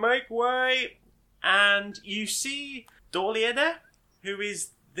way, make way. And you see Dorlieder, who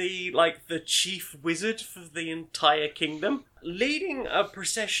is the chief wizard for the entire kingdom, leading a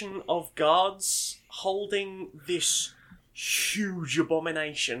procession of guards holding this huge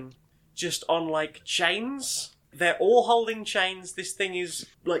abomination just on chains. They're all holding chains. This thing is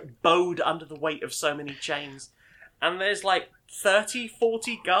bowed under the weight of so many chains. And there's 30,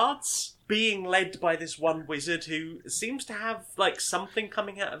 40 guards being led by this one wizard who seems to have something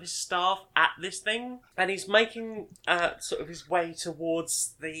coming out of his staff at this thing, and he's making sort of his way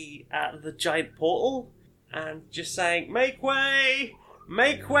towards the giant portal and just saying, make way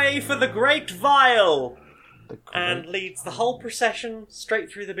for the great vial, and leads the whole procession straight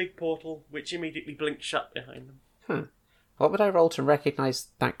through the big portal, which immediately blinks shut behind them. What would I roll to recognise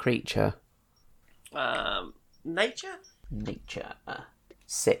that creature? Nature? Nature.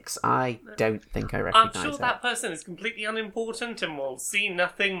 6. I don't think I recognise I'm sure that person is completely unimportant and we'll see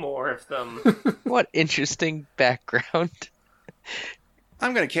nothing more of them. What interesting background.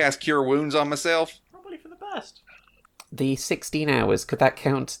 I'm going to cast Cure Wounds on myself. Probably for the best. The 16 hours, could that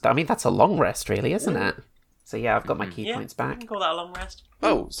count? I mean, that's a long rest, really, isn't it? So yeah, I've got my key points You back. can call that a long rest.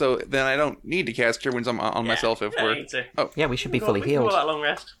 Oh, so then I don't need to cast Cure Wounds on myself if you don't we're... need to. Yeah, we should be We fully can healed. call that a long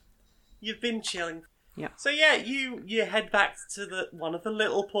rest. You've been chilling. Yeah. So yeah, you head back to one of the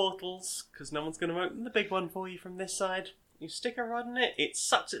little portals, because no one's going to open the big one for you from this side. You stick a rod in it, it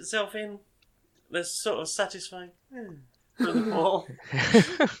sucks itself in. There's sort of satisfying from the portal.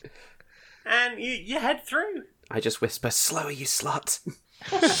 And you head through. I just whisper, slower, you slut.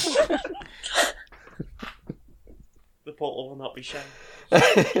 portal will not be shown.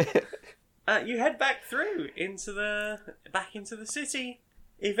 You head back through into the city,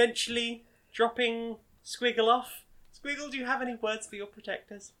 eventually dropping Squiggle off. Squiggle, do you have any words for your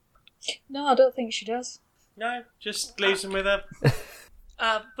protectors? No, I don't think she does. No, just leaves them with her.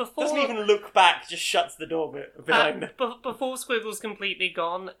 Before Doesn't even look back, just shuts the door behind her. before Squiggle's completely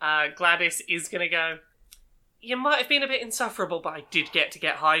gone, Gladys is going to go, you might have been a bit insufferable, but I did get to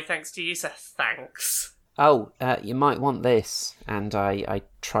get high thanks to you, so thanks. Oh, you might want this. And I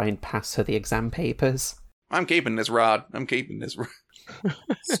try and pass her the exam papers. I'm keeping this rod.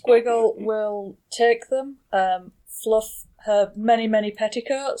 Squiggle will take them, fluff her many, many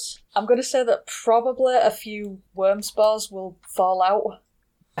petticoats. I'm going to say that probably a few worm spores will fall out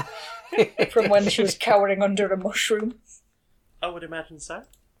from when she was cowering under a mushroom. I would imagine so.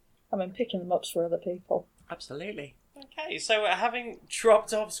 I mean, picking them up for other people. Absolutely. Okay, so having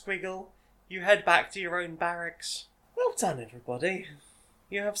dropped off Squiggle, you head back to your own barracks. Well done, everybody.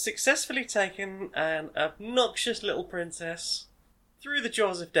 You have successfully taken an obnoxious little princess through the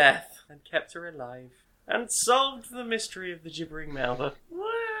jaws of death and kept her alive, and solved the mystery of the gibbering mouther.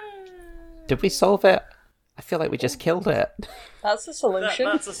 Did we solve it? I feel like we just killed it. That's the solution.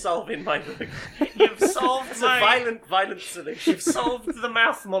 That's a solve in my book. You've solved It's a violent solution. You've solved the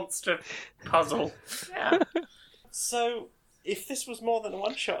mouth monster puzzle. Yeah. So, if this was more than a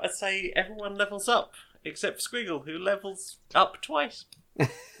one-shot, I'd say everyone levels up, except for Squiggle, who levels up twice.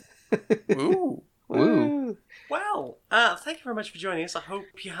 Ooh. Ooh. Well, thank you very much for joining us. I hope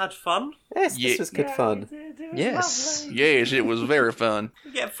you had fun. Yes, this was good fun. It was Yes. lovely. Yes, it was very fun.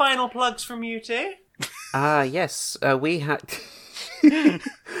 We get final plugs from you two. Yes, we had...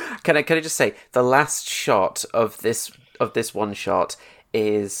 Can I just say, the last shot of this one shot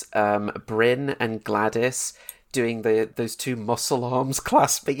is Bryn and Gladys doing those two muscle arms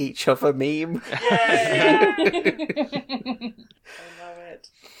clasping each other meme. Yay! I love it.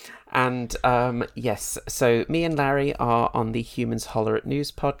 And yes, so me and Larry are on the Humans Holler at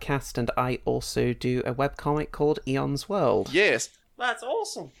News podcast, and I also do a webcomic called Eon's World. Yes, That's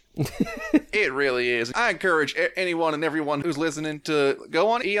awesome. it really is. I encourage anyone and everyone who's listening to go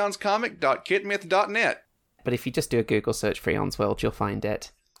on eonscomic.kitmyth.net. But if you just do a Google search for Eon's World, you'll find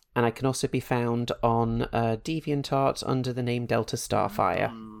it. And I can also be found on DeviantArt under the name Delta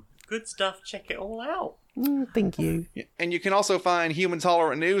Starfire. Good stuff. Check it all out. Thank you. And you can also find Humans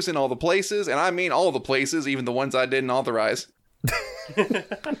Holler at News in all the places, and I mean all the places, even the ones I didn't authorize.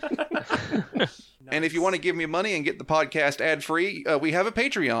 And if you want to give me money and get the podcast ad-free, we have a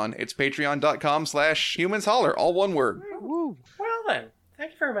Patreon. It's patreon.com/humansholler, all one word. Woo. Well then,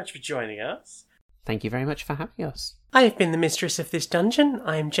 thank you very much for joining us. Thank you very much for having us. I have been the mistress of this dungeon.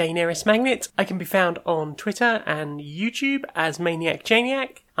 I am Jane Eris Magnet. I can be found on Twitter and YouTube as Maniac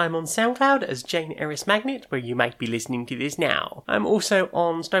Janiac. I'm on SoundCloud as Jane Eris Magnet, where you might be listening to this now. I'm also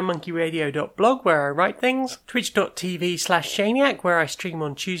on stonemonkeyradio.blog, where I write things, twitch.tv/Janiac, where I stream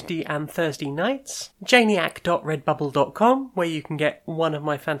on Tuesday and Thursday nights, janiac.redbubble.com, where you can get one of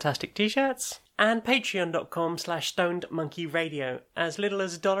my fantastic t-shirts, and patreon.com/stonedmonkeyradio. As little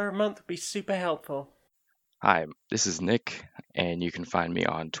as $1 a month would be super helpful. Hi, this is Nick, and you can find me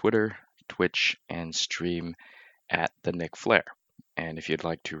on Twitter, Twitch, and stream at the Nick Flair. And if you'd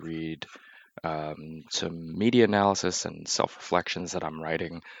like to read some media analysis and self-reflections that I'm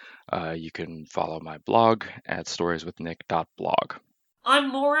writing, you can follow my blog at storieswithnick.blog.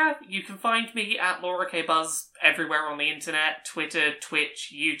 I'm Laura. You can find me at Laura K. Buzz everywhere on the internet. Twitter,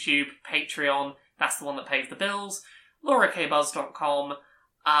 Twitch, YouTube, Patreon. That's the one that pays the bills. LauraKBuzz.com.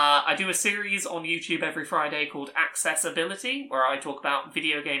 I do a series on YouTube every Friday called Accessibility, where I talk about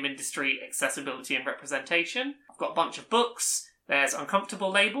video game industry accessibility and representation. I've got a bunch of books. There's Uncomfortable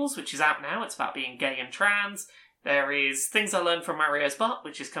Labels, which is out now. It's about being gay and trans. There is Things I Learned from Mario's Butt,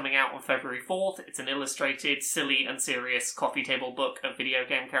 which is coming out on February 4th. It's an illustrated, silly and serious coffee table book of video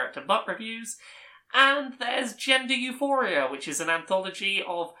game character butt reviews. And there's Gender Euphoria, which is an anthology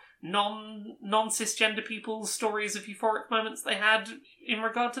of non-cisgender people's stories of euphoric moments they had in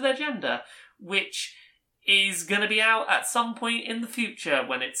regard to their gender, which is going to be out at some point in the future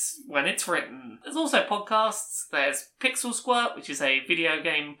when it's written. There's also podcasts. There's Pixel Squirt, which is a video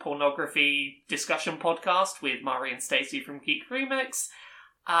game pornography discussion podcast with Mari and Stacey from Geek Remix.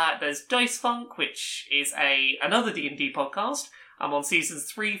 There's Dice Funk, which is another D&D podcast. I'm on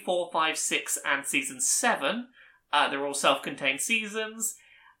seasons 3, 4, 5, 6, and season 7. They're all self-contained seasons.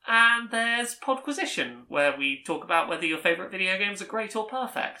 And there's Podquisition, where we talk about whether your favourite video games are great or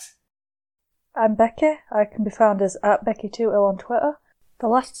perfect. I'm Becky. I can be found as @Becky2ill on Twitter. The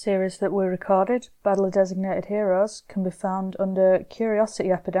last series that we recorded, Badly Designated Heroes, can be found under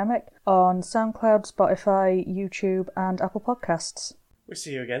Curiosity Epidemic on SoundCloud, Spotify, YouTube, and Apple Podcasts. We'll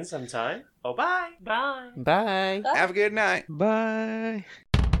see you again sometime. Oh, bye. Bye. Bye. Have a good night. Bye.